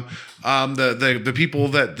 Like the people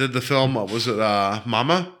that did the film, what was it?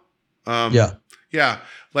 Mama? Yeah.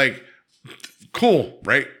 Like, cool,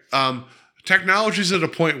 right? Technology's at a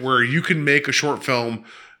point where you can make a short film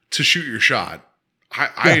to shoot your shot.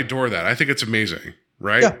 I adore that. I think it's amazing,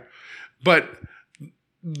 right? Yeah. But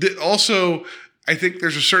also, I think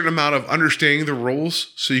there's a certain amount of understanding the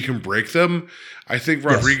rules so you can break them. I think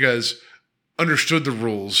Rodriguez understood the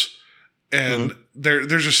rules, and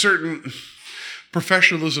there's a certain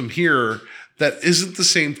professionalism here that isn't the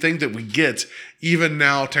same thing that we get. Even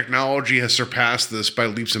now, technology has surpassed this by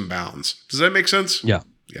leaps and bounds. Does that make sense? Yeah.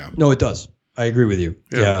 Yeah. No, it does. I agree with you.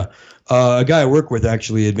 Yeah. A guy I work with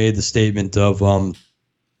actually had made the statement of,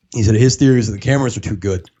 he said his theory is that the cameras are too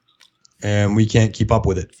good and we can't keep up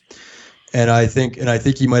with it. And I think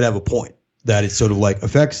he might have a point that it's sort of like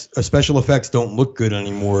special effects don't look good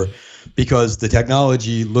anymore because the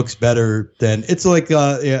technology looks better than it's like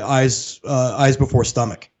eyes before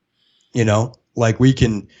stomach, you know, like we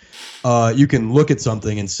can, you can look at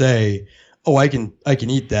something and say, oh, I can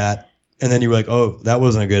eat that. And then you're like, oh, that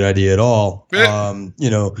wasn't a good idea at all. You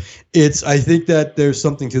know, I think that there's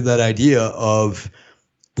something to that idea of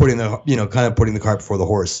putting the cart before the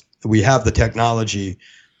horse. We have the technology,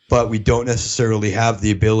 but we don't necessarily have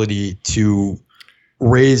the ability to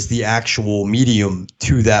raise the actual medium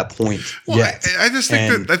to that point yet. I just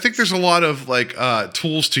think I think there's a lot of like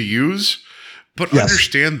tools to use, but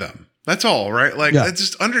understand them. That's all, right? Like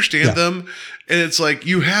just understand them. And it's like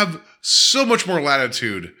you have so much more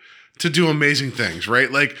latitude to do amazing things,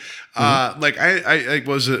 right? Like, like I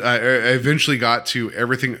eventually got to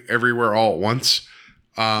Everything Everywhere All at Once.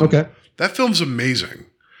 Okay. That film's amazing.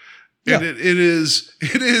 And it is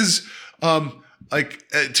like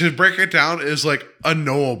to break it down is like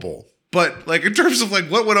unknowable, but like in terms of like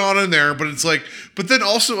what went on in there, but it's like, but then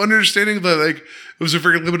also understanding that like it was a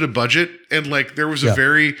very limited budget and like there was a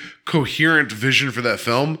very coherent vision for that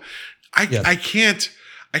film. I can't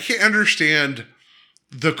understand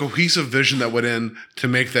the cohesive vision that went in to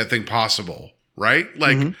make that thing possible. Right.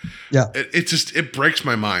 Like, it breaks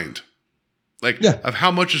my mind. Like of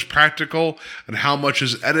how much is practical and how much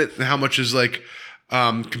is edit and how much is like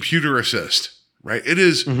computer assist, right? It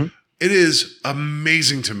is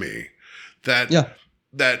amazing to me that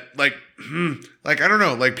like I don't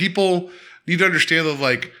know, like people need to understand that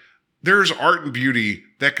like there's art and beauty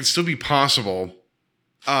that can still be possible.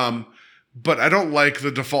 But I don't like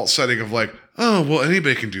the default setting of like, oh, well,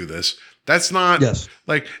 anybody can do this. That's not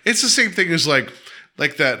like it's the same thing as like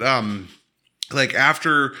that like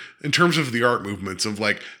after, in terms of the art movements of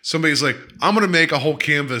like, somebody's like, I'm going to make a whole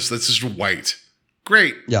canvas that's just white.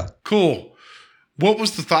 Great. Yeah. Cool. What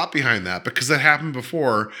was the thought behind that? Because that happened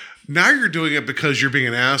before. Now you're doing it because you're being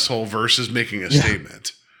an asshole versus making a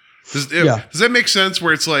statement. Does that make sense?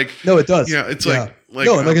 Where it's like, no, it does. Yeah. It's like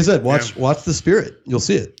no, like I said, watch The Spirit. You'll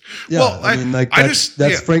see it. Yeah. Well, I mean, like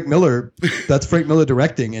that's Frank Miller. That's Frank Miller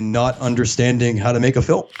directing and not understanding how to make a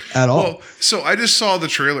film at all. Well, so I just saw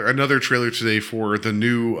another trailer today for the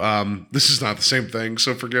new. This is not the same thing,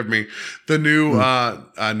 so forgive me. The new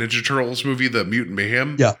Ninja Turtles movie, the Mutant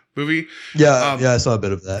Mayhem movie. Yeah, I saw a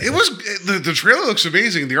bit of that. It was the trailer looks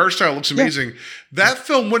amazing. The art style looks amazing. That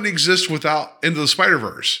film wouldn't exist without Into the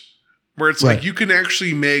Spider-Verse, where it's like you can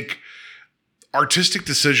actually make artistic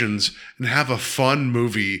decisions and have a fun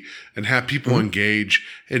movie and have people engage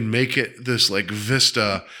and make it this like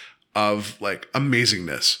vista of like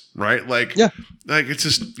amazingness, right? Like, like it's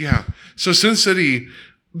just, So Sin City,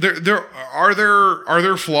 there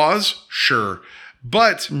are flaws? Sure.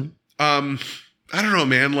 But, I don't know,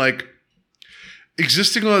 man, like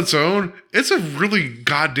existing on its own, it's a really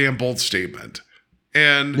goddamn bold statement.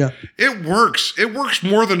 And it works. It works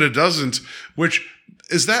more than it doesn't, which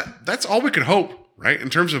is that's all we can hope, right? In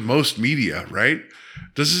terms of most media, right?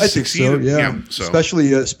 Does it succeed? So, yeah. So.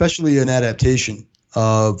 Especially an adaptation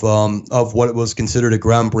of what was considered a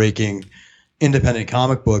groundbreaking independent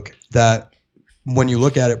comic book that, when you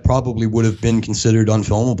look at it, probably would have been considered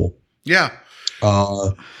unfilmable. Yeah.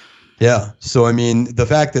 So I mean, the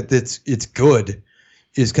fact that it's good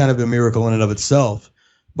is kind of a miracle in and of itself.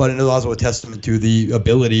 But it is also a testament to the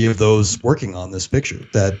ability of those working on this picture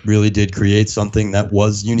that really did create something that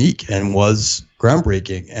was unique and was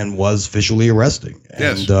groundbreaking and was visually arresting.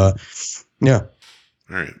 Yes. And, All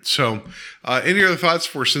right. So any other thoughts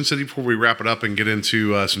for Sin City before we wrap it up and get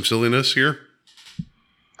into some silliness here?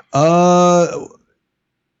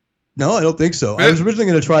 No, I don't think so. I was originally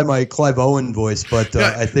going to try my Clive Owen voice, but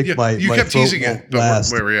I think you my kept teasing it. But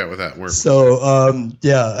where are we at with that? So,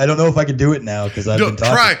 I don't know if I can do it now because I've been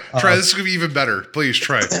talking. Try. This is going to be even better. Please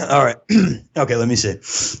try it. All right. Okay, let me see.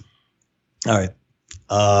 All right.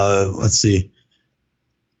 Let's see.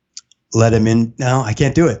 Let him in now. I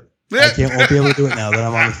can't do it. Won't be able to do it now that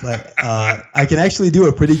I'm on the flight. I can actually do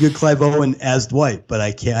a pretty good Clive Owen as Dwight, but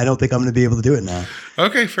I can't. I don't think I'm going to be able to do it now.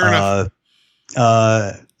 Okay, fair enough.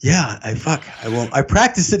 I won't. I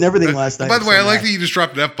practiced it and everything last night. By the way, I like that you just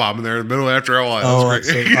dropped an F-bomb in there in the middle after all. I'm so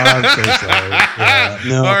sorry.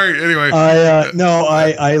 No. All right. Anyway,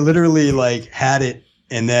 I literally like had it,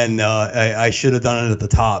 and then I should have done it at the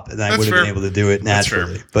top, and I would have been able to do it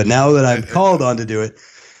naturally. But now that I'm called on to do it,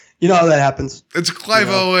 You know how that happens. It's Clive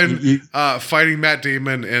Owen fighting Matt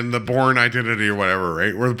Damon in the Bourne Identity or whatever,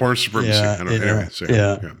 right? Or the Bourne Supremacy.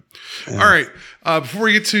 All right. Before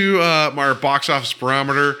we get to our box office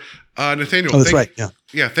barometer, Nathaniel. Oh, that's right. Yeah.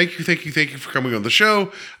 Yeah. Thank you for coming on the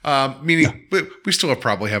show. Meaning we still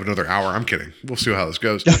probably have another hour. I'm kidding. We'll see how this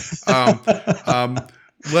goes.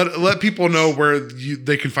 Let people know where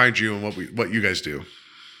they can find you and what you guys do.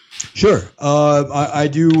 Sure. I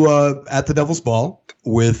do At the Devil's Ball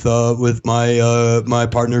with my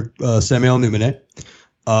partner Samuel Numene,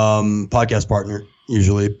 podcast partner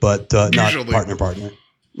usually, but not partner.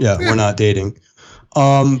 Yeah, we're not dating.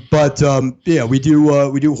 We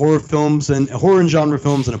do horror films and horror and genre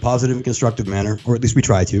films in a positive and constructive manner, or at least we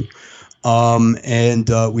try to. And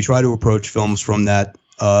we try to approach films from that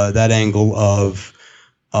angle of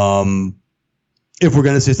if we're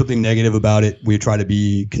going to say something negative about it, we try to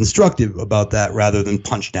be constructive about that rather than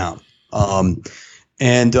punch down.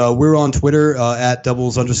 And we're on Twitter at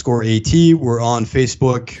doubles_AT. We're on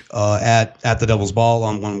Facebook at the Devil's Ball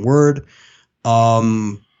on one word.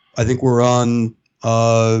 I think we're on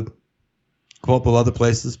a couple other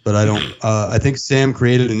places, but I don't. I think Sam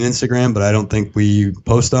created an Instagram, but I don't think we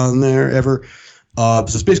post on there ever. So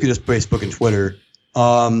it's basically just Facebook and Twitter.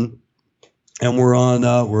 And we're on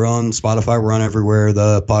Spotify. We're on everywhere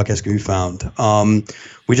the podcast can be found.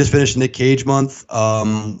 We just finished Nick Cage month.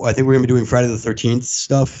 I think we're gonna be doing Friday the 13th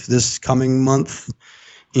stuff this coming month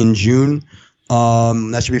in June.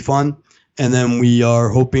 That should be fun. And then we are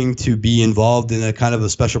hoping to be involved in a kind of a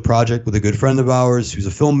special project with a good friend of ours who's a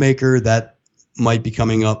filmmaker that might be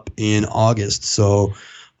coming up in August. So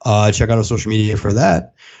check out our social media for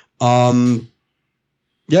that.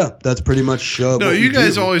 Yeah, that's pretty much. No, you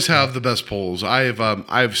guys always have the best polls.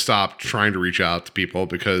 I've stopped trying to reach out to people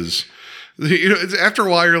because, after a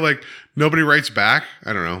while you're like, nobody writes back.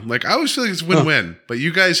 I don't know. Like I always feel like it's win-win. But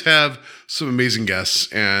you guys have some amazing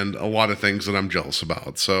guests and a lot of things that I'm jealous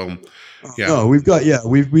about. So, yeah. No, we've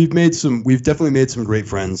definitely made some great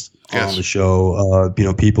friends on the show.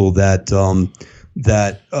 People that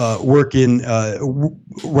work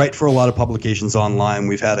write for a lot of publications online.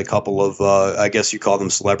 We've had a couple of, I guess you call them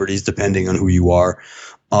celebrities, depending on who you are.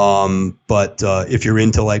 But if you're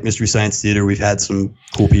into like Mystery Science Theater, we've had some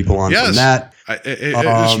cool people on from that.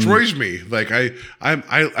 It destroys me. Like I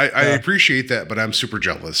appreciate that, but I'm super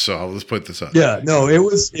jealous. So I'll just put this up. Yeah, no, it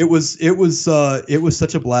was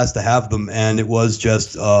such a blast to have them, and it was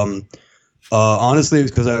just honestly, it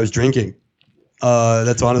was because I was drinking.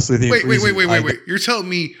 That's honestly the reason. Wait. You're telling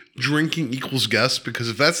me drinking equals guests? Because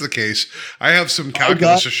if that's the case, I have some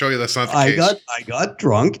calculus to show you that's not the case. I got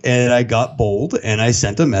drunk and I got bold and I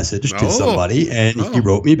sent a message to somebody and he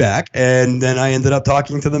wrote me back, and then I ended up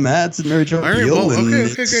talking to the Mads and Mary Jo Field.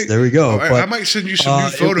 Okay. There we go. I might send you some new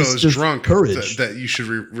photos drunk that you should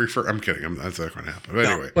refer. I'm kidding. That's not going to happen. But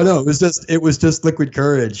anyway. But no, it was just liquid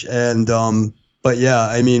courage. And but yeah,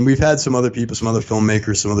 I mean, we've had some other people, some other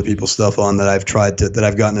filmmakers, some other people's stuff on that I've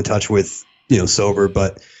gotten in touch with, sober,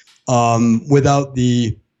 but without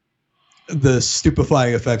the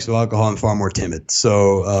stupefying effects of alcohol, I'm far more timid.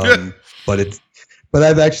 So, but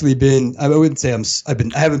I've actually been, I wouldn't say I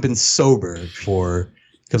haven't been sober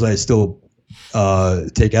because I still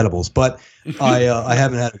take edibles, but I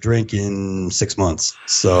haven't had a drink in 6 months.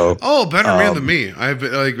 So, better man than me. I've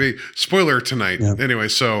been spoiler tonight. Yeah. Anyway,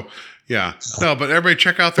 so. Yeah, no, but everybody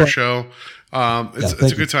check out their show. It's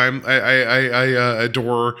a good time. I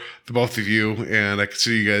adore the both of you, and I can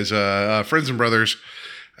see you guys friends and brothers.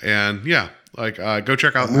 And yeah, go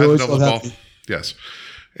check out the Devil's Ball. Yes,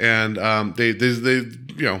 and they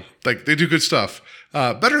they do good stuff.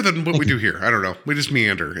 Better than what we do here. I don't know. We just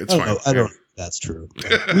meander. It's fine. I don't. That's true.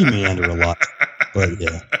 Yeah, we meander a lot, but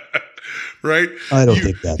yeah. Right? I don't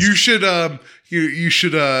think that's. You should you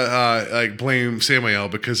should blame Samuel,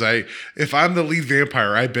 because if I'm the lead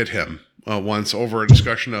vampire, I bit him once over a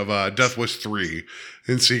discussion of Death Wish 3,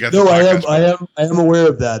 and so you got. No, I am aware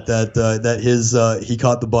of that his he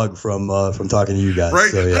caught the bug from talking to you guys. Right?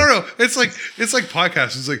 So, yeah. I don't know. It's like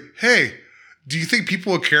podcasts. It's like, hey, do you think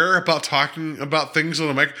people will care about talking about things on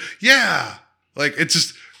the mic? Yeah, like it's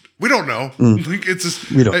just. We don't know. It's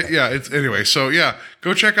just, we don't. Yeah. It's anyway. So yeah,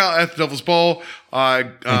 go check out At the Devil's Ball.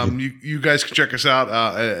 You guys can check us out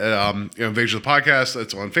at Invasion of the Podcast.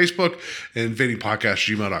 That's on Facebook, and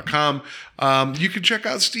invadingpodcast@gmail.com. You can check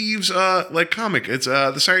out Steve's comic. It's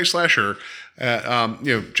the Saturday Slasher. Check out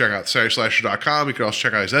SaturdaySlasher.com. You can also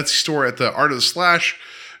check out his Etsy store at the Art of the Slash.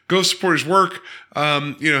 Go support his work.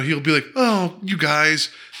 He'll be like, oh, you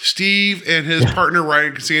guys, Steve and his partner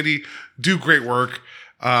Ryan Sandy do great work.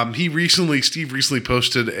 Steve recently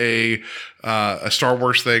posted a Star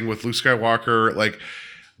Wars thing with Luke Skywalker. Like,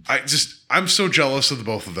 I'm so jealous of the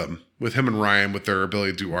both of them, with him and Ryan, with their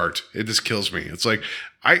ability to do art. It just kills me. It's like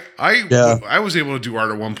I was able to do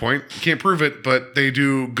art at one point. Can't prove it, but they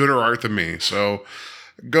do gooder art than me. So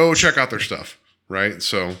go check out their stuff. Right.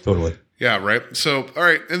 So totally. Yeah. Right. So all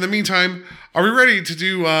right. In the meantime, are we ready to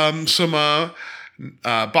do some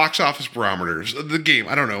box office barometers? The game.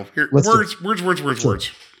 I don't know. Here, words.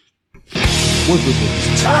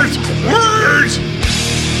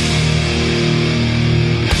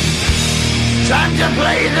 Time to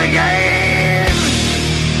play the game!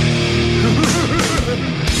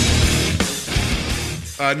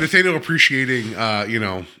 Nathaniel appreciating,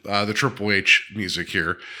 the Triple H music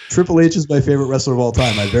here. Triple H is my favorite wrestler of all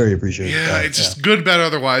time. I very appreciate it. Yeah, it's just good, bad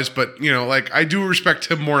otherwise. But, I do respect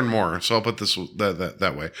him more and more. So I'll put this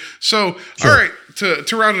that way. So, All right,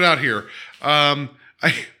 to round it out here,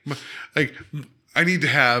 I need to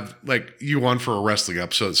have you on for a wrestling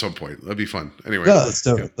episode at some point. That'd be fun. Anyway, yeah, let's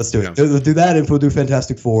do it. We'll do that, and we'll do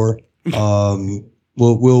Fantastic Four.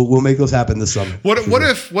 We'll make those happen this summer. What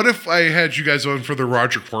if I had you guys on for the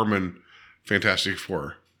Roger Corman Fantastic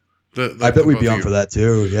Four? I bet we'd be on for that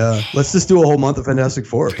too. Yeah, let's just do a whole month of Fantastic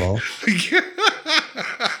Four, Paul. Yeah.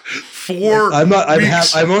 4 I'm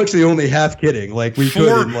weeks. I'm actually only half kidding. We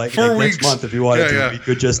could in next month if you wanted to. We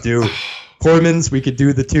could just do Corman's. We could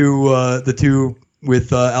do the two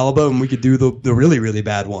with Alba, and we could do the really, really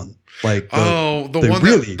bad one. The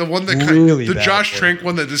Josh Trank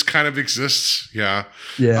one that just kind of exists. Yeah.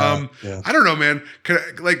 Yeah. I don't know, man. Can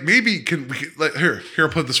we here, I'll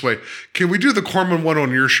put it this way. Can we do the Corman one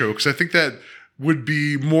on your show? Because I think that would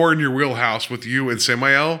be more in your wheelhouse with you and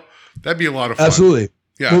Samael. That'd be a lot of fun. Absolutely.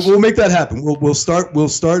 Yeah. We'll make that happen. We'll start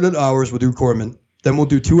at ours. We'll do Corman. Then we'll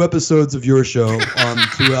do 2 episoels of your show on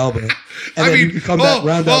through Alba. And then you can come back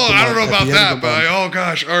round out the month. I don't know about that, but oh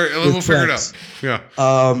gosh. All right, we'll figure it out. Yeah.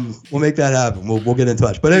 We'll make that happen. We'll get in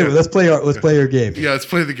touch. But anyway, let's play your game. Yeah, let's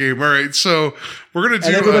play the game. All right. So we're gonna do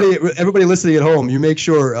and everybody listening at home, you make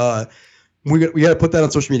sure we got to put that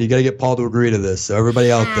on social media. You got to get Paul to agree to this. So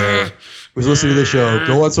everybody out there who's listening to the show,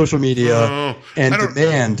 go on social media and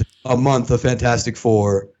demand a month of Fantastic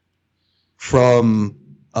Four from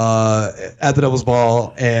At the Devil's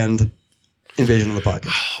Ball and Invasion of the Podcast.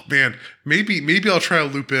 Oh, man, maybe I'll try to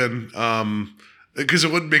loop in because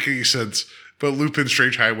it wouldn't make any sense, but loop in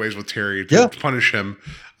Strange Highways with Terry to punish him.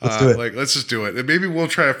 Let's do it. Let's just do it. And maybe we'll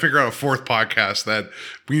try to figure out a 4th podcast that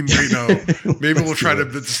we may know. Maybe we'll try to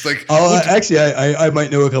just I might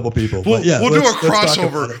know a couple people. We'll do a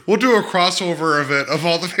crossover. We'll do a crossover of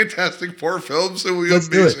all the Fantastic Four films. It will be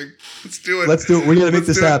amazing. Let's do it. Let's do it. We're gonna make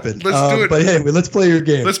this happen. Let's do it. But hey, let's play your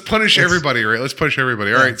game. Let's punish everybody, right? Let's punish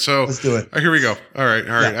everybody. All right. So let's do it. Here we go. All right.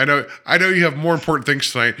 Yeah. I know you have more important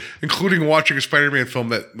things tonight, including watching a Spider-Man film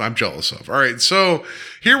that I'm jealous of. All right. So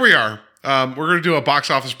here we are. We're going to do a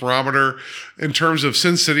box office barometer in terms of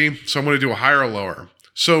Sin City. So I'm going to do a higher or lower.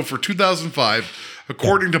 So for 2005,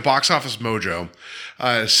 according to Box Office Mojo,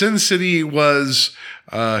 Sin City was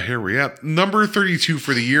number 32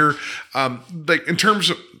 for the year. In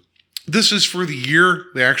terms of this is for the year,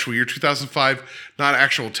 the actual year 2005, not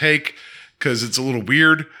actual take because it's a little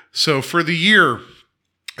weird. So for the year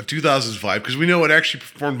of 2005, because we know it actually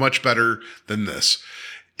performed much better than this.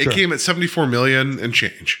 It came at 74 million and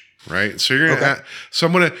change. Right. So you're going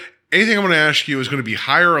to, anything I'm going to ask you is going to be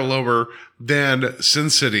higher or lower than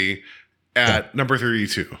Sin City at number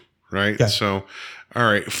 32. Right. Okay. So, all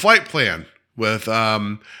right. Flight Plan with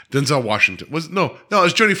Denzel Washington it was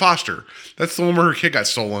Jodie Foster. That's the one where her kid got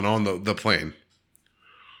stolen on the plane.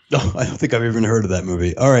 No, I don't think I've even heard of that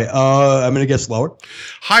movie. All right. I'm going to guess lower.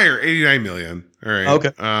 Higher, 89 million. All right.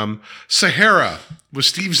 Okay. Sahara with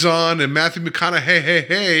Steve Zahn and Matthew McConaughey.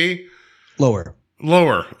 Hey. Lower.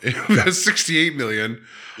 It was 68 million.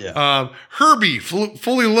 Yeah. Herbie,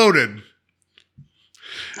 fully loaded.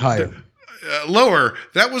 Higher. Lower.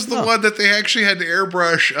 That was the one that they actually had to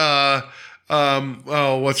airbrush.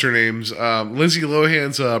 What's her name's? Lindsay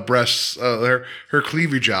Lohan's breasts, her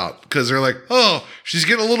cleavage out because they're like, oh, she's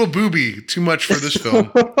getting a little booby too much for this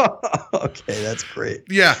film. Okay, that's great.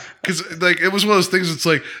 Yeah, because it was one of those things. It's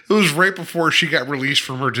it was right before she got released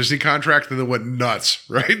from her Disney contract, and then went nuts.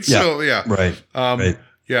 Right. Yeah. So yeah. Right. Right.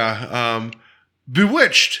 Yeah.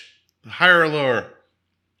 Bewitched, higher or lower?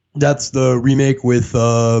 That's the remake with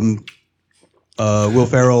Will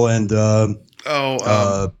Ferrell and Tom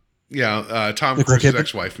Cruise's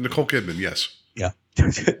ex-wife, Nicole Kidman. Yes. Yeah.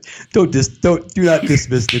 do not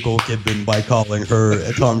dismiss Nicole Kidman by calling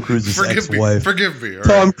her Tom Cruise's ex-wife. Forgive me.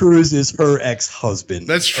 Tom Cruise is her ex-husband.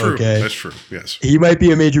 That's true. Okay? That's true. Yes. He might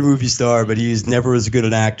be a major movie star, but he's never as good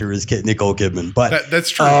an actor as Nicole Kidman. But that's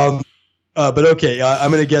true. But okay,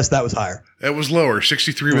 I'm going to guess that was higher. It was lower,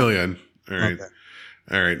 63 million. All right. Okay.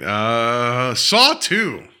 All right. Saw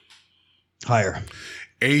 2. Higher.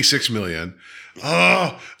 86 million.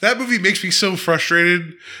 Oh, that movie makes me so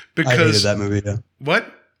frustrated because I hated that movie. Yeah. What?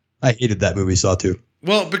 I hated that movie. Saw 2.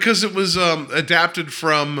 Well, because it was adapted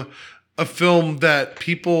from a film that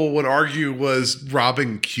people would argue was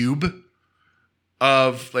robbing Cube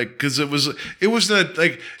of, like, because it wasn't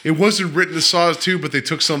written as Saw 2, but they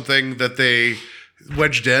took something that they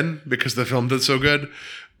wedged in because the film did so good.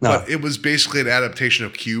 No. But it was basically an adaptation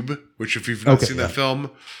of Cube, which if you've not seen that film,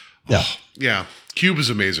 yeah, Cube is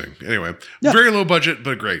amazing. Anyway, very low budget,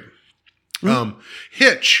 but great.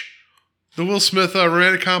 Hitch, the Will Smith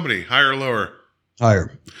romantic comedy, higher or lower?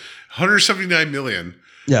 Higher. 179 million.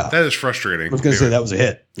 Yeah. That is frustrating. I was going to say that was a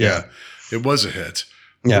hit. Yeah. It was a hit.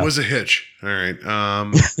 Yeah. It was a hitch. All right.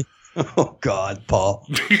 Oh God, Paul.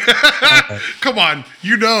 Come on.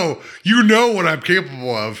 You know what I'm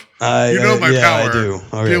capable of. My power. I do.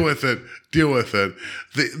 Okay. Deal with it.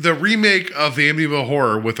 The remake of the Amityville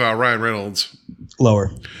Horror with Ryan Reynolds.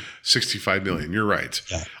 Lower. 65 million. You're right.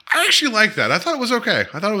 Yeah. I actually like that. I thought it was okay.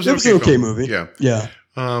 It was an okay movie. Yeah. Yeah.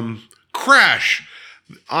 Crash,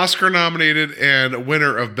 Oscar nominated and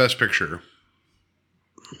winner of Best Picture.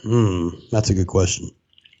 That's a good question.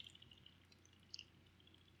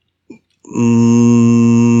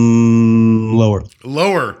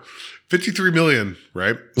 Lower. 53 million,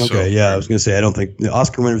 right? Okay, I was going to say, I don't think the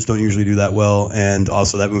Oscar winners don't usually do that well. And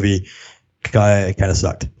also that movie kind of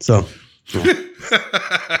sucked. So. Yeah.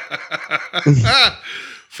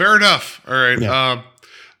 Fair enough. All right. Yeah.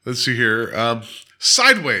 Let's see here.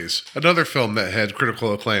 Sideways, another film that had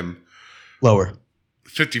critical acclaim. Lower.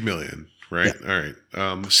 50 million, right? Yeah.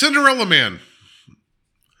 All right. Cinderella Man.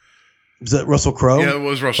 Is that Russell Crowe? Yeah, it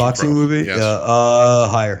was Russell Crowe. Boxing movie? Yes. Yeah.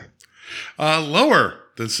 Higher. Lower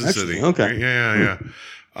than Sin City. Okay. Yeah.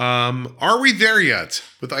 Are We There Yet?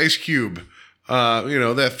 With Ice Cube.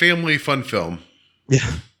 That family fun film. Yeah.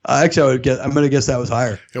 Actually, I'm going to guess that was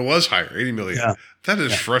higher. It was higher, 80 million. Yeah. That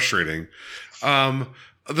is frustrating.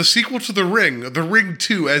 The sequel to The Ring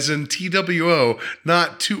 2, as in TWO,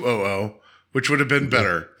 not 200, which would have been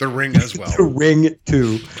better. The Ring as well. The Ring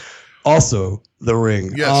 2, also The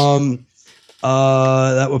Ring. Yes.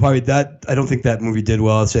 That would probably I don't think that movie did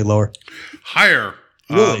well. I'd say lower. Higher.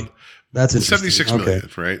 Really? That's interesting. 76 million,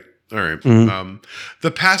 right? All right. Mm-hmm.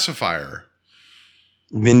 The Pacifier.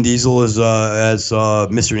 Vin Diesel as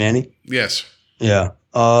Mr. Nanny? Yes. Yeah.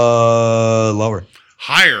 Lower.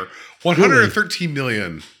 Higher. 113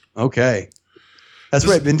 million. Okay. That's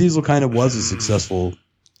right. Vin Diesel kind of was a successful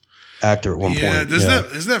actor at one point. Isn't that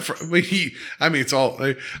it's all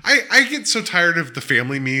I get so tired of the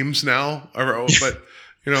family memes now, but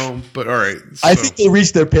all right. So. I think they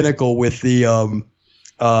reached their pinnacle with the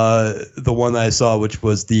one that I saw, which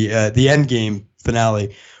was the Endgame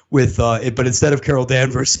finale with but instead of Carol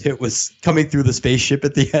Danvers, it was coming through the spaceship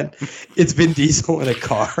at the end. It's Vin Diesel in a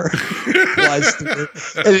car, flies through,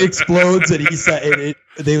 and it explodes, and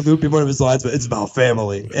they loop in one of his lines, but it's about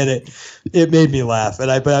family, and it made me laugh, but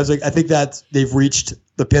I was like, I think that they've reached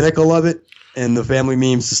the pinnacle of it, and the family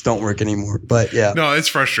memes just don't work anymore. But yeah, no, it's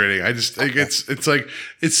frustrating. I just think it's like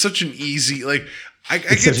it's such an easy like. I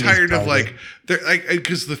get tired of like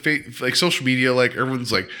because like social media, like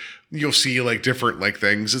everyone's like. You'll see like different like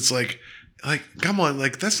things. It's like come on,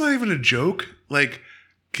 like that's not even a joke. Like,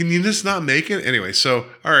 can you just not make it anyway? So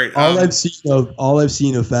all right. All I've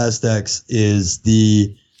seen of Fast X is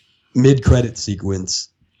the mid-credit sequence,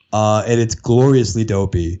 and it's gloriously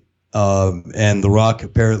dopey. And The Rock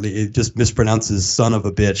apparently it just mispronounces "son of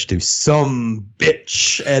a bitch" to "some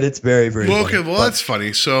bitch," and it's very, very well. Funny. Okay, well that's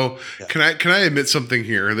funny. So can I admit something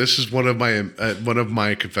here? This is one of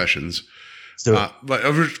my confessions.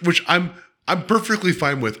 Which I'm perfectly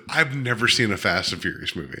fine with. I've never seen a Fast and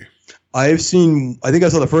Furious movie. I think I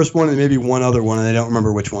saw the first one and maybe one other one, and I don't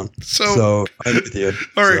remember which one. So I'm with you.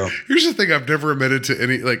 All right. Here's the thing: I've never admitted to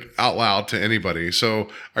any out loud to anybody. So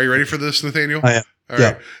are you ready for this, Nathaniel? I am. All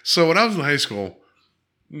right. So when I was in high school,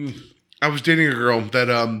 I was dating a girl that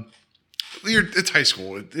it's high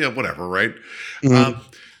school, whatever, right? Mm-hmm.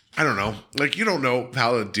 I don't know. Like, you don't know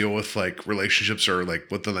how to deal with like relationships or like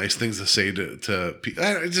what the nice things to say to people.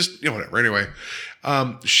 Just whatever. Anyway,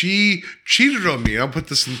 she cheated on me. I'll put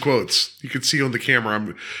this in quotes. You can see on the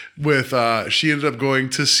camera. She ended up going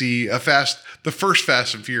to see the first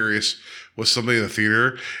Fast and Furious with somebody in the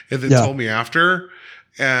theater, and then told me after.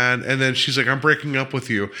 And then she's like, "I'm breaking up with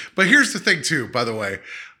you." But here's the thing, too. By the way,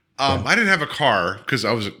 I didn't have a car because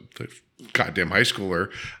I was goddamn high schooler.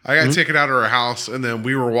 I got taken out of her house, and then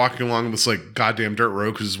we were walking along this like goddamn dirt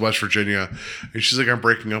road because it's West Virginia. And she's like, I'm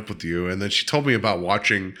breaking up with you. And then she told me about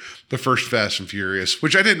watching the first Fast and Furious,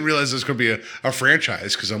 which I didn't realize was going to be a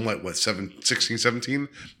franchise because I'm like, what, 16, 17,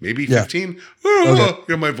 maybe 15? Oh,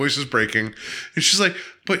 you know, my voice is breaking. And she's like,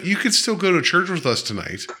 but you could still go to church with us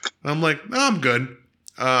tonight. And I'm like, no, I'm good.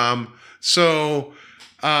 I'm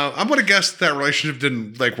going to guess that relationship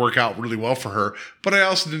didn't like work out really well for her, but I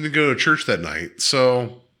also didn't go to church that night.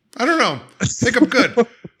 So I don't know. I think I'm good.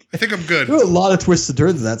 There are a lot of twists and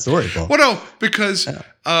turns in that story, Paul. Well, no, because,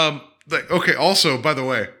 okay. Also, by the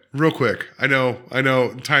way, real quick, I know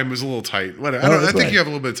time is a little tight. I think you have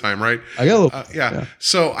a little bit of time, right? I got a little. Yeah.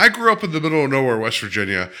 So I grew up in the middle of nowhere, West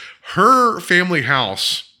Virginia. Her family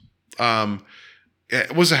house,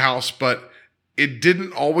 it was a house, but it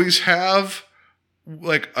didn't always have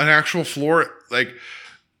like an actual floor. Like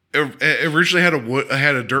it originally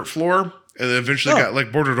had a dirt floor, and then eventually got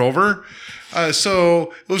like boarded over.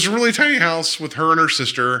 So it was a really tiny house with her and her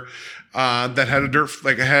sister that had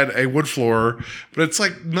a wood floor, but it's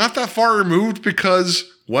like not that far removed because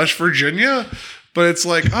West Virginia. But it's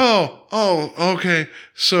like, oh, okay.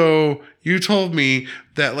 So you told me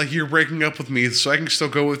that like you're breaking up with me, so I can still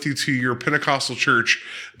go with you to your Pentecostal church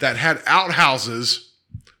that had outhouses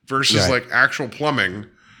versus like actual plumbing.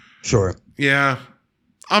 Sure. Yeah,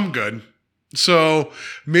 I'm good. So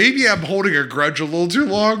maybe I'm holding a grudge a little too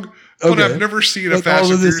long, but I've never seen a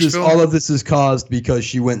Fast and Furious film. All of this is caused because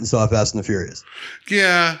she went and saw Fast and the Furious.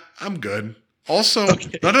 Yeah, I'm good. Also,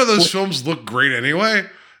 none of those films look great anyway,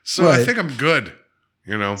 so I think I'm good.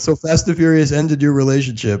 You know, so Fast and Furious ended your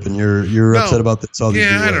relationship, and you're upset about this.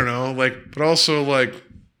 Yeah, I don't know. Like, but also like,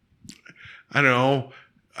 I don't know.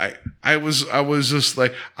 I was just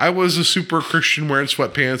like, I was a super Christian wearing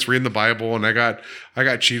sweatpants, reading the Bible, and I got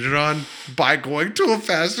cheated on by going to a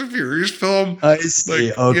Fast and Furious film. I see.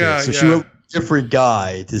 Like, okay, so she went with a different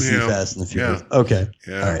guy to see Fast and the Furious. Yeah. Okay,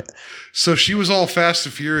 all right. So she was all Fast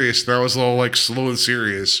and Furious, and I was all like slow and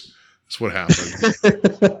serious. That's what happened.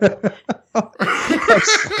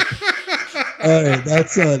 All right,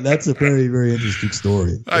 that's a very, very interesting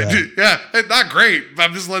story. Not great.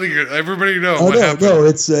 I'm just letting everybody know. No,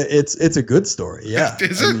 it's a good story. Yeah,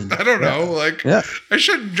 is it? I don't know. Like, I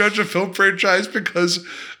shouldn't judge a film franchise because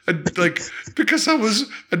I was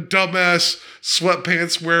a dumbass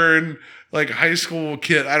sweatpants wearing like high school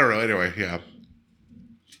kid. I don't know. Anyway, yeah.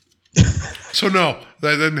 So no,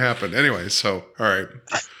 that didn't happen. Anyway, so all right.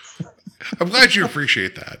 I'm glad you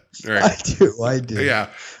appreciate that. All right. I do. Yeah.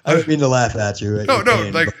 I don't mean to laugh at you.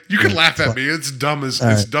 No, like you can laugh at me. It's dumb as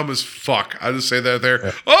fuck. I just say that there.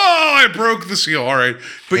 Yeah. Oh, I broke the seal. All right.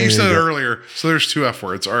 But you said it earlier, so there's 2 F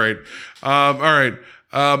words. All right. All right.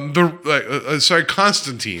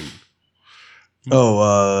 Constantine. That's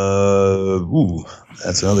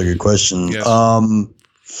another good question. Yes. I'm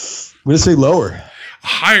gonna say lower.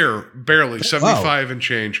 Higher, barely 75 and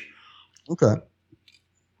change. Okay.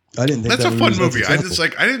 I didn't think that's a fun movie. I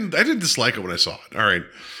didn't dislike it when I saw it. All right.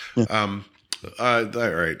 Yeah. All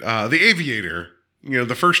right. The Aviator, one of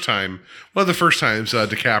the first times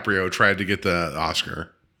DiCaprio tried to get the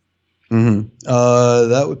Oscar. Mm-hmm.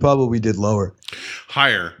 That would probably did lower.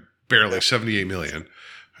 Higher, barely 78 million.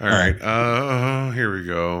 All right. Here we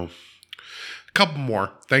go. A couple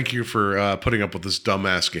more. Thank you for putting up with this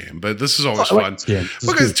dumbass game, but this is always fun.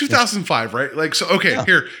 Because it's 2005, right? Like, so, okay,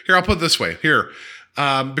 here, I'll put it this way. Here.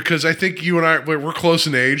 Because I think you and I, we're close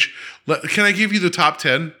in age. Can I give you the top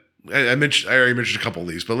 10? I already mentioned a couple of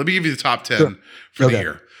these, but let me give you the top 10 for the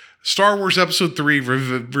year. Star Wars Episode 3,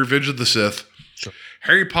 Revenge of the Sith. Sure.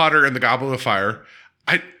 Harry Potter and the Goblet of Fire.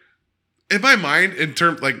 In my mind, I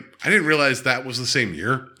didn't realize that was the same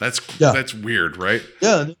year. That's weird, right?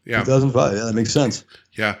 Yeah. 2005. Yeah, that makes sense.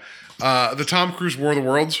 Yeah. The Tom Cruise War of the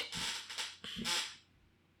Worlds.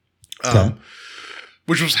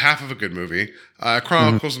 Which was half of a good movie.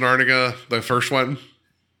 Chronicles of Narnia, the first one.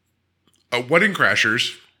 Wedding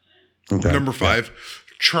Crashers, number 5. Yeah.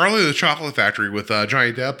 Charlie the Chocolate Factory with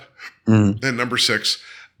Johnny Depp, and number 6.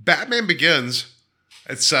 Batman Begins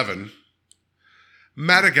at 7.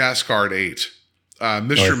 Madagascar at 8.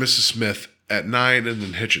 Mr. and Mrs. Smith at 9, and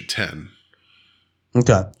then Hitch at 10.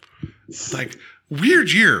 Okay. Like,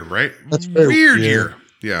 weird year, right? That's very weird year.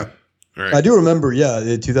 Yeah. Right. I do remember,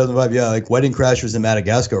 2005, like Wedding Crashers and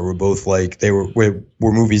Madagascar were both like, they were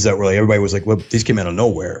movies that were like, everybody was like, well, these came out of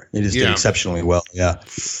nowhere. They just did exceptionally well. Yeah.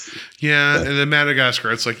 Yeah. And then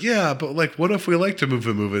Madagascar, it's like, yeah, but like, what if we like to move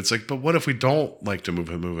it? It's like, but what if we don't like to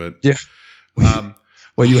move it? Yeah.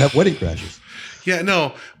 Well, you have Wedding Crashers. Yeah,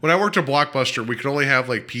 no. When I worked at Blockbuster, we could only have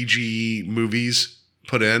like PG movies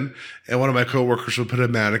put in, and one of my coworkers would put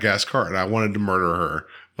in Madagascar, and I wanted to murder her.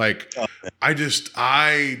 Like,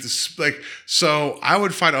 so I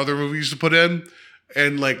would find other movies to put in,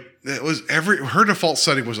 and like it was her default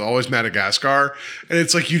setting was always Madagascar, and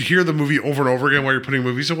it's like you'd hear the movie over and over again while you're putting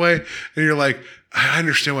movies away, and you're like, I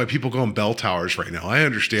understand why people go in bell towers right now. I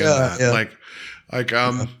understand that.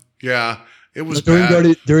 Yeah. It was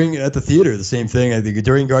during at the theater, the same thing. I think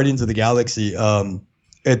during Guardians of the Galaxy,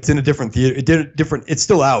 it's in a different theater. It's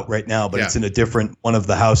still out right now, but it's in a different one of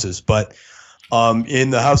the houses. But in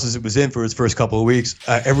the houses it was in for its first couple of weeks,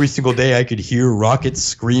 every single day I could hear Rocket's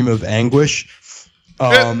scream of anguish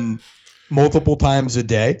multiple times a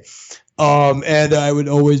day. And I would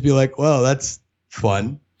always be like, well, that's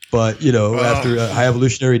fun. But, after High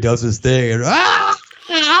Evolutionary does his thing, and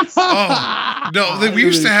we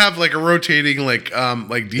used to have like a rotating like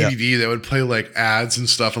DVD that would play like ads and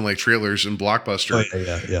stuff and like trailers and Blockbuster.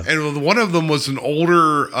 Yeah. And one of them was an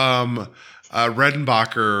older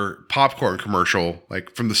Redenbacher popcorn commercial,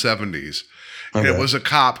 like from the 70s. And it was a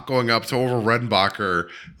cop going up to over Redenbacher,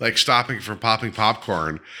 like stopping from popping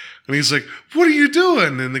popcorn. And he's like, "What are you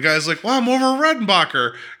doing?" And the guy's like, "Well, I'm over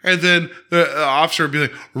Redenbacher." And then the officer would be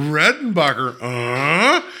like, "Redenbacher,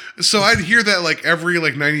 So I'd hear that like every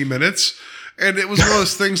like 90 minutes. And it was one of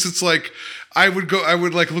those things that's like, I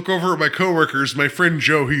would like look over at my coworkers, my friend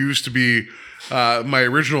Joe, who used to be my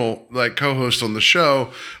original like co-host on the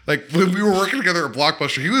show. Like when we were working together at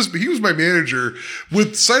Blockbuster, he was my manager.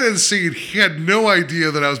 With sight unseen, he had no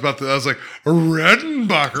idea that I was like,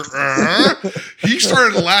 Redenbacher. He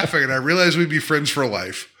started laughing, and I realized we'd be friends for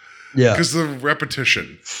life. Yeah, because of the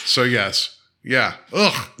repetition. So yes, yeah.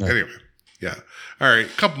 Ugh. Anyway, yeah. All right, a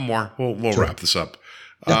couple more. We'll wrap this up.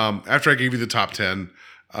 Yeah. After I gave you the top 10,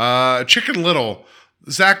 Chicken Little,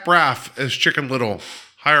 Zach Braff as Chicken Little,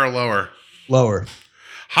 higher or lower? Lower.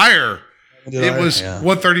 Higher. It was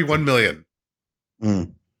 131 million. All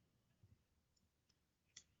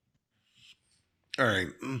right.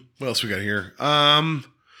 What else we got here?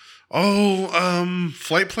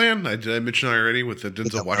 Flight Plan. Did I mention that already with the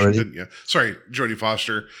Denzel Washington? Already? Yeah. Sorry, Jodie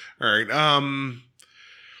Foster. All right.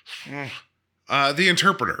 The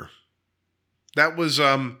Interpreter. That was,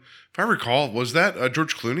 if I recall, was that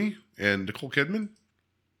George Clooney and Nicole Kidman?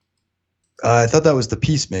 I thought that was The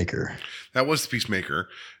Peacemaker. That was The Peacemaker.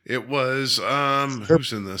 It was,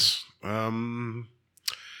 who's in this? Nicole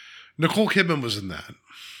Kidman was in that.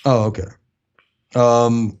 Oh, okay.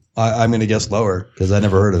 I'm going to guess lower because I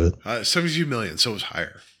never heard of it. 72 million, so it was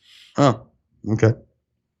higher. Oh, okay.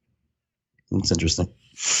 That's interesting.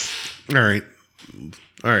 All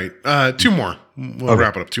right. Two more. We'll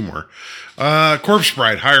wrap it up. Two more. Corpse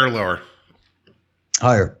Bride, higher or lower?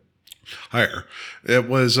 Higher. It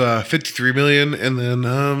was 53 million. And then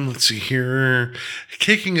let's see here.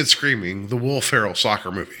 Kicking and Screaming, the Will Ferrell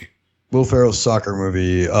soccer movie. Will Ferrell's soccer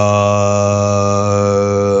movie. Higher.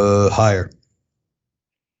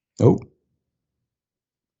 Oh.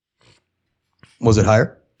 Was it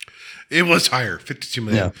higher? It was higher. 52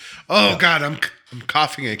 million. Yeah. Oh, God. I'm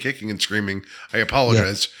coughing and kicking and screaming. I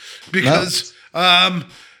apologize because, I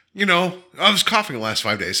was coughing the last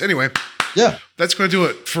 5 days. Anyway, that's going to do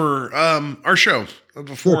it for our show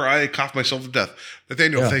before I cough myself to death.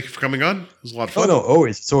 Nathaniel, thank you for coming on. It was a lot of fun. Oh, no,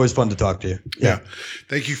 always. It's always fun to talk to you. Yeah.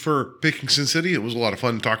 Thank you for picking Sin City. It was a lot of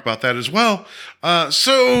fun to talk about that as well.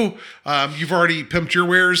 So you've already pimped your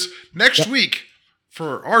wares. Next week,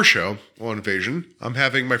 for our show on Invasion, I'm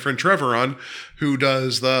having my friend Trevor on, who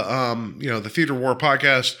does the the Theater War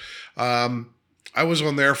podcast. I was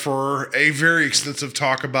on there for a very extensive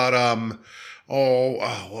talk about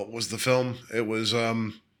what was the film? It was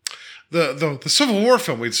the Civil War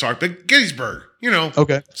film we'd talked about, Gettysburg.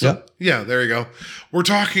 Okay. So, yeah, there you go. We're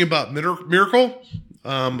talking about Miracle,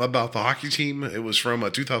 about the hockey team. It was from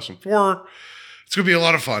 2004. It's gonna be a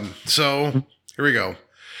lot of fun. So here we go.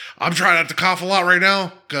 I'm trying not to cough a lot right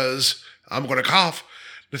now because I'm going to cough.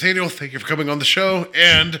 Nathaniel, thank you for coming on the show.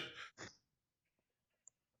 And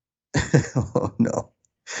oh no,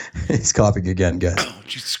 he's coughing again, guys. Oh,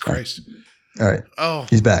 Jesus Christ! All right. Oh,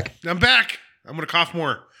 he's back. I'm back. I'm going to cough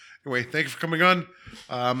more. Anyway, thank you for coming on.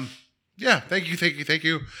 Thank you.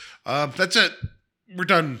 That's it. We're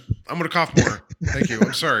done. I'm going to cough more. Thank you.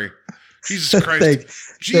 I'm sorry. Jesus Christ.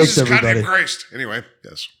 Jesus goddamn Christ. Anyway,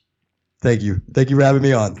 yes. Thank you. Thank you for having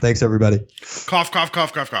me on. Thanks, everybody. Cough, cough,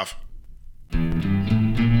 cough, cough, cough.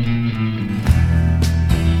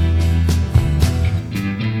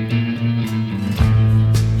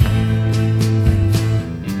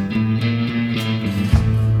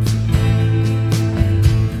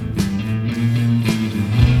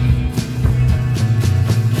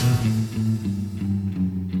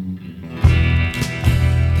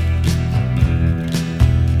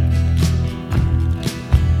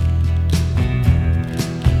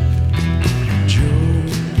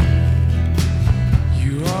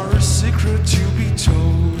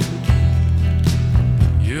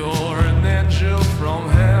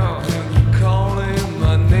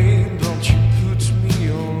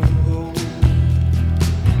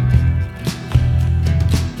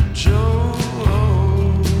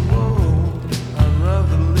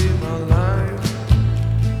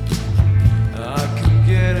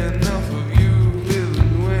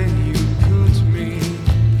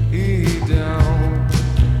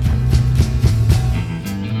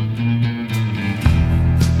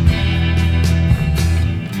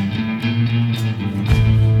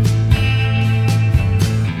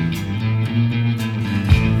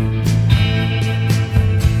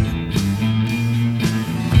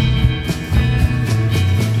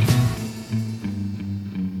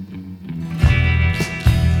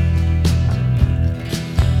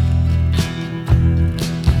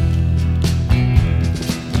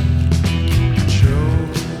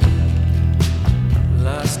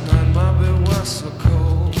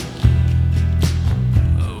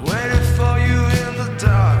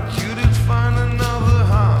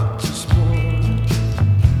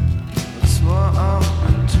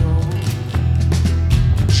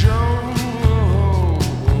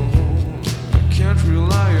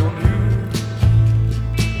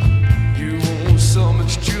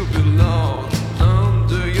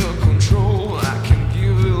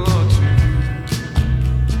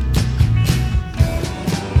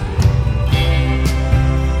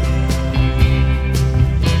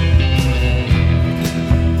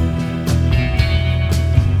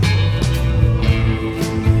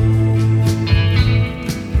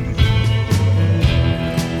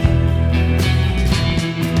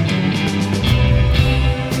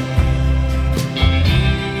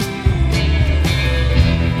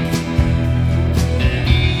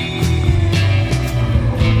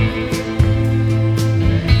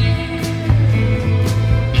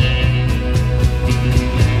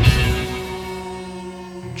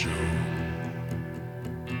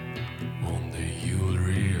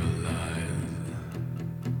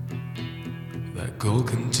 all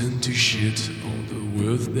content to shit. All the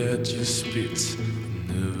words that you spit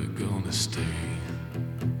are never gonna stay.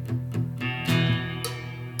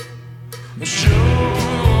 Sure,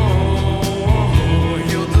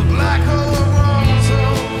 you're the black hole of wrong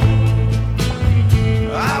zone.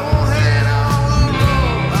 I won't head on the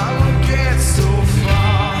road. I won't get so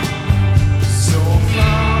far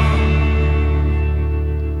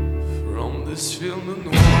from this film and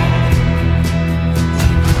war.